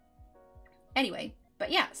 So, anyway,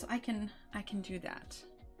 but yeah, so I can do that.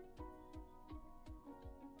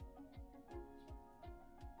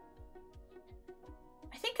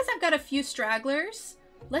 I've got a few stragglers.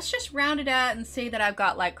 Let's just round it out and say that I've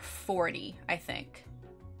got like 40, I think.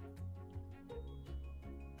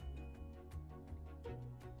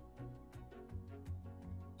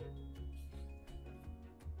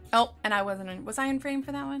 Oh, and I wasn't in, was I in frame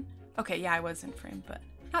for that one? Okay, yeah, I was in frame, but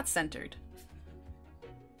not centered.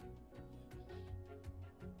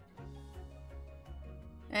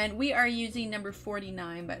 And we are using number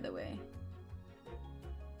 49, by the way.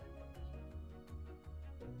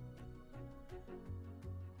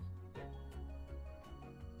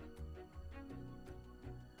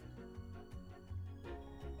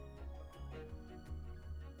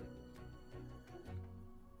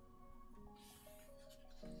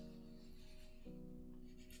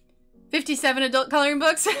 "57 adult coloring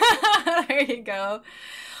books." There you go.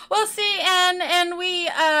 Well, see, and we,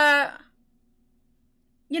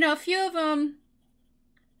 you know, a few of them,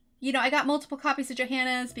 you know, I got multiple copies of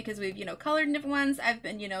Johanna's because we've, you know, colored in different ones. I've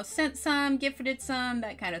been, you know, sent some, gifted some,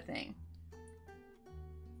 that kind of thing.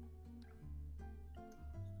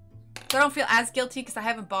 So I don't feel as guilty because I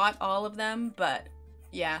haven't bought all of them, but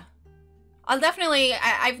yeah. I'll definitely,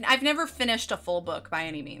 I've never finished a full book by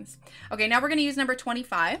any means. Okay, now we're going to use number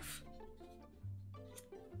 25.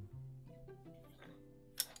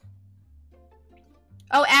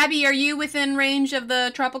 Oh, Abby, are you within range of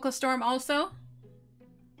the tropical storm also?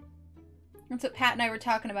 That's what Pat and I were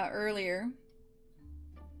talking about earlier.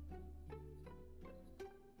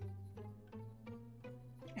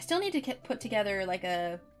 I still need to put together like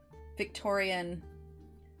a Victorian,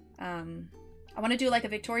 I want to do like a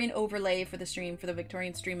Victorian overlay for the stream, for the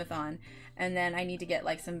Victorian Streamathon. And then I need to get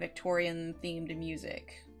like some Victorian themed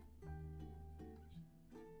music.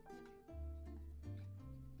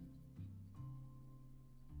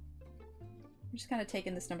 I'm just kind of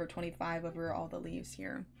taking this number 25 over all the leaves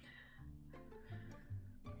here.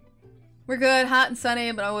 We're good, hot and sunny,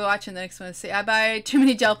 but I'll be watching the next one. See, I buy too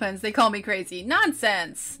many gel pens. They call me crazy.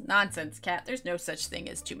 Nonsense. Nonsense, Kat. There's no such thing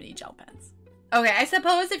as too many gel pens. Okay, I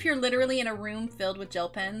suppose if you're literally in a room filled with gel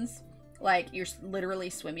pens, like you're literally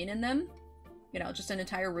swimming in them, you know, just an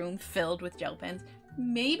entire room filled with gel pens,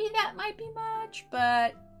 maybe that might be much,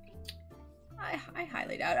 but I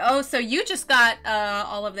highly doubt it. Oh, so you just got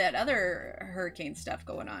all of that other hurricane stuff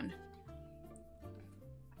going on.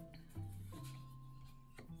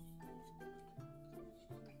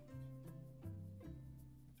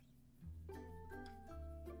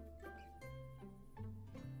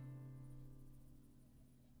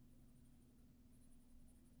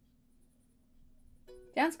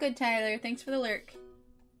 Sounds good, Tyler. Thanks for the lurk.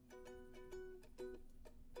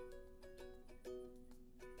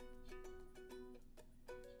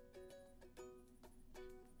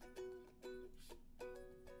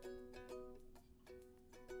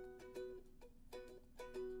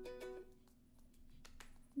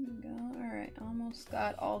 There we go. All right, almost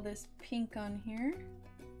got all this pink on here.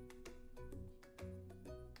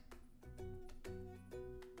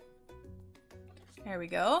 There we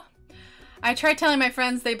go. I tried telling my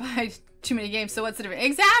friends they buy too many games, so what's the difference?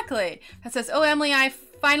 Exactly. That says, oh, Emily, I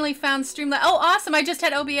finally found Streamlight. Oh, awesome. I just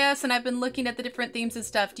had OBS and I've been looking at the different themes and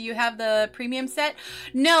stuff. Do you have the premium set?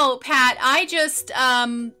 No, Pat, I just,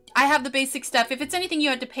 I have the basic stuff. If it's anything you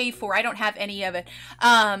had to pay for, I don't have any of it.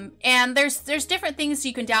 And there's different things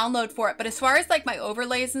you can download for it. But as far as like my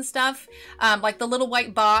overlays and stuff, like the little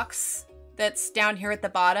white box that's down here at the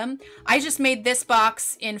bottom, I just made this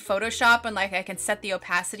box in Photoshop, and like I can set the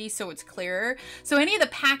opacity so it's clearer. So any of the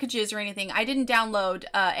packages or anything, I didn't download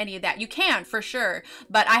any of that. You can for sure,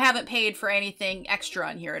 but I haven't paid for anything extra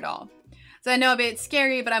on here at all. So I know a bit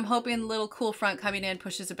scary, but I'm hoping the little cool front coming in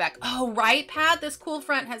pushes it back. Oh, right, Pat? This cool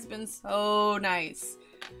front has been so nice.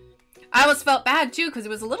 I almost felt bad too because it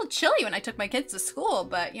was a little chilly when I took my kids to school,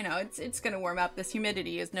 but you know, it's gonna warm up. This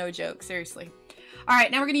humidity is no joke, seriously. All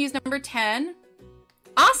right, now we're gonna use number 10.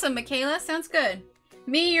 Awesome, Michaela, sounds good.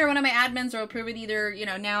 Me or one of my admins will approve it either, you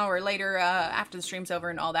know, now or later after the stream's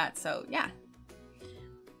over and all that, so yeah.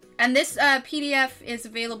 And this PDF is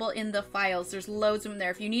available in the files. There's loads of them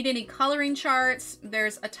there. If you need any coloring charts,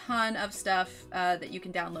 there's a ton of stuff that you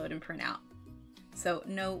can download and print out. So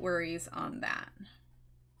no worries on that.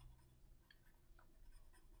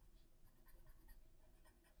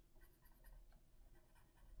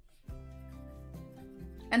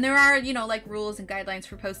 And there are, you know, like rules and guidelines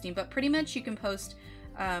for posting, but pretty much you can post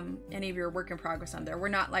any of your work in progress on there. We're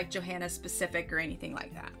not like Johanna specific or anything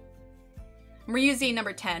like that. And we're using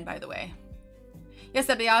number 10, by the way. Yes,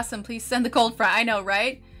 that'd be awesome. Please send the cold front. I know,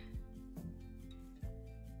 right?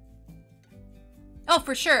 Oh,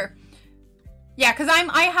 for sure. Yeah, because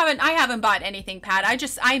I haven't bought anything, Pat.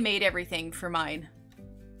 I made everything for mine.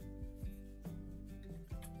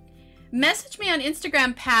 Message me on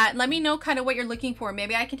Instagram, Pat. Let me know kind of what you're looking for.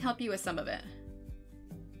 Maybe I can help you with some of it.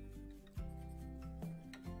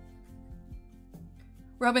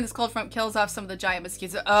 We're hoping this cold front kills off some of the giant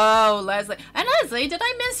mosquitoes. Oh, Leslie. And Leslie, did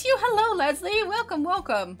I miss you? Hello, Leslie. Welcome,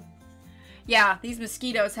 welcome. Yeah, these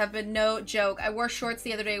mosquitoes have been no joke. I wore shorts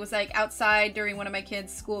the other day. It was like outside during one of my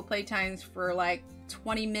kids' school playtimes for like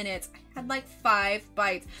 20 minutes. I had like 5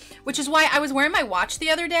 bites, which is why I was wearing my watch the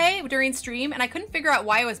other day during stream and I couldn't figure out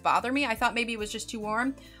why it was bothering me. I thought maybe it was just too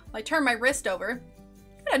warm. Well, I turned my wrist over.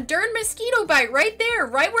 I got a darn mosquito bite right there,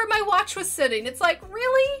 right where my watch was sitting. It's like,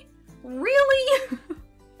 really? Really?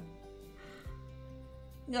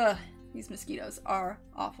 Ugh, these mosquitoes are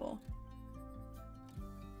awful.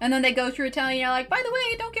 And then they go through telling you, like, by the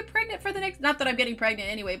way, don't get pregnant for the next... Not that I'm getting pregnant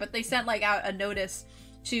anyway, but they sent, like, out a notice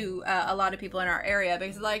to a lot of people in our area.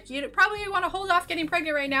 Because, like, you probably want to hold off getting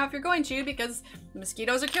pregnant right now if you're going to. Because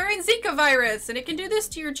mosquitoes are carrying Zika virus. And it can do this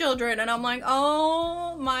to your children. And I'm like,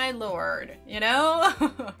 oh, my Lord. You know?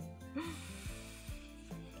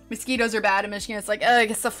 Mosquitoes are bad in Michigan. It's like, ugh,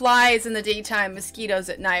 it's the flies in the daytime, mosquitoes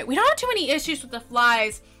at night. We don't have too many issues with the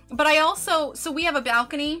flies. But I also... So we have a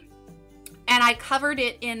balcony... And I covered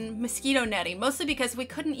it in mosquito netting, mostly because we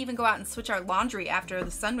couldn't even go out and switch our laundry after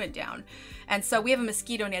the sun went down. And so we have a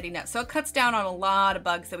mosquito netting net. So it cuts down on a lot of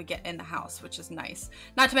bugs that we get in the house, which is nice.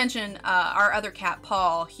 Not to mention our other cat,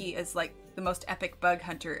 Paul, he is like the most epic bug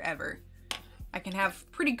hunter ever. I can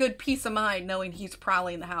have pretty good peace of mind knowing he's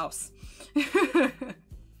prowling the house.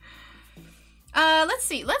 Let's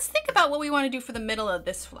see. Let's think about what we want to do for the middle of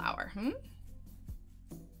this flower.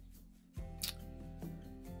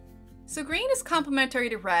 So green is complementary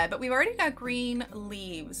to red, but we've already got green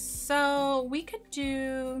leaves. So we could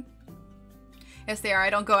do... Yes, they are. I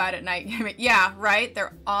don't go out at night. Yeah, right?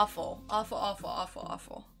 They're awful. Awful, awful, awful,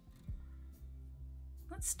 awful.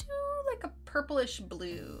 Let's do like a purplish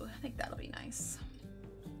blue. I think that'll be nice.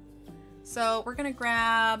 So we're going to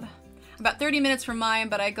grab about 30 minutes from mine,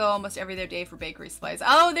 but I go almost every other day for bakery supplies.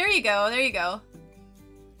 Oh, there you go. There you go.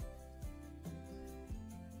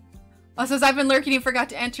 Oh, says I've been lurking and forgot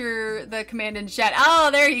to enter the command in chat.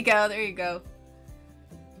 Oh, there you go. There you go.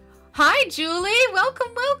 Hi, Julie.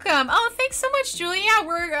 Welcome, welcome. Oh, thanks so much, Julie. Yeah,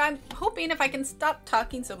 I'm hoping if I can stop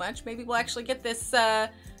talking so much, maybe we'll actually get this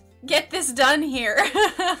done here.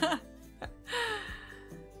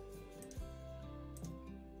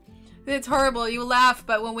 It's horrible. You laugh,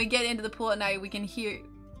 but when we get into the pool at night, we can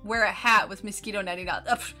wear a hat with mosquito netting on.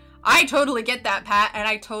 I totally get that, Pat, and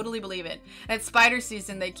I totally believe it. And it's spider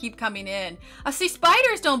season. They keep coming in. See,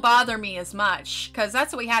 spiders don't bother me as much, because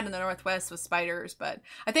that's what we had in the Northwest with spiders, but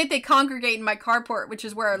I think they congregate in my carport, which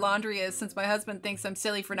is where our laundry is, since my husband thinks I'm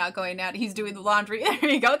silly for not going out. He's doing the laundry.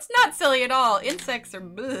 There you go. It's not silly at all. Insects are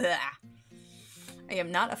bleh. I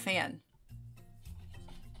am not a fan.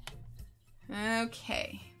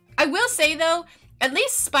 Okay. I will say, though, at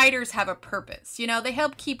least spiders have a purpose. You know, they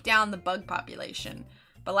help keep down the bug population.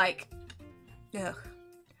 But like, ugh.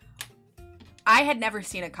 I had never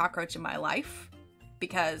seen a cockroach in my life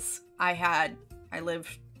because I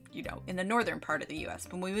lived, you know, in the northern part of the U.S.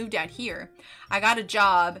 When we moved out here, I got a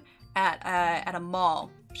job at a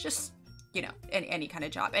mall, just, you know, any kind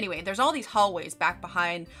of job. Anyway, there's all these hallways back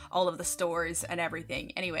behind all of the stores and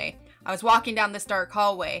everything. Anyway, I was walking down this dark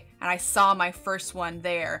hallway and I saw my first one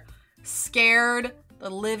there. Scared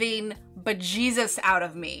the living bejesus out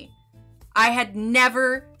of me. I had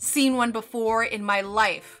never seen one before in my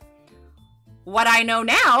life. What I know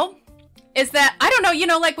now is that, I don't know, you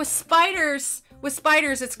know, like with spiders,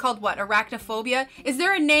 it's called what? Arachnophobia? Is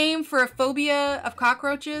there a name for a phobia of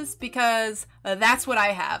cockroaches? Because that's what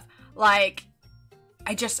I have. Like,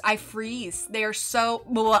 I freeze. They are so,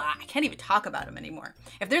 blah, I can't even talk about them anymore.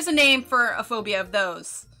 If there's a name for a phobia of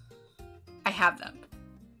those, I have them.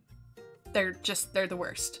 They're the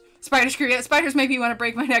worst. Spiders make me want to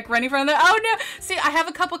break my neck running from them. Oh no! See, I have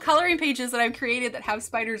a couple coloring pages that I've created that have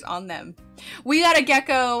spiders on them. We got a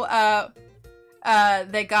gecko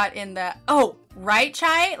they got in the... Oh, right,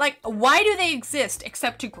 Chai? Like, why do they exist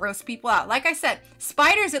except to gross people out? Like I said,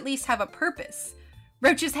 spiders at least have a purpose.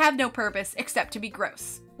 Roaches have no purpose except to be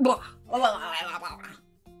gross.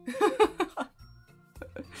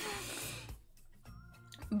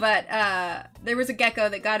 But there was a gecko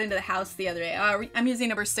that got into the house the other day. I'm using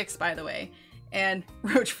number 6, by the way. And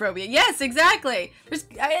roach phobia. Yes, exactly. There's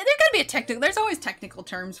gotta be a technical. There's always technical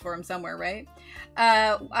terms for them somewhere, right?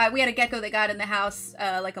 We had a gecko that got in the house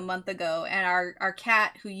like a month ago, and our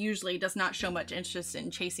cat, who usually does not show much interest in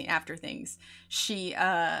chasing after things, she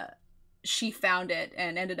found it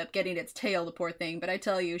and ended up getting its tail, the poor thing. But I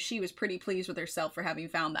tell you, she was pretty pleased with herself for having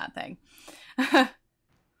found that thing.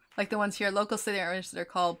 Like the ones here, local city orange, they're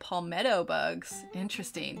called palmetto bugs.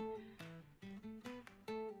 Interesting.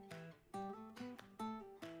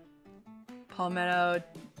 Palmetto.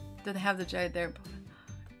 Do they have the giant there?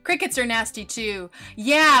 Crickets are nasty too.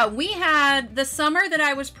 Yeah, we had the summer that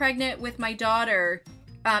I was pregnant with my daughter.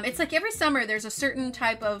 It's like every summer there's a certain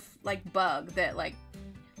type of like bug that like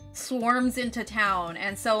swarms into town.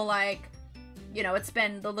 And so like, you know, it's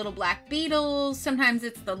been the little black beetles. Sometimes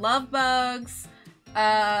it's the love bugs.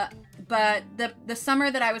 But the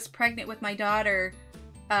summer that I was pregnant with my daughter,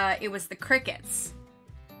 it was the crickets.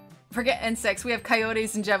 Forget insects. We have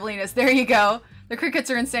coyotes and javelinas. There you go. The crickets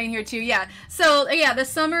are insane here too. Yeah. So yeah, the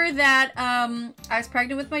summer that I was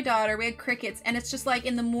pregnant with my daughter, we had crickets, and it's just like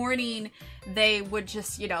in the morning they would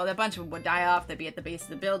just, you know, a bunch of them would die off. They'd be at the base of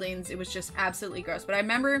the buildings. It was just absolutely gross. But I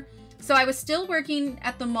remember, so I was still working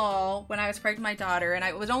at the mall when I was pregnant with my daughter, and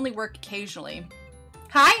I would only work occasionally.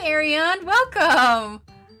 Hi, Ariane. Welcome.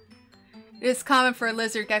 It is common for a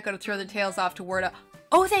lizard gecko to throw their tails off to ward off.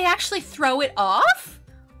 Oh, they actually throw it off?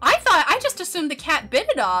 I just assumed the cat bit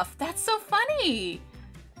it off. That's so funny.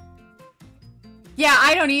 Yeah,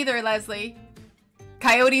 I don't either, Leslie.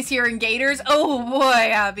 Coyotes here and gators. Oh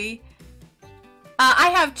boy, Abby.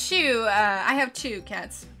 I have two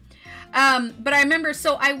cats. But I remember,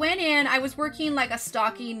 so I went in, I was working like a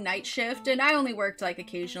stocking night shift, and I only worked like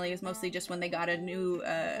occasionally. It was mostly just when they got a new,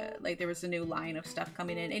 like there was a new line of stuff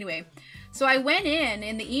coming in. Anyway, so I went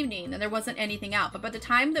in the evening and there wasn't anything out. But by the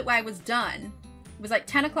time that I was done, it was like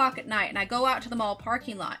 10 o'clock at night, and I go out to the mall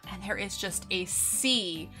parking lot and there is just a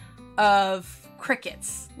sea of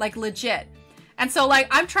crickets, like legit. And so like,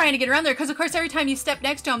 I'm trying to get around there because of course every time you step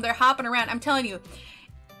next to them, they're hopping around. I'm telling you,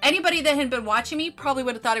 anybody that had been watching me probably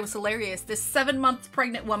would have thought it was hilarious. This 7 months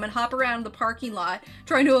pregnant woman hop around the parking lot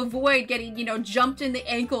trying to avoid getting, you know, jumped in the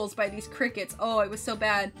ankles by these crickets. Oh, it was so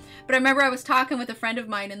bad. But I remember I was talking with a friend of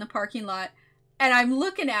mine in the parking lot, and I'm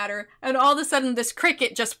looking at her, and all of a sudden this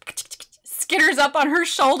cricket just skitters up on her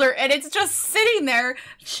shoulder, and it's just sitting there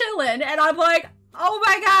chilling, and I'm like, oh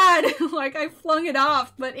my god. Like, I flung it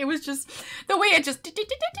off, but it was just the way it just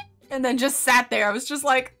and then just sat there. I was just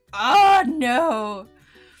like, oh no.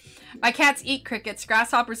 My cats eat crickets,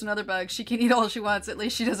 grasshoppers, and other bugs. She can eat all she wants. At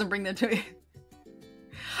least she doesn't bring them to me.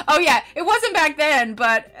 Oh yeah, it wasn't back then,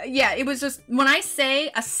 but yeah, it was just, when I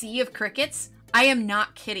say a sea of crickets, I am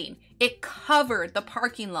not kidding. It covered the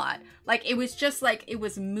parking lot. Like, it was just like, it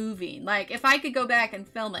was moving. Like, if I could go back and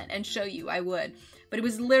film it and show you, I would. But it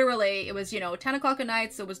was literally, it was, you know, 10 o'clock at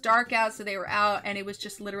night, so it was dark out, so they were out, and it was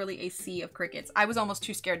just literally a sea of crickets. I was almost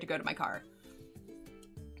too scared to go to my car.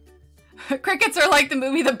 Crickets are like the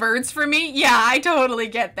movie The Birds for me. Yeah, I totally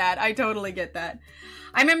get that. I totally get that.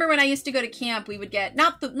 I remember when I used to go to camp, we would get,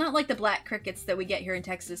 not like the black crickets that we get here in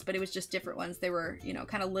Texas, but it was just different ones. They were, you know,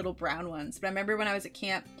 kind of little brown ones. But I remember when I was at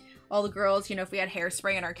camp, all the girls, you know, if we had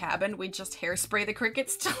hairspray in our cabin, we'd just hairspray the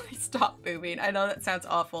crickets till they stopped moving. I know that sounds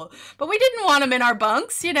awful, but we didn't want them in our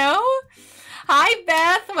bunks, you know? Hi,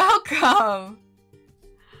 Beth. Welcome.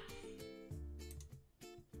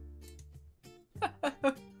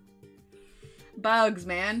 Bugs,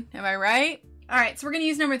 man. Am I right? All right, so we're going to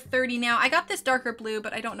use number 30 now. I got this darker blue,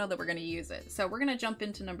 but I don't know that we're going to use it. So we're going to jump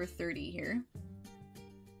into number 30 here.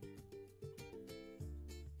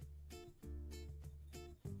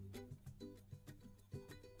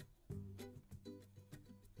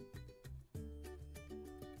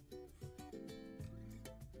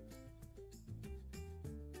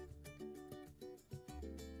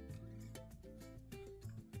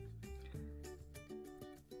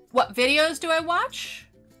 What videos do I watch?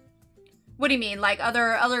 What do you mean, like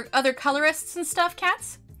other colorists and stuff,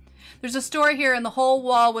 cats? There's a store here and the whole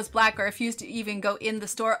wall was black. I refused to even go in the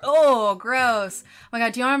store. Oh, gross. Oh my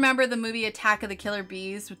god, do you remember the movie Attack of the Killer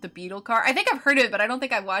Bees with the beetle car? I think I've heard of it, but I don't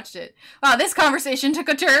think I've watched it. Wow, this conversation took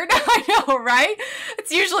a turn. I know, right?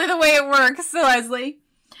 It's usually the way it works, Leslie.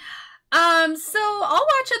 So I'll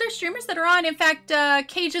watch other streamers that are on. In fact,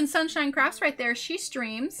 Cajun Sunshine Crafts right there, she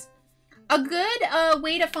streams. A good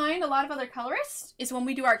way to find a lot of other colorists is when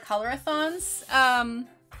we do our colorathons,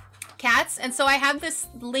 cats. And so I have this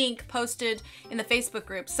link posted in the Facebook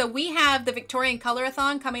group. So we have the Victorian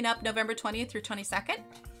Colorathon coming up November 20th through 22nd.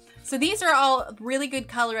 So these are all really good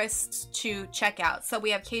colorists to check out. So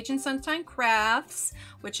we have Cajun Sunshine Crafts,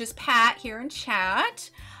 which is Pat here in chat.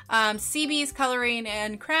 CB's Coloring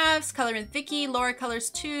and Crafts, Color and Vicky, Laura Colors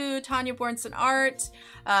 2, Tanya Bornson Art.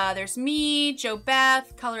 There's me, Joe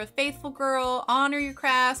Beth, Color of Faithful Girl, Honor Your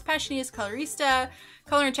Crafts, Passionee's Colorista,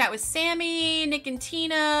 Color and Chat with Sammy, Nick and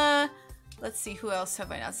Tina. Let's see, who else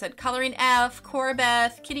have I not said? Coloring F, Cora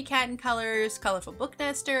Beth, Kitty Cat and Colors, Colorful Book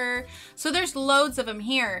Nester. So there's loads of them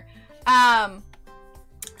here.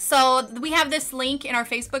 So we have this link in our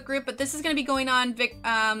Facebook group, but this is going to be going on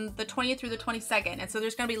the 20th through the 22nd. And so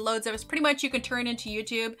there's going to be loads of us. Pretty much you can turn into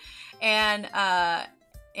YouTube and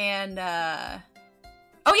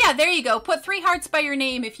oh yeah, there you go. Put 3 hearts by your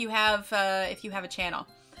name if you have a channel.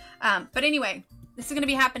 But anyway, this is going to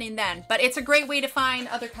be happening then. But it's a great way to find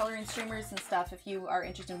other coloring streamers and stuff if you are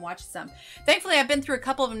interested in watching some. Thankfully, I've been through a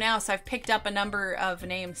couple of them now, so I've picked up a number of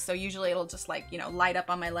names. So usually it'll just like, you know, light up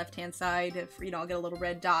on my left-hand side if, you know, I'll get a little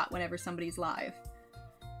red dot whenever somebody's live.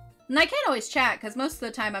 And I can't always chat because most of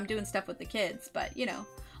the time I'm doing stuff with the kids, but, you know,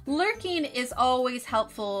 lurking is always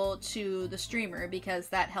helpful to the streamer because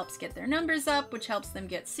that helps get their numbers up, which helps them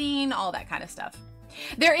get seen, all that kind of stuff.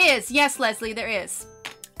 There is. Yes, Leslie, there is.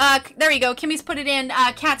 There you go. Kimmy's put it in.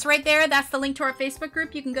 Kat's right there. That's the link to our Facebook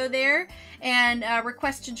group. You can go there and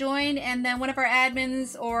request to join, and then one of our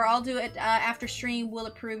admins, or I'll do it after stream, will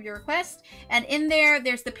approve your request. And in there,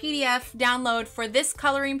 there's the PDF download for this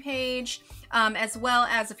coloring page, as well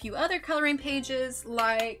as a few other coloring pages,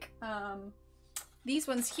 like these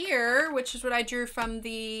ones here, which is what I drew from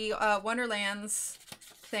the Wonderlands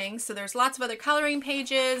thing. So there's lots of other coloring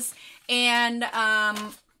pages and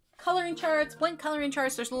coloring charts, blank coloring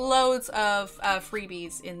charts. There's loads of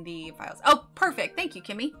freebies in the files. Oh, perfect. Thank you,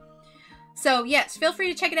 Kimmy. So yes, feel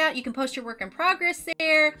free to check it out. You can post your work in progress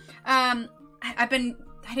there. I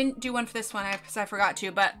didn't do one for this one because I forgot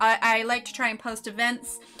to, but I like to try and post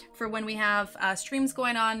events for when we have streams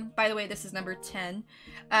going on. By the way, this is number 10.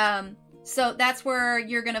 So that's where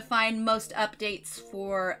you're going to find most updates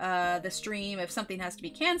for the stream, if something has to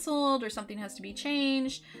be canceled or something has to be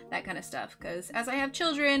changed, that kind of stuff. Because as I have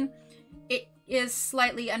children, it is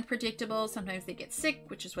slightly unpredictable. Sometimes they get sick,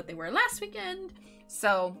 which is what they were last weekend.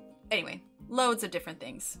 So anyway, loads of different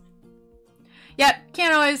things. Yep,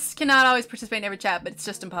 cannot always participate in every chat, but it's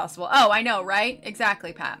just impossible. Oh, I know, right?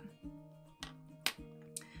 Exactly, Pat.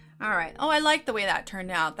 All right. Oh, I like the way that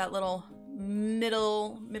turned out. That little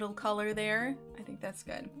middle color there. I think that's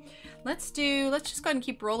good. Let's just go ahead and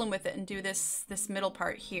keep rolling with it and do this middle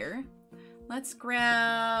part here. Let's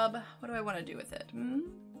grab, what do I want to do with it?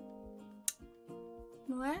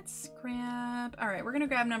 Let's grab, all right, we're gonna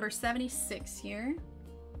grab number 76 here.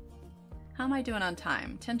 How am I doing on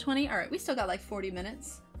time? 10:20? All right, we still got like 40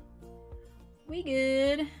 minutes. We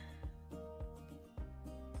good.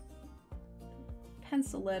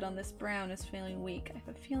 Pencil lead on this brown is feeling weak. I have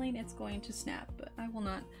a feeling it's going to snap, but I will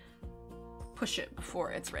not push it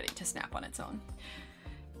before it's ready to snap on its own.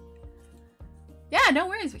 Yeah, no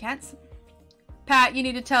worries, we can't. Pat, you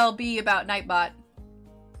need to tell B about Nightbot.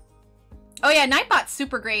 Oh yeah, Nightbot's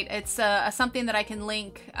super great. It's something that I can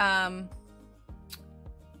link. Oh,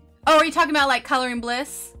 are you talking about like Coloring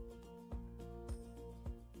Bliss?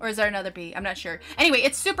 Or is there another B? I'm not sure. Anyway,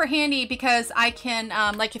 it's super handy because I can,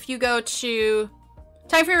 like if you go to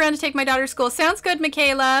time for your run to take my daughter to school. Sounds good,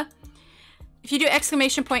 Michaela. If you do !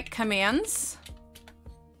 commands,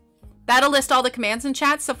 that'll list all the commands in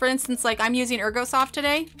chat. So for instance, like I'm using Ergosoft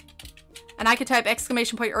today, and I could type !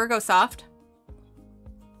 Ergosoft.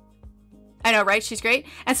 I know, right? She's great.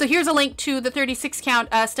 And so here's a link to the 36 count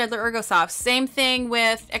Staedtler Ergosoft. Same thing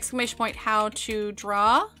with ! how to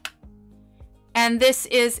draw. And this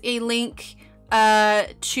is a link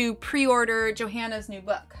to pre-order Johanna's new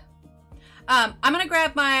book. I'm gonna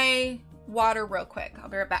grab my water real quick. I'll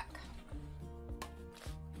be right back.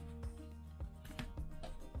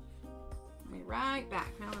 I'll be right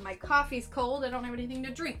back. Now that my coffee's cold, I don't have anything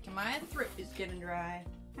to drink, and my throat is getting dry.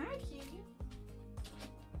 Hi, cutie.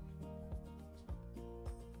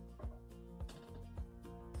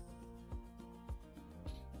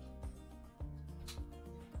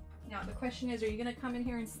 Now the question is, are you gonna come in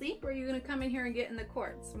here and sleep, or are you gonna come in here and get in the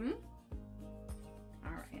courts?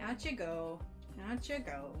 All right, out you go. Out you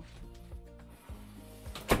go.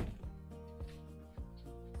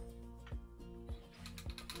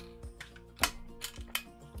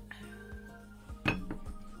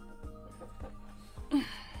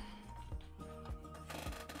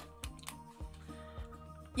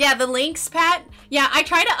 Yeah, the links, Pat. Yeah, I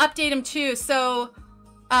try to update them too. So,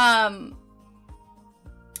 no,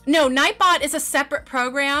 Nightbot is a separate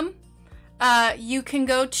program. You can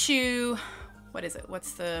go to, what is it?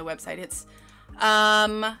 What's the website? It's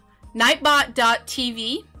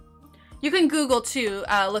nightbot.tv. You can Google too,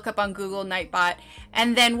 look up on Google Nightbot.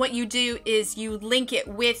 And then what you do is you link it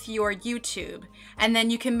with your YouTube. And then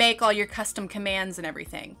you can make all your custom commands and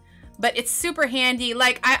everything. But it's super handy.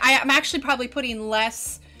 Like, I'm actually probably putting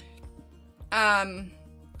less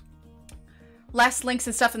links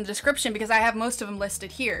and stuff in the description because I have most of them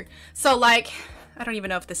listed here. So like, I don't even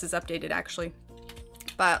know if this is updated actually,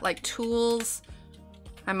 but like tools,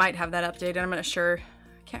 I might have that updated. I'm not sure.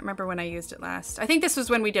 Can't remember when I used it last. I think this was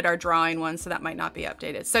when we did our drawing one, so that might not be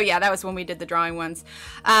updated. So yeah, that was when we did the drawing ones.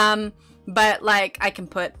 But like I can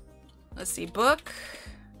put, let's see, book.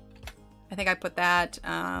 I think I put that.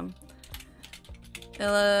 So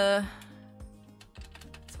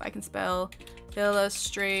I can spell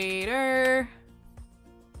Illustrator.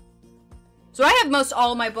 So I have most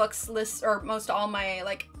all my books list, or most all my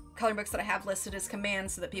like coloring books that I have listed as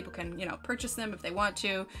commands so that people can, you know, purchase them if they want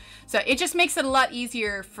to. So it just makes it a lot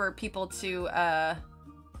easier for people to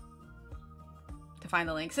find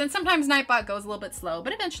the links. And sometimes Nightbot goes a little bit slow,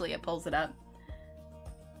 but eventually it pulls it up.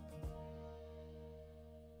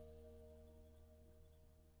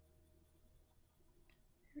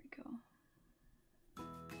 Here we go.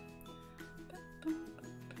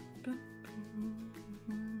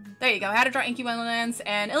 There you go. How to draw Inky Wonderlands,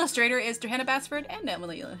 and Illustrator is Johanna Bassford and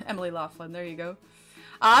Emily Laughlin. There you go.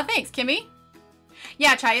 Thanks, Kimmy.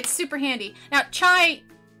 Yeah, Chai, it's super handy. Now, Chai,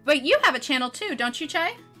 wait, you have a channel too, don't you,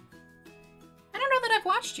 Chai? I don't know that I've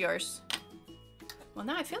watched yours. Well,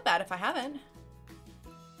 now I feel bad if I haven't.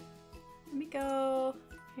 Let me go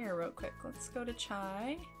here real quick. Let's go to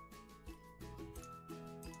Chai.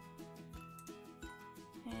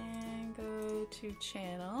 And go to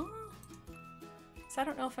channel. So I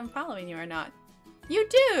don't know if I'm following you or not. You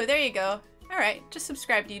do! There you go. Alright, just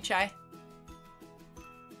subscribe to you, Chai.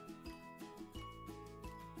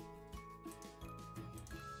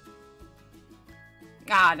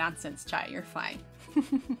 Ah, nonsense, Chai. You're fine.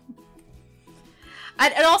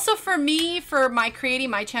 And also for me, for my creating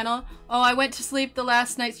my channel, oh, I went to sleep the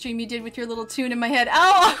last night stream you did with your little tune in my head.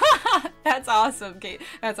 Oh, that's awesome, Kate.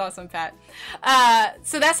 That's awesome, Pat.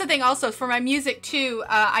 So that's the thing also, for my music too,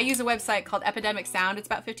 I use a website called Epidemic Sound. It's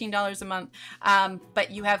about $15 a month, but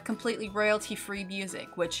you have completely royalty-free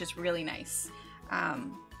music, which is really nice.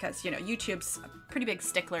 Because, you know, YouTube's a pretty big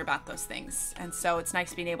stickler about those things. And so it's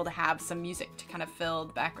nice being able to have some music to kind of fill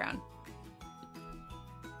the background.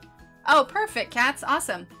 Oh, perfect, Cats.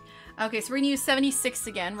 Awesome. Okay, so we're going to use 76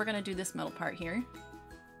 again. We're going to do this middle part here.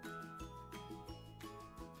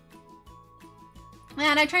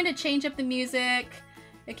 And I'm trying to change up the music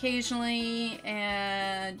occasionally.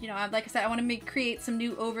 And, you know, like I said, I want to create some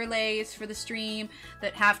new overlays for the stream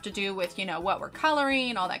that have to do with, you know, what we're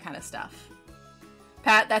coloring, all that kind of stuff.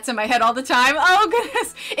 Pat, that's in my head all the time. Oh,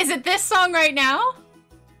 goodness. Is it this song right now?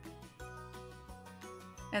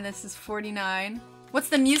 And this is 49. What's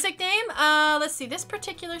the music name? Let's see. This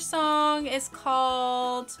particular song is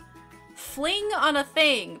called Fling on a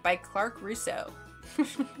Thing by Clark Russo.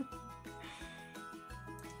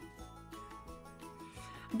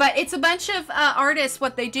 But it's a bunch of artists.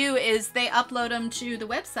 What they do is they upload them to the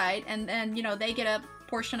website, and then, you know, they get a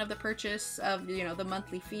portion of the purchase of, you know, the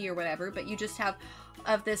monthly fee or whatever, but you just have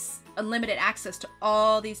this unlimited access to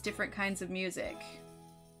all these different kinds of music.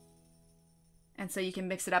 And so you can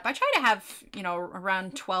mix it up. I try to have, you know,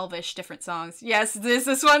 around 12-ish different songs. Yes, this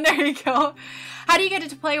one. There you go. How do you get it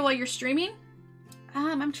to play while you're streaming?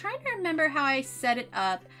 I'm trying to remember how I set it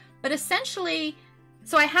up. But essentially,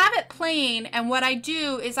 so I have it playing, and what I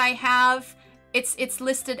do is I have, it's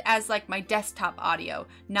listed as like my desktop audio,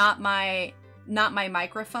 not my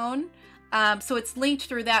microphone. So it's linked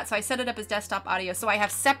through that. So I set it up as desktop audio. So I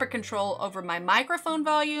have separate control over my microphone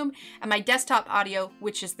volume and my desktop audio,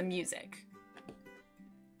 which is the music.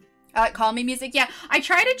 Call me music. Yeah, I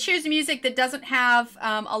try to choose music that doesn't have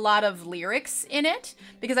a lot of lyrics in it,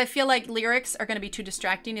 because I feel like lyrics are going to be too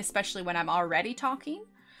distracting, especially when I'm already talking.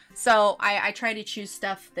 So I try to choose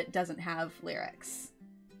stuff that doesn't have lyrics.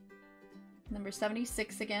 Number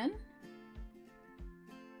 76 again.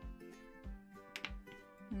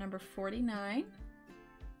 Number 49.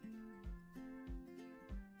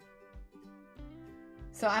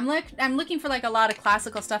 So I'm looking for like a lot of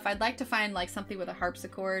classical stuff. I'd like to find like something with a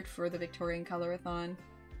harpsichord for the Victorian Colorathon.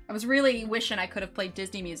 I was really wishing I could have played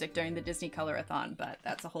Disney music during the Disney Colorathon, but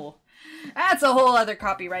that's a whole other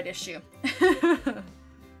copyright issue.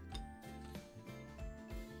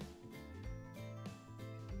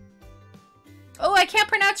 Oh, I can't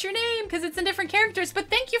pronounce your name because it's in different characters,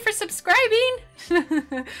 but thank you for subscribing.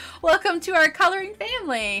 Welcome to our coloring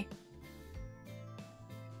family.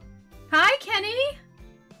 Hi, Kenny.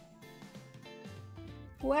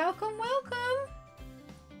 Welcome, welcome.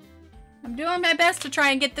 I'm doing my best to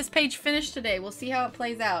try and get this page finished today. We'll see how it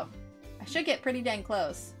plays out. I should get pretty dang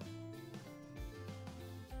close.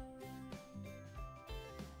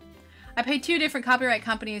 I paid 2 different copyright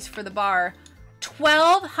companies for the bar.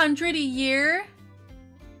 $1,200 a year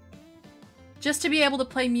just to be able to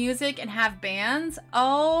play music and have bands.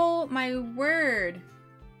 Oh my word.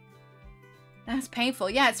 That's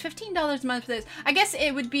painful. Yeah, it's $15 a month for this. I guess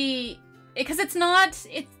it would be, because it's not,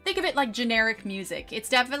 think of it like generic music. It's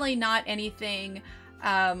definitely not anything,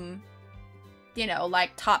 you know,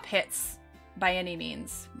 like top hits by any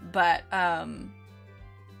means, but,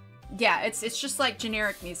 yeah, it's just like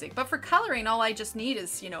generic music. But for coloring, all I just need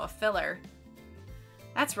is, you know, a filler.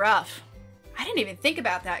 That's rough. I didn't even think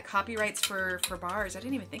about that. Copyrights for bars. I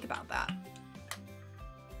didn't even think about that.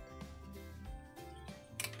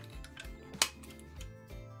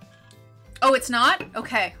 Oh, it's not?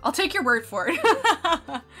 Okay, I'll take your word for it.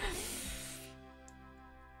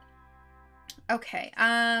 Okay,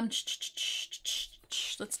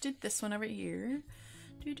 let's do this one over here.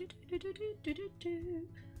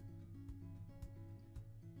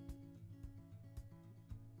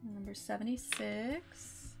 Number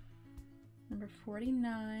 76, number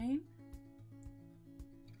 49.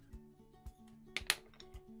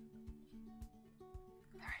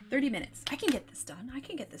 All right, 30 minutes. I can get this done. I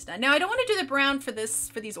can get this done. Now, I don't want to do the brown for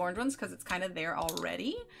these orange ones because it's kind of there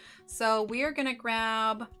already. So we are gonna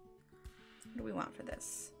grab, what do we want for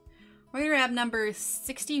this? We're gonna grab number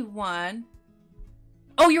 61.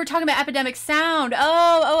 Oh, you were talking about Epidemic Sound.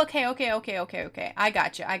 Oh, okay. I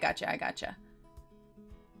gotcha.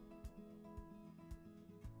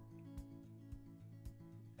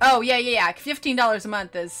 Oh, yeah. $15 a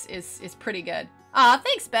month is pretty good. Aw,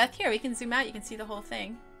 thanks, Beth. Here, we can zoom out. You can see the whole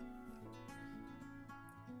thing.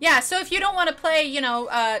 Yeah, so if you don't want to play, you know,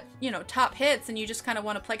 top hits and you just kind of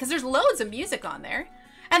want to play, because there's loads of music on there.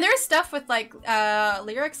 And there's stuff with, like,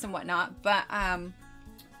 lyrics and whatnot, but,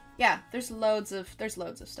 yeah, there's loads of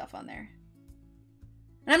stuff on there.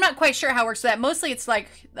 And I'm not quite sure how it works with that. Mostly it's, like,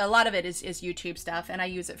 a lot of it is YouTube stuff, and I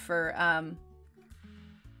use it for,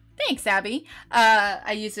 thanks, Abby.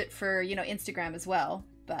 I use it for, you know, Instagram as well,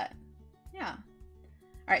 but yeah. All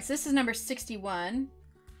right, so this is number 61.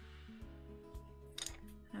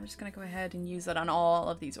 I'm just gonna go ahead and use it on all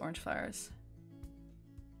of these orange flowers.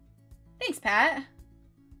 Thanks, Pat.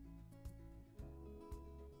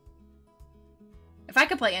 If I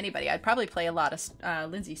could play anybody, I'd probably play a lot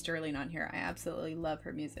of Lindsay Sterling on here. I absolutely love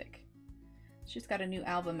her music. She's got a new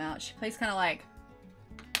album out. She plays kind of like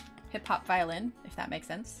hip-hop violin, if that makes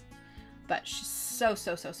sense. But she's so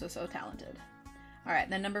talented. All right,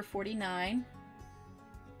 then number 49.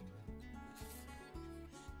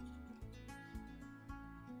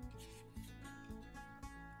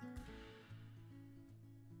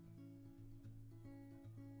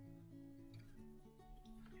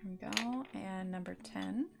 Here we go, and number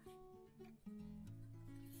 10.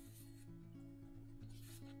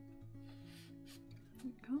 There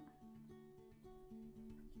we go.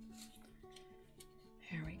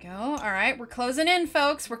 There we go. All right, we're closing in,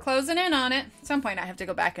 folks. We're closing in on it. At some point, I have to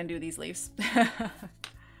go back and do these leaves.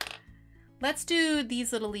 Let's do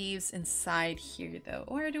these little leaves inside here, though.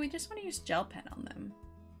 Or do we just want to use gel pen on them?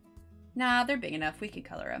 Nah, they're big enough. We could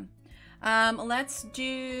color them. Let's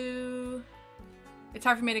do... It's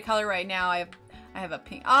hard for me to color right now. I have a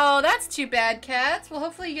pink. Oh, that's too bad, cats. Well,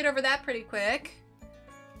 hopefully you get over that pretty quick.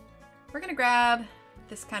 We're gonna grab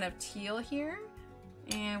this kind of teal here,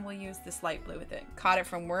 and we'll use this light blue with it. Caught it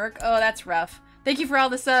from work. Oh, that's rough. Thank you for all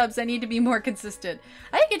the subs. I need to be more consistent.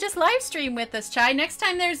 I could just live stream with us, Chai. Next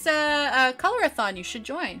time there's a colorathon, you should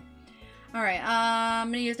join. All right, I'm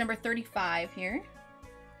gonna use number 35 here.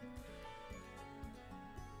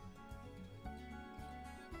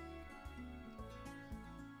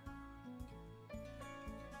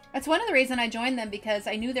 That's one of the reasons I joined them, because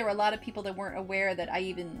I knew there were a lot of people that weren't aware that I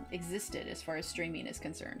even existed as far as streaming is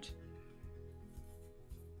concerned.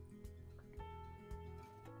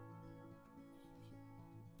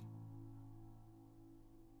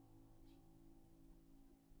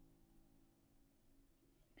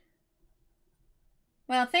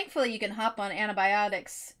 Well, thankfully you can hop on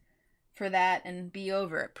antibiotics for that and be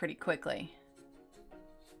over it pretty quickly.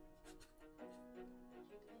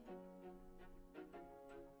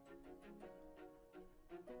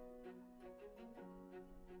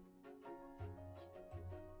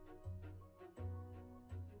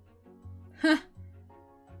 Huh.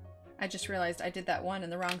 I just realized I did that one in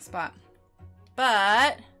the wrong spot.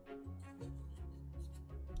 But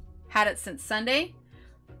had it since Sunday.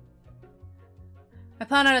 I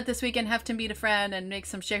plan on it this weekend, have to meet a friend and make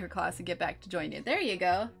some shaker class and get back to join you. There you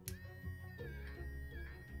go.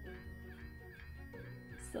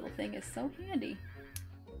 This little thing is so handy.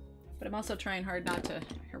 But I'm also trying hard not to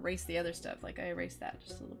erase the other stuff. Like I erased that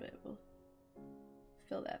just a little bit. We'll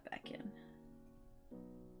fill that back in.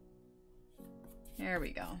 There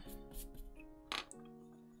we go.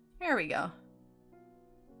 There we go.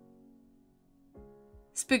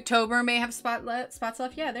 Spooktober may have spots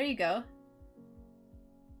left. Yeah, there you go.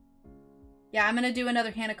 Yeah, I'm gonna do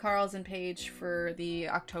another Hannah Carlson page for the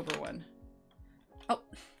October one. Oh,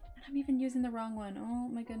 I'm even using the wrong one. Oh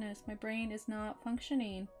my goodness, my brain is not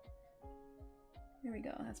functioning. Here we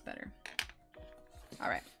go, that's better. All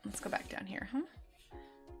right, let's go back down here, huh?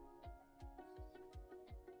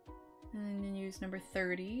 And then use number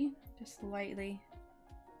 30, just lightly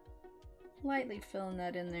filling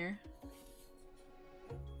that in there.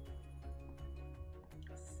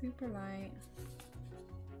 Super light.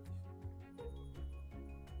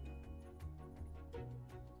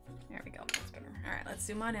 There we go, that's better. All right, let's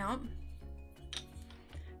zoom on out.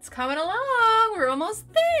 It's coming along, we're almost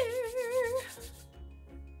there.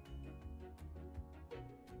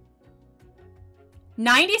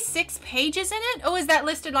 96 pages in it? Oh, is that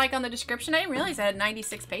listed like on the description? I didn't realize I had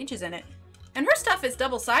 96 pages in it. And her stuff is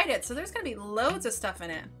double-sided, so there's gonna be loads of stuff in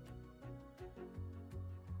it.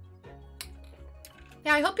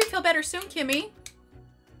 Yeah, I hope you feel better soon, Kimmy.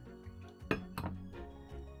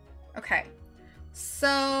 Okay.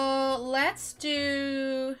 So let's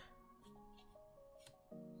do,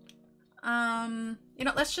 you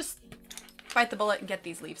know, let's just bite the bullet and get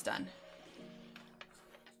these leaves done.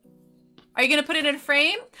 Are you gonna put it in a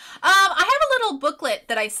frame? I have a little booklet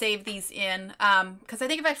that I save these in, because I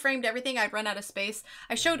think if I framed everything, I'd run out of space.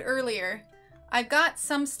 I showed earlier, I've got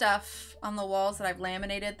some stuff on the walls that I've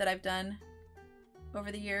laminated that I've done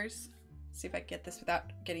over the years. Let's see if I can get this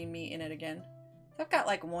without getting me in it again. So I've got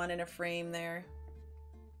like one in a frame there.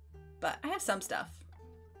 But I have some stuff.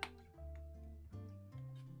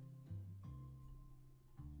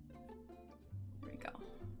 There we go.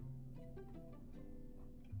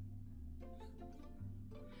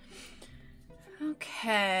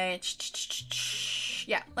 Okay.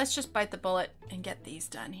 Yeah, let's just bite the bullet and get these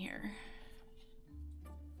done here.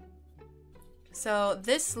 So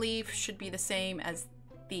this leaf should be the same as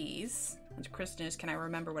these. The question is, can I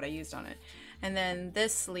remember what I used on it? And then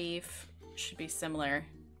this leaf should be similar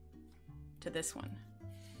to this one.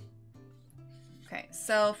 Okay,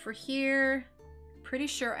 so for here, pretty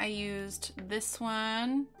sure I used this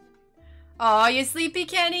one. Oh, you sleepy,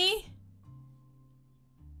 Kenny?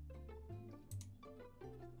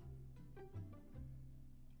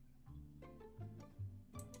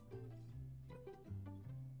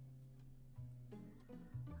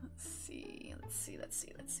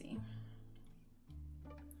 Let's see.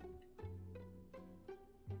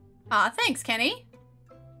 Ah, thanks, Kenny.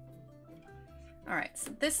 All right,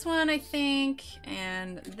 so this one, I think,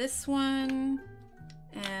 and this one,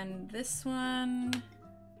 and this one,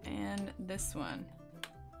 and this one.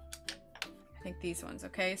 I think these ones,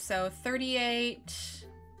 okay? So 38,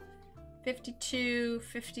 52,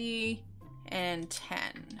 50, and 10.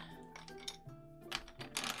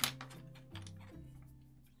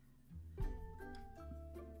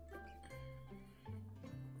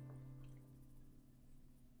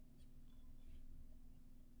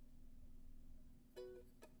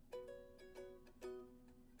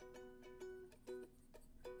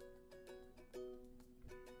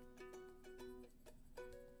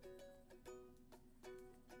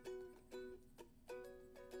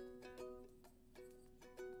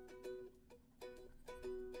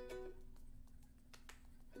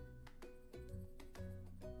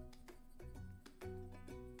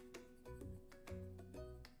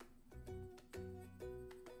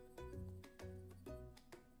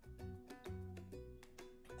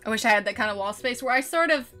 I wish I had that kind of wall space where I sort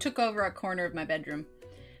of took over a corner of my bedroom.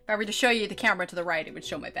 If I were to show you the camera to the right, it would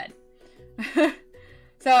show my bed.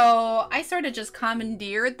 So I sort of just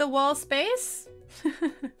commandeered the wall space.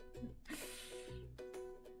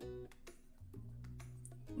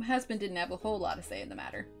 My husband didn't have a whole lot to say in the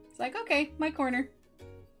matter. It's like, okay, my corner.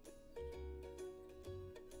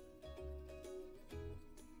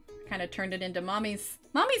 Kind of turned it into mommy's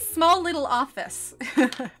small little office.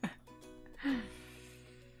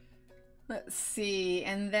 Let's see,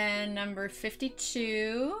 and then number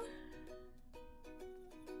 52.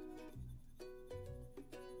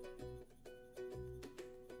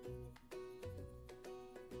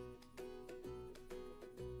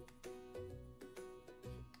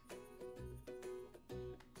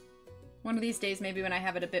 One of these days, maybe when I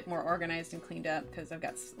have it a bit more organized and cleaned up, because I've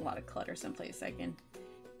got a lot of clutter someplace, I can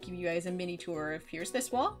give you guys a mini tour of here's this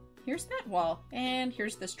wall, here's that wall, and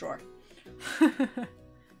here's this drawer.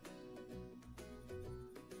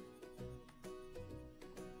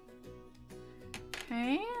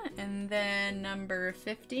 Okay, and then number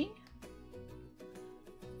 50.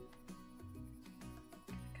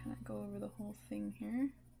 Kind of go over the whole thing here.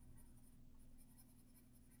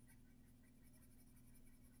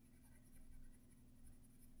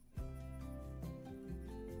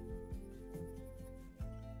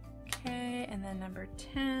 Okay, number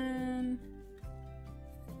 10.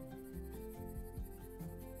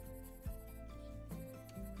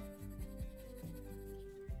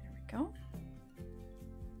 There we go.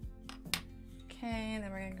 Okay,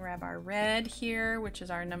 then we're gonna grab our red here, which is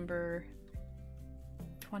our number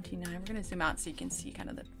 29. We're gonna zoom out so you can see kind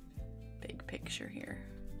of the big picture here.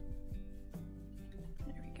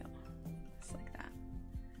 There we go, just like that.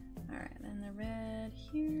 All right, then the red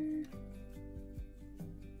here.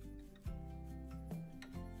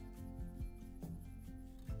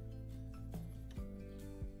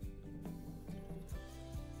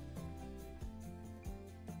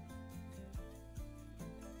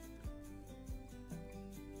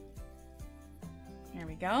 There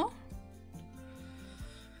we go.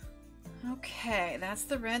 Okay, that's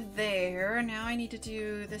the red there. Now I need to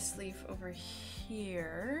do this leaf over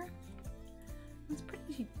here. It's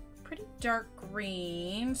pretty dark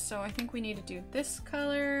green, so I think we need to do this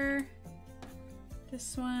color,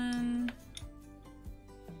 this one,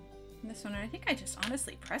 and this one. And I think I just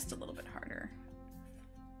honestly pressed a little bit harder.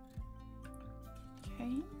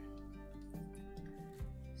 Okay.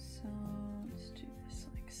 So let's do this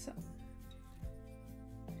like so.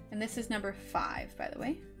 And this is number 5, by the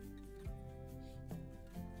way.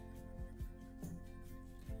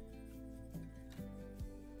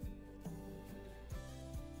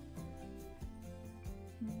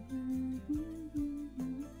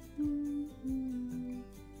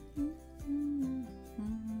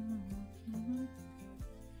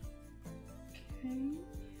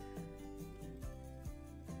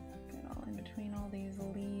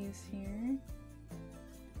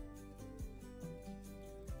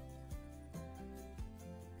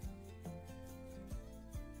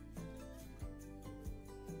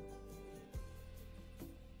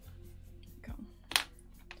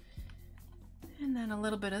 And then a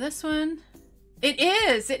little bit of this one. It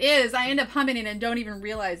is. I end up humming it and don't even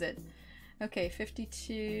realize it. Okay,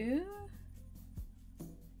 52.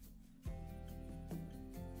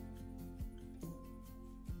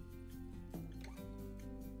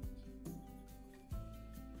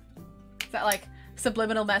 Is that like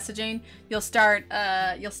subliminal messaging? You'll start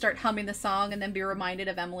humming the song and then be reminded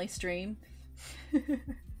of Emily's stream.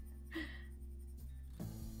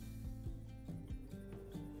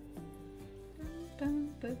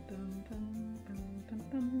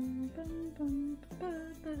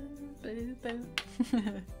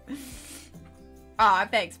 Aw,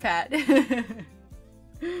 thanks, Pat.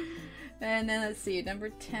 And then let's see, number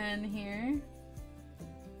 10 here.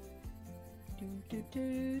 There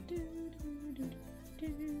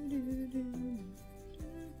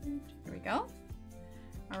we go.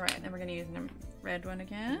 All right, then we're gonna use the red one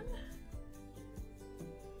again.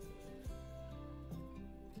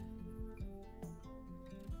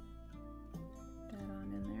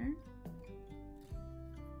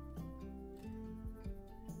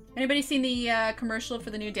 Anybody seen the commercial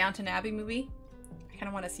for the new Downton Abbey movie? I kind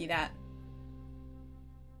of want to see that.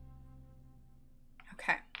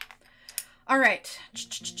 Okay. All right.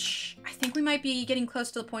 I think we might be getting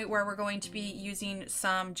close to the point where we're going to be using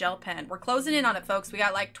some gel pen. We're closing in on it, folks. We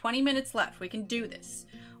got like 20 minutes left. We can do this.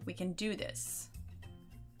 We can do this.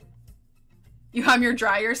 You hum your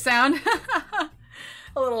dryer sound?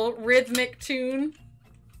 A little rhythmic tune.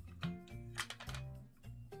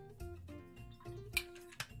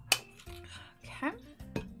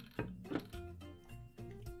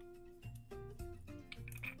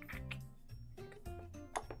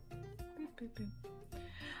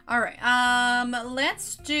 All right,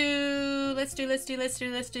 let's do,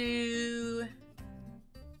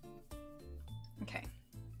 okay.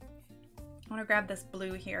 I want to grab this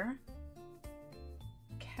blue here.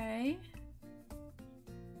 Okay.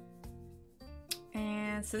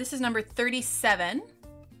 And so this is number 37.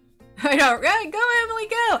 I know, right? Go, Emily,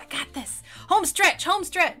 go. I got this. Home stretch, home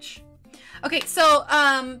stretch. Okay, so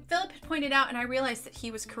Philip pointed out, and I realized that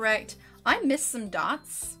he was correct. I missed some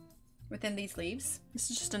dots within these leaves.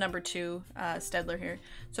 This is just a number 2 Staedtler here.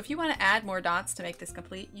 So if you want to add more dots to make this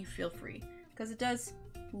complete, you feel free, because it does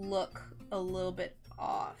look a little bit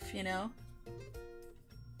off, you know?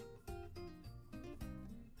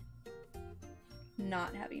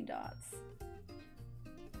 Not having dots.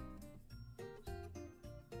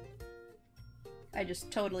 I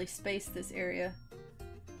just totally spaced this area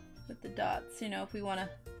with the dots, you know, if we want to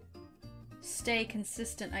stay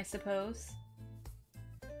consistent, I suppose.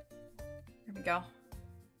 There we go.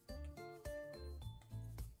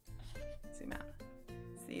 Zoom out.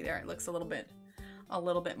 See there, it looks a little bit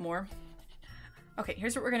more. Okay,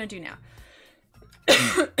 here's what we're gonna do now.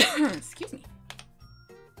 Excuse me.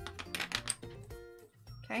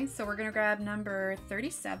 Okay, so we're gonna grab number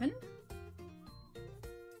 37.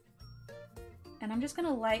 And I'm just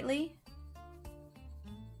gonna lightly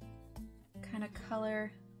kind of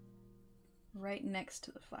color right next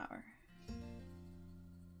to the flower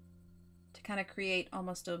to kind of create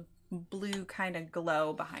almost a blue kind of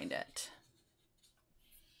glow behind it.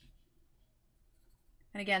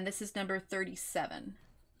 And again, this is number 37.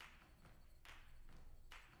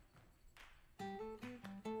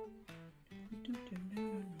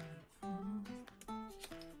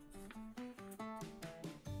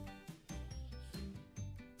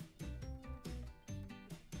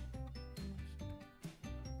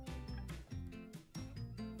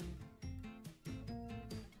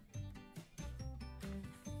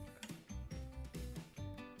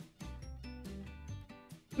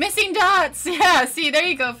 Missing dots! Yeah, see, there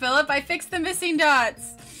you go, Philip. I fixed the missing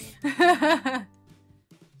dots. When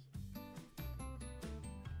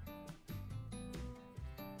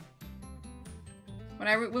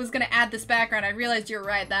I was going to add this background, I realized you're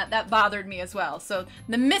right. That bothered me as well. So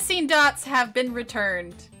the missing dots have been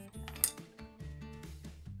returned.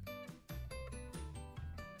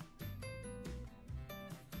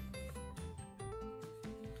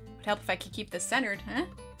 Would help if I could keep this centered, huh?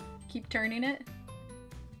 Keep turning it.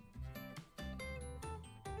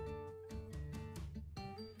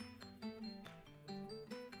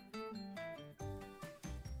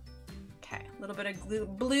 A little bit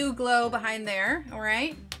of blue glow behind there, all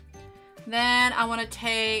right? Then I want to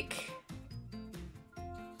take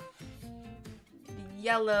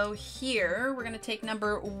yellow here. We're going to take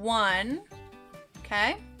number 1,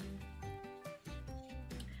 okay?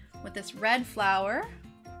 With this red flower,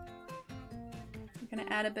 we're going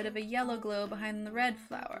to add a bit of a yellow glow behind the red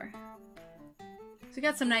flower. So we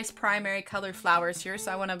got some nice primary colored flowers here,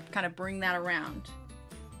 so I want to kind of bring that around.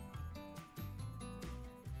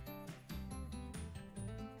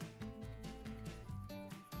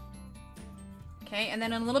 Okay, and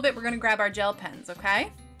then in a little bit, we're going to grab our gel pens,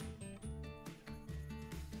 okay?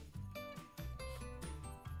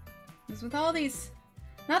 Because with all these,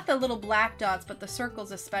 not the little black dots, but the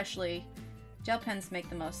circles especially, gel pens make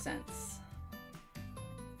the most sense.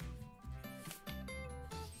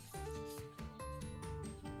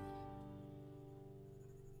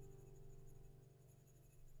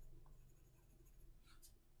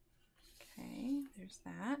 Okay, there's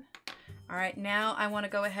that. All right, now I want to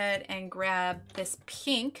go ahead and grab this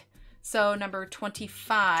pink. So number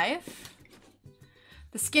 25.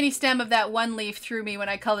 The skinny stem of that one leaf threw me when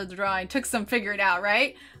I colored the drawing. Took some figuring out,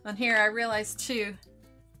 right? On here, I realized too,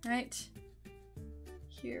 right?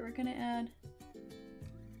 Here, we're gonna add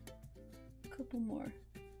a couple more.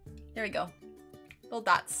 There we go. Little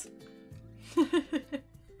dots.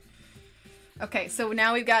 Okay, so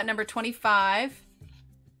now we've got number 25.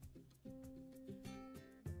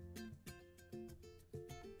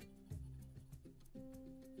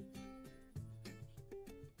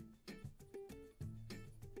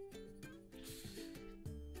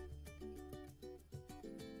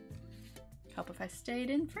 Help if I stayed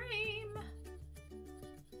in frame.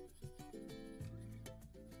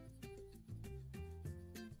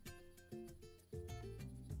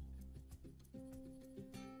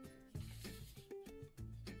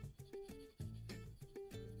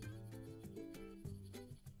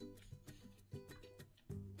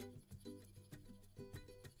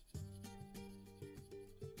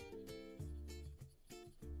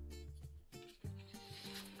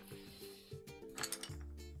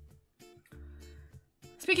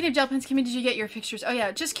 Speaking of gel pens, Kimmy, did you get your pictures? Oh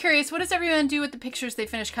yeah, just curious, what does everyone do with the pictures they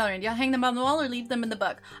finish coloring? Do y'all hang them on the wall or leave them in the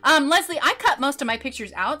book? Leslie, I cut most of my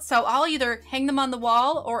pictures out, so I'll either hang them on the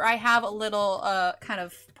wall or I have a little kind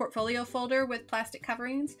of portfolio folder with plastic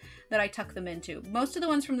coverings that I tuck them into. Most of the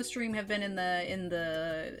ones from the stream have been in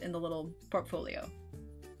the little portfolio.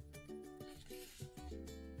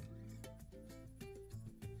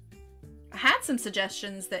 I had some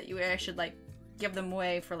suggestions that I should like give them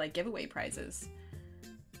away for like giveaway prizes.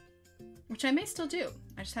 Which I may still do.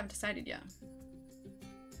 I just haven't decided yet.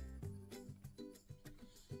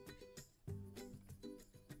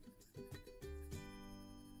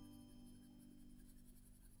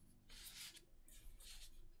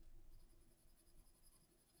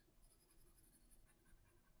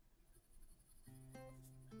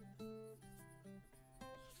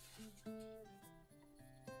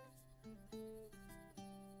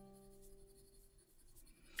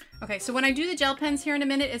 Okay, so when I do the gel pens here in a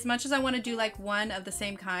minute, as much as I want to do like one of the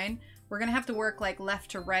same kind, we're going to have to work like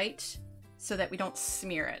left to right so that we don't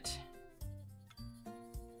smear it.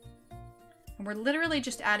 And we're literally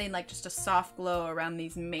just adding like just a soft glow around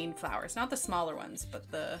these main flowers. Not the smaller ones, but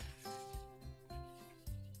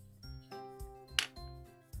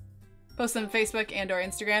Post them on Facebook and or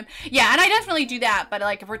Instagram. Yeah, and I definitely do that, but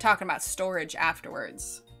like if we're talking about storage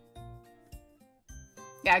afterwards.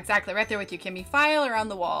 Yeah, exactly. Right there with you, Kimmy. File or on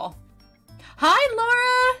the wall. Hi,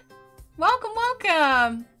 Laura! Welcome,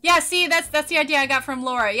 welcome! Yeah, see, that's the idea I got from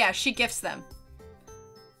Laura. Yeah, she gifts them.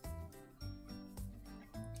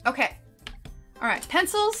 Okay. Alright,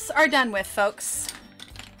 pencils are done with, folks.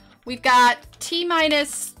 We've got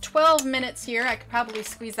T-minus 12 minutes here. I could probably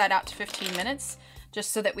squeeze that out to 15 minutes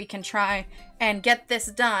just so that we can try and get this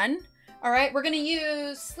done. Alright, we're going to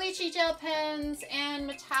use Slicci gel pens and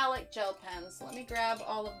metallic gel pens. Let me grab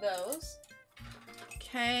all of those.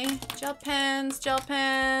 Okay, gel pens, gel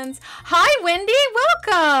pens. Hi, Wendy,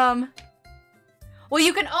 welcome! Well,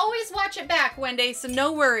 you can always watch it back, Wendy, so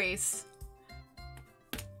no worries.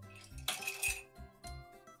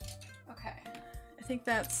 Okay, I think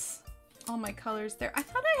that's all my colors there. I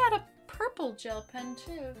thought I had a purple gel pen,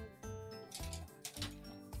 too.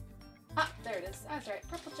 Ah, there it is. That's right,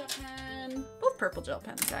 purple gel pen. Both purple gel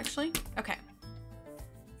pens, actually. Okay.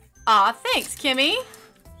 Aw, thanks, Kimmy.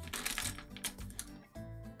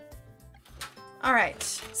 All right,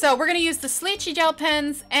 so we're gonna use the Slicci gel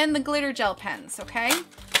pens and the glitter gel pens, okay?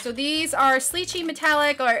 So these are Slicci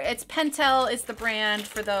metallic, or it's Pentel is the brand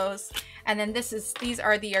for those. And then these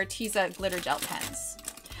are the Arteza glitter gel pens.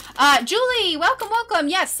 Julie, welcome, welcome.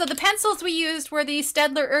 Yes, so the pencils we used were the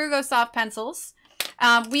Staedtler Ergosoft pencils.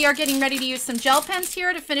 We are getting ready to use some gel pens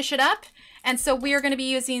here to finish it up. And so we are gonna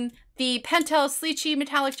be using the Pentel Slicci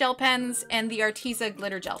metallic gel pens and the Arteza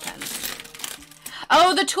glitter gel pens.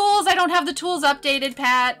 Oh, the tools! I don't have the tools updated,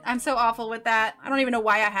 Pat. I'm so awful with that. I don't even know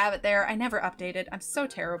why I have it there. I never update it. I'm so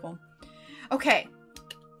terrible. Okay.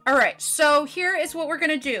 All right. So here is what we're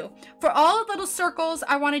going to do. For all little circles,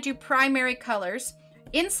 I want to do primary colors.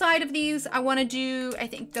 Inside of these, I want to do, I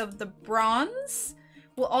think, the bronze.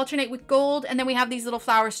 We'll alternate with gold, and then we have these little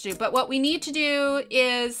flowers to do. But what we need to do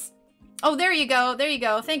is... Oh, there you go. There you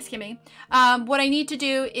go. Thanks, Kimmy. What I need to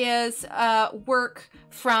do is work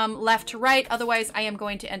from left to right. Otherwise, I am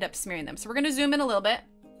going to end up smearing them. So we're going to zoom in a little bit.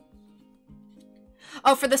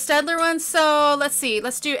 Oh, for the Staedtler one. So let's see.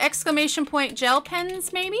 Let's do exclamation point gel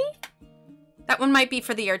pens, maybe? That one might be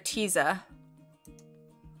for the Arteza.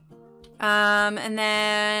 And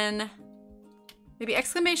then maybe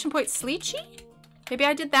exclamation point Slicci? Maybe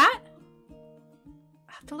I did that?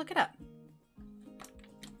 I have to look it up.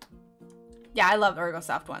 Yeah, I love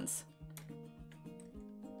Ergosoft ones.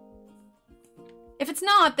 If it's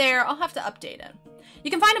not there, I'll have to update it.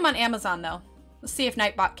 You can find them on Amazon, though. Let's see if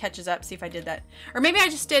Nightbot catches up, see if I did that. Or maybe I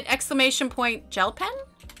just did exclamation point gel pen?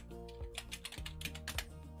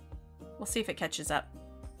 We'll see if it catches up.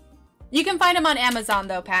 You can find them on Amazon,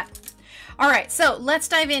 though, Pat. All right, so let's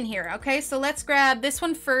dive in here, okay? So let's grab this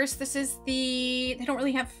one first. This is the... They don't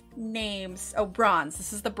really have names. Oh, bronze.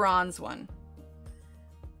 This is the bronze one.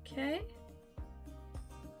 Okay.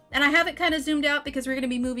 And I have it kind of zoomed out because we're going to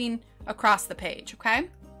be moving across the page, okay?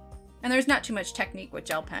 And there's not too much technique with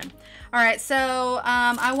gel pen. All right, so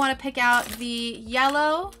I want to pick out the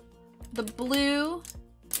yellow, the blue,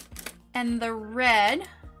 and the red.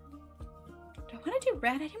 Do I want to do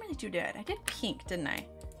red? I didn't really do red. I did pink, didn't I?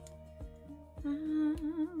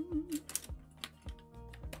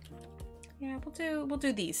 Yeah, we'll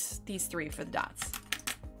do these three for the dots.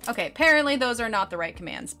 Okay, apparently those are not the right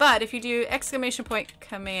commands, but if you do exclamation point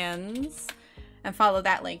commands and follow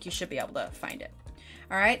that link, you should be able to find it.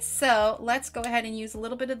 All right, so let's go ahead and use a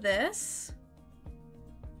little bit of this.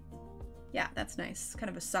 Yeah, that's nice. Kind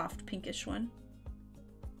of a soft pinkish one.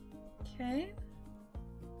 Okay.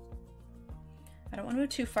 I don't want to go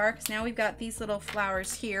too far because now we've got these little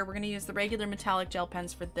flowers here. We're going to use the regular metallic gel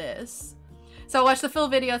pens for this. So watch the full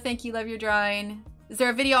video. Thank you. Love your drawing. Is there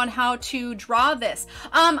a video on how to draw this?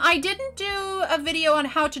 I didn't do a video on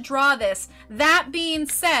how to draw this. That being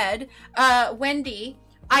said, Wendy,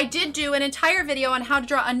 I did do an entire video on how to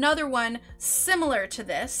draw another one similar to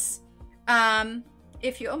this.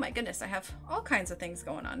 If you, oh my goodness, I have all kinds of things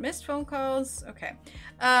going on. Missed phone calls. Okay.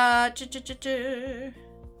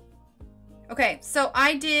 Okay, so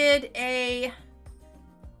I did a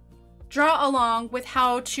draw along with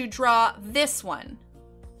how to draw this one,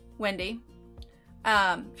 Wendy.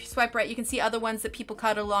 If you swipe right, you can see other ones that people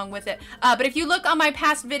cut along with it. But if you look on my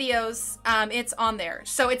past videos, it's on there.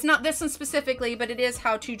 So it's not this one specifically, but it is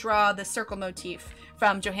how to draw the circle motif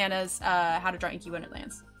from Johanna's How to Draw Inky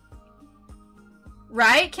Wonderlands.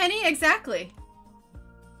 Right, Kenny? Exactly.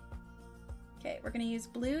 Okay, we're going to use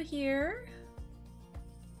blue here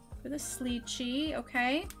for the Slicci,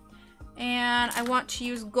 okay? And I want to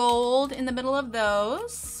use gold in the middle of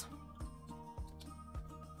those.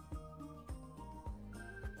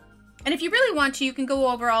 And if you really want to, you can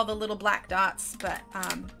go over all the little black dots, but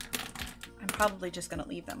I'm probably just gonna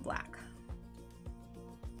leave them black.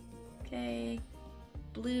 Okay,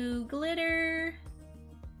 blue glitter.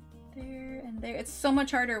 There and there. It's so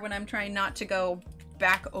much harder when I'm trying not to go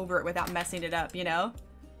back over it without messing it up, you know?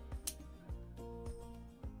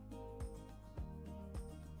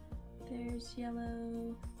 There's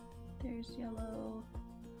yellow. There's yellow.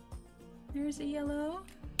 There's a yellow.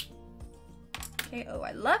 Okay, oh,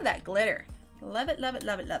 I love that glitter. Love it, love it,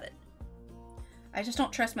 love it, love it. I just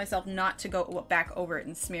don't trust myself not to go back over it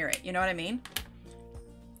and smear it. You know what I mean?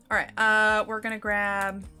 All right, we're gonna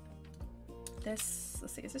grab this.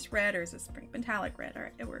 Let's see, is this red or is this metallic red? All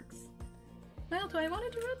right, it works. Well, do I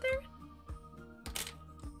want to do red there?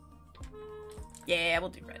 Yeah, we'll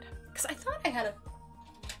do red. Because I thought I had a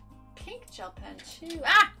pink gel pen too.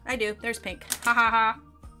 Ah, I do. There's pink. Ha ha ha.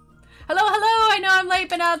 Hello, hello. I know I'm late,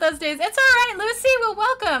 but not those days. It's all right, Lucy. Well,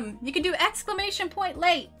 welcome. You can do exclamation point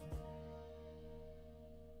late.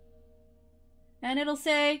 And it'll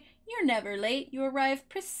say, you're never late. You arrive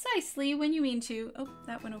precisely when you mean to. Oh,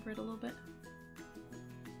 that went over it a little bit.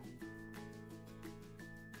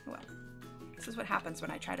 Well, this is what happens when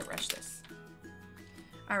I try to rush this.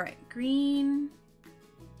 All right, green.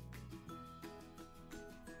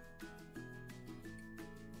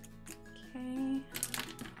 Okay.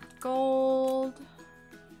 Gold.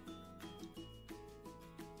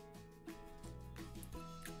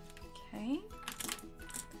 Okay.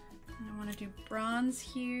 And I want to do bronze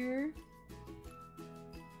here.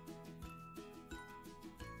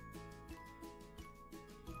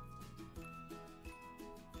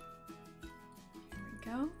 There we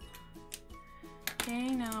go. Okay,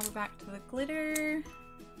 now we're back to the glitter.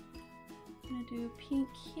 I'm gonna do pink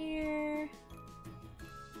here,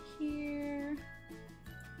 here,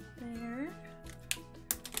 there.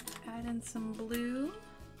 Add in some blue.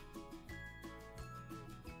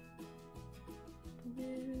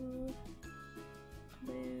 Blue,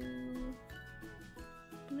 blue,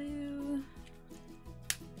 blue.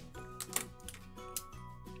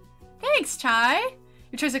 Thanks, Chai.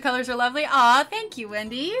 Your choice of colors are lovely. Aw, thank you,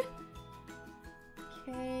 Wendy.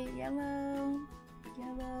 Okay, yellow,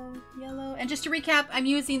 yellow, yellow. And just to recap, I'm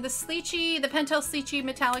using the Slicci, the Pentel Slicci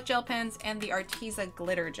metallic gel pens and the Arteza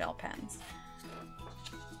glitter gel pens.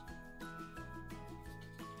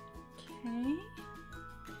 Okay.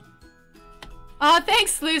 Oh,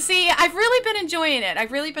 thanks, Lucy. I've really been enjoying it.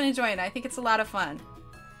 I've really been enjoying it. I think it's a lot of fun.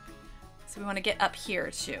 So we want to get up here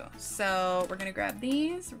too. So we're going to grab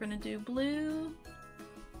these. We're going to do blue.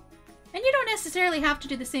 And you don't necessarily have to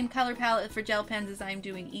do the same color palette for gel pens as I'm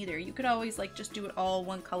doing either. You could always like just do it all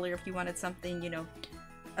one color if you wanted something, you know,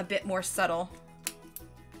 a bit more subtle.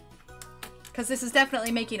 Because this is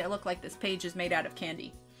definitely making it look like this page is made out of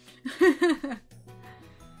candy.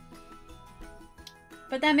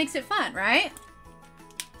 But that makes it fun, right?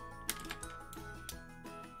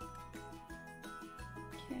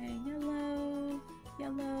 Okay, yellow,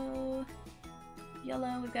 yellow,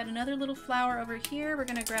 yellow. We've got another little flower over here. We're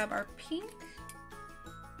gonna grab our pink.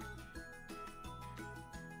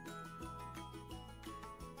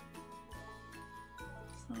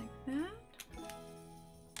 Just like that.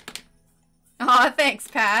 Aw, thanks,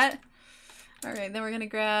 Pat. All right, then we're gonna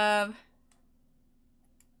grab...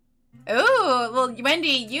 Oh, well, Wendy,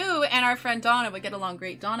 you and our friend Donna would get along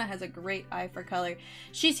great. Donna has a great eye for color.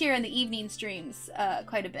 She's here in the evening streams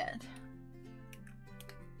quite a bit.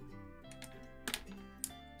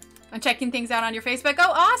 I'm checking things out on your Facebook.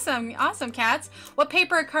 Oh, awesome. Awesome, Cats. What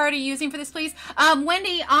paper card are you using for this, please?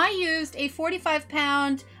 Wendy, I used a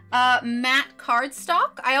 45-pound matte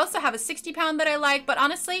cardstock. I also have a 60-pound that I like, but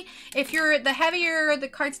honestly, if you're the heavier the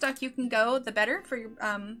cardstock you can go, the better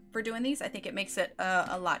for doing these. I think it makes it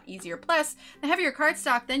a lot easier. Plus, the heavier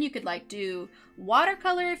cardstock, then you could like do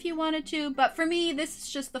watercolor if you wanted to. But for me, this is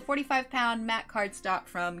just the 45-pound matte cardstock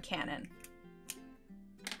from Canon.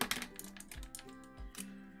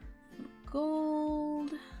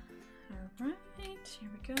 Gold. All right, here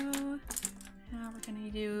we go. Now we're gonna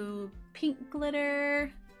do pink glitter.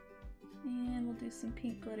 And we'll do some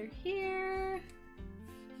pink glitter here.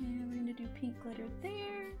 And we're gonna do pink glitter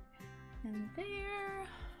there and there.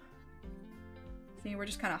 See, we're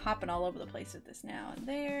just kind of hopping all over the place with this now. And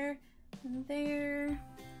there and there.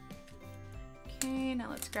 Okay, now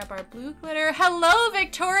let's grab our blue glitter. Hello,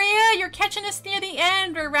 Victoria! You're catching us near the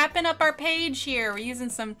end. We're wrapping up our page here. We're using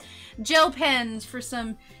some gel pens for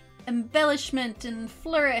some embellishment and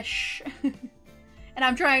flourish. And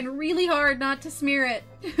I'm trying really hard not to smear it.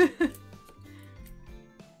 There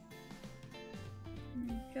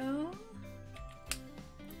we go.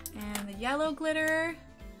 And the yellow glitter.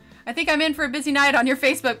 I think I'm in for a busy night on your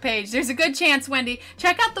Facebook page. There's a good chance, Wendy.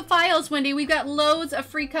 Check out the files, Wendy. We've got loads of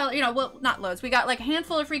free color, you know, well, not loads. We got like a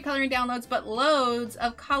handful of free coloring downloads, but loads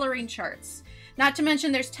of coloring charts. Not to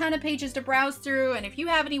mention there's a ton of pages to browse through, and if you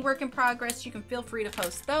have any work in progress, you can feel free to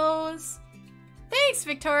post those. Thanks,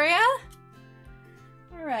 Victoria.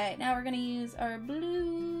 All right, now we're gonna use our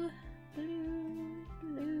blue.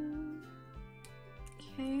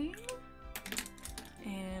 Okay.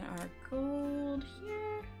 And our gold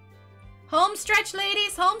here. Home stretch,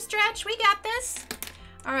 ladies, home stretch. We got this.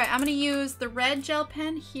 All right, I'm gonna use the red gel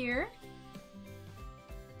pen here.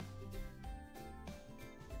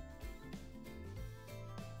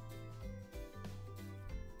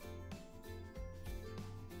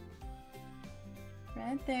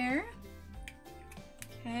 Right there.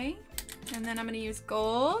 Okay. And then I'm going to use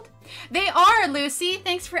gold. They are, Lucy.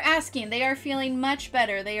 Thanks for asking. They are feeling much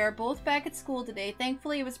better. They are both back at school today.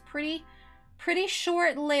 Thankfully, it was pretty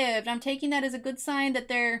short-lived. I'm taking that as a good sign that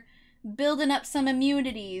they're building up some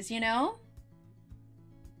immunities, you know?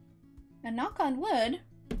 And knock on wood,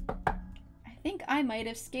 I think I might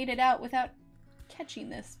have skated out without catching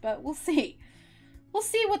this, but we'll see. We'll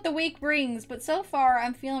see what the week brings, but so far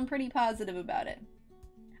I'm feeling pretty positive about it.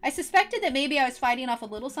 I suspected that maybe I was fighting off a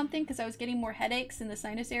little something because I was getting more headaches in the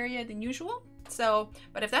sinus area than usual. So,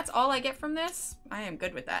 but if that's all I get from this, I am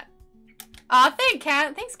good with that.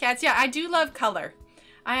 Thanks, Cats. Yeah, I do love color.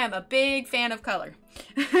 I am a big fan of color.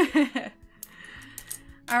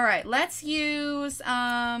 All right, let's use,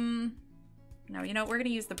 no, you know, we're going to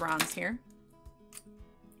use the bronze here.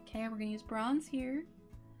 Okay, we're going to use bronze here.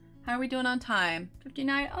 How are we doing on time?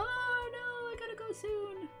 59. Oh, no, I got to go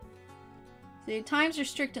soon. See, times are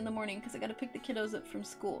strict in the morning because I gotta pick the kiddos up from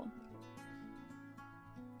school.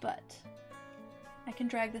 But I can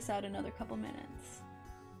drag this out another couple minutes.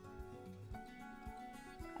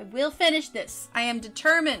 I will finish this. I am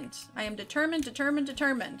determined. I am determined.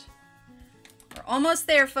 We're almost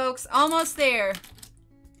there, folks. Almost there.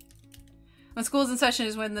 When school's in session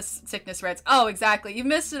is when the sickness spreads. Oh, exactly. You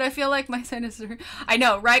missed it. I feel like my sinus are... I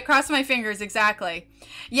know, right? Cross my fingers. Exactly.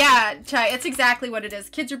 Yeah, Chai, it's exactly what it is.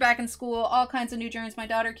 Kids are back in school. All kinds of new germs. My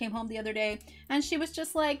daughter came home the other day, and she was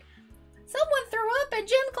just like, someone threw up in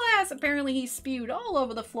gym class. Apparently, he spewed all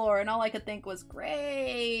over the floor, and all I could think was,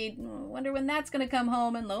 great. Wonder when that's going to come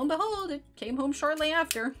home. And lo and behold, it came home shortly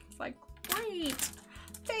after. It's like, great.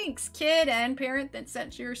 Thanks, kid and parent that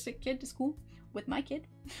sent your sick kid to school with my kid.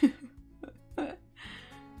 There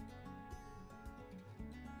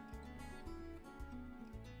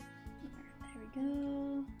we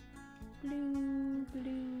go. Blue,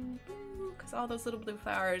 blue, blue. Because all those little blue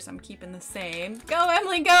flowers I'm keeping the same. Go,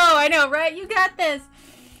 Emily, go! I know, right? You got this.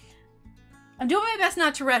 I'm doing my best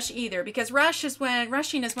not to rush either, because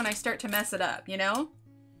rushing is when I start to mess it up, you know?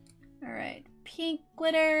 Alright. Pink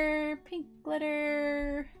glitter. Pink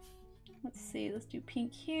glitter. Let's see. Let's do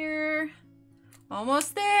pink here.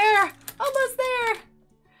 Almost there! Almost there!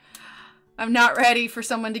 I'm not ready for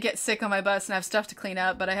someone to get sick on my bus and I have stuff to clean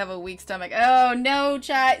up, but I have a weak stomach. Oh, no,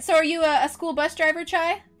 Chai. So are you a school bus driver,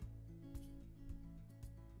 Chai?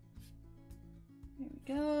 There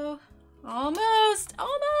we go. Almost!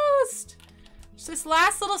 Almost! It's this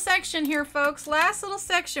last little section here, folks. Last little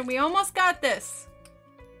section. We almost got this.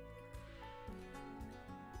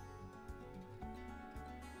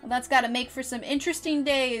 Well, that's got to make for some interesting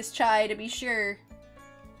days, Chai, to be sure.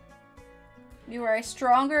 You are a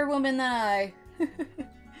stronger woman than I.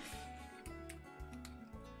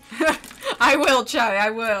 I will, Chai, I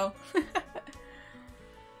will.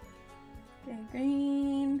 Okay,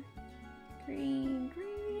 green. Green,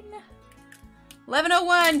 green.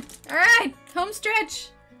 11:01. All right, home stretch.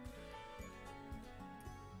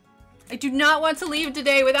 I do not want to leave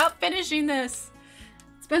today without finishing this.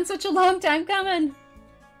 It's been such a long time coming.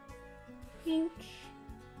 Pink,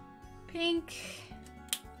 pink,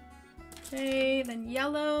 okay, then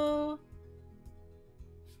yellow,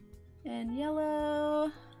 and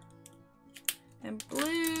yellow, and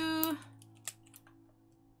blue,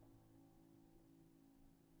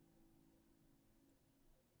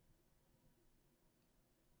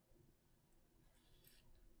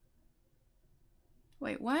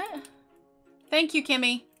 wait, what? Thank you,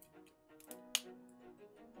 Kimmy.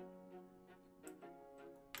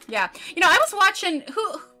 Yeah, you know, I was watching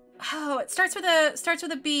oh, it starts with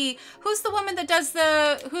a B. Who's the woman that does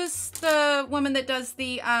the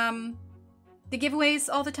giveaways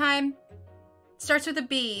all the time? Starts with a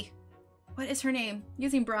B. What is her name?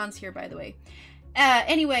 Using bronze here, by the way.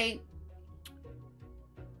 Anyway.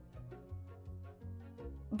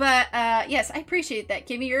 But yes, I appreciate that,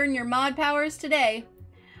 Kimmy. You earned your mod powers today.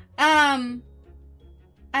 I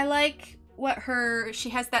like she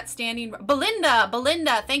has that standing. Belinda.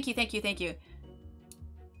 Thank you.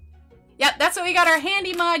 Yep, that's what we got our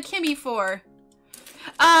handy mod Kimmy for.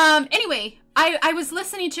 Anyway, I was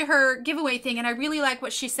listening to her giveaway thing, and I really like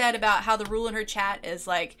what she said about how the rule in her chat is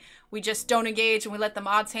like, we just don't engage and we let the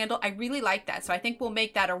mods handle. I really like that. So I think we'll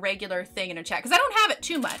make that a regular thing in her chat, because I don't have it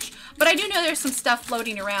too much, but I do know there's some stuff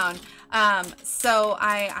floating around. So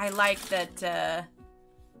I like that,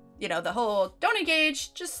 you know, the whole don't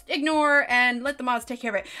engage, just ignore and let the mods take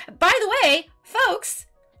care of it. By the way, folks,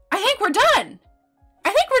 I think we're done. I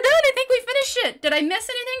think we finished it. Did I miss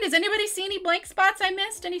anything? Does anybody see any blank spots I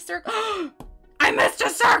missed? Any circle? I missed a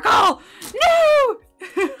circle! No!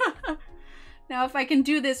 Now if I can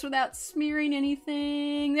do this without smearing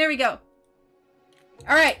anything. There we go.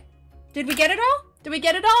 All right. Did we get it all?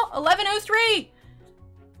 11:03.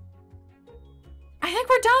 I think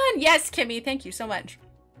we're done. Yes, Kimmy. Thank you so much.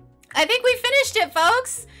 I think we finished it,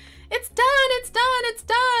 folks. It's done.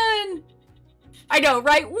 I know,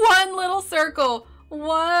 right? One little circle.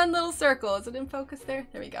 Is it in focus there?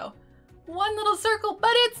 There we go. One little circle,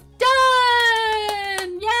 but it's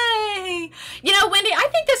done! Yay! You know, Wendy, I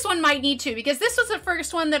think this one might need to, because this was the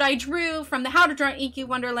first one that I drew from the How to Draw Inky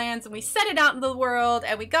Wonderlands, and we set it out in the world,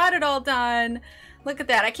 and we got it all done. Look at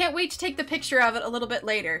that. I can't wait to take the picture of it a little bit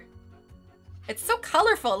later. It's so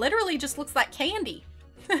colorful. It literally just looks like candy.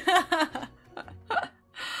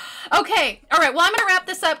 Okay, all right, well, I'm gonna wrap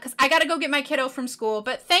this up because I gotta go get my kiddo from school,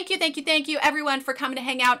 but thank you, everyone, for coming to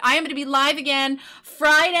hang out. I am gonna be live again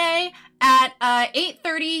Friday at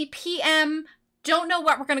 8:30 p.m. Don't know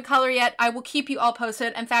what we're gonna color yet. I will keep you all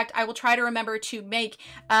posted. In fact, I will try to remember to make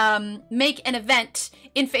an event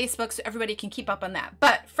in Facebook so everybody can keep up on that.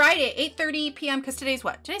 But Friday, 8:30 p.m., because today's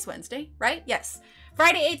what? Today's Wednesday, right? Yes.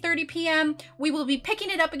 Friday, 8:30 p.m. We will be picking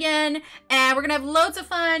it up again, and we're gonna have loads of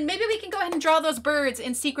fun. Maybe we can go ahead and draw those birds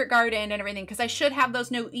in Secret Garden and everything, because I should have those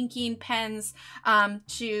new inking pens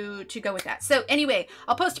to go with that. So anyway,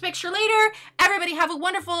 I'll post a picture later. Everybody have a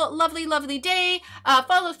wonderful, lovely day.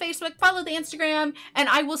 Follow Facebook, follow the Instagram, and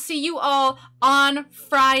I will see you all on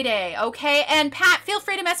Friday, okay? And Pat, feel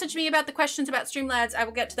free to message me about the questions about Streamlabs. I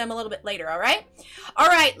will get to them a little bit later, all right? All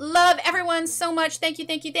right, love everyone so much. Thank you,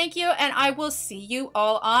 and I will see you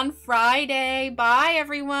all on Friday. Bye,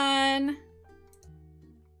 everyone.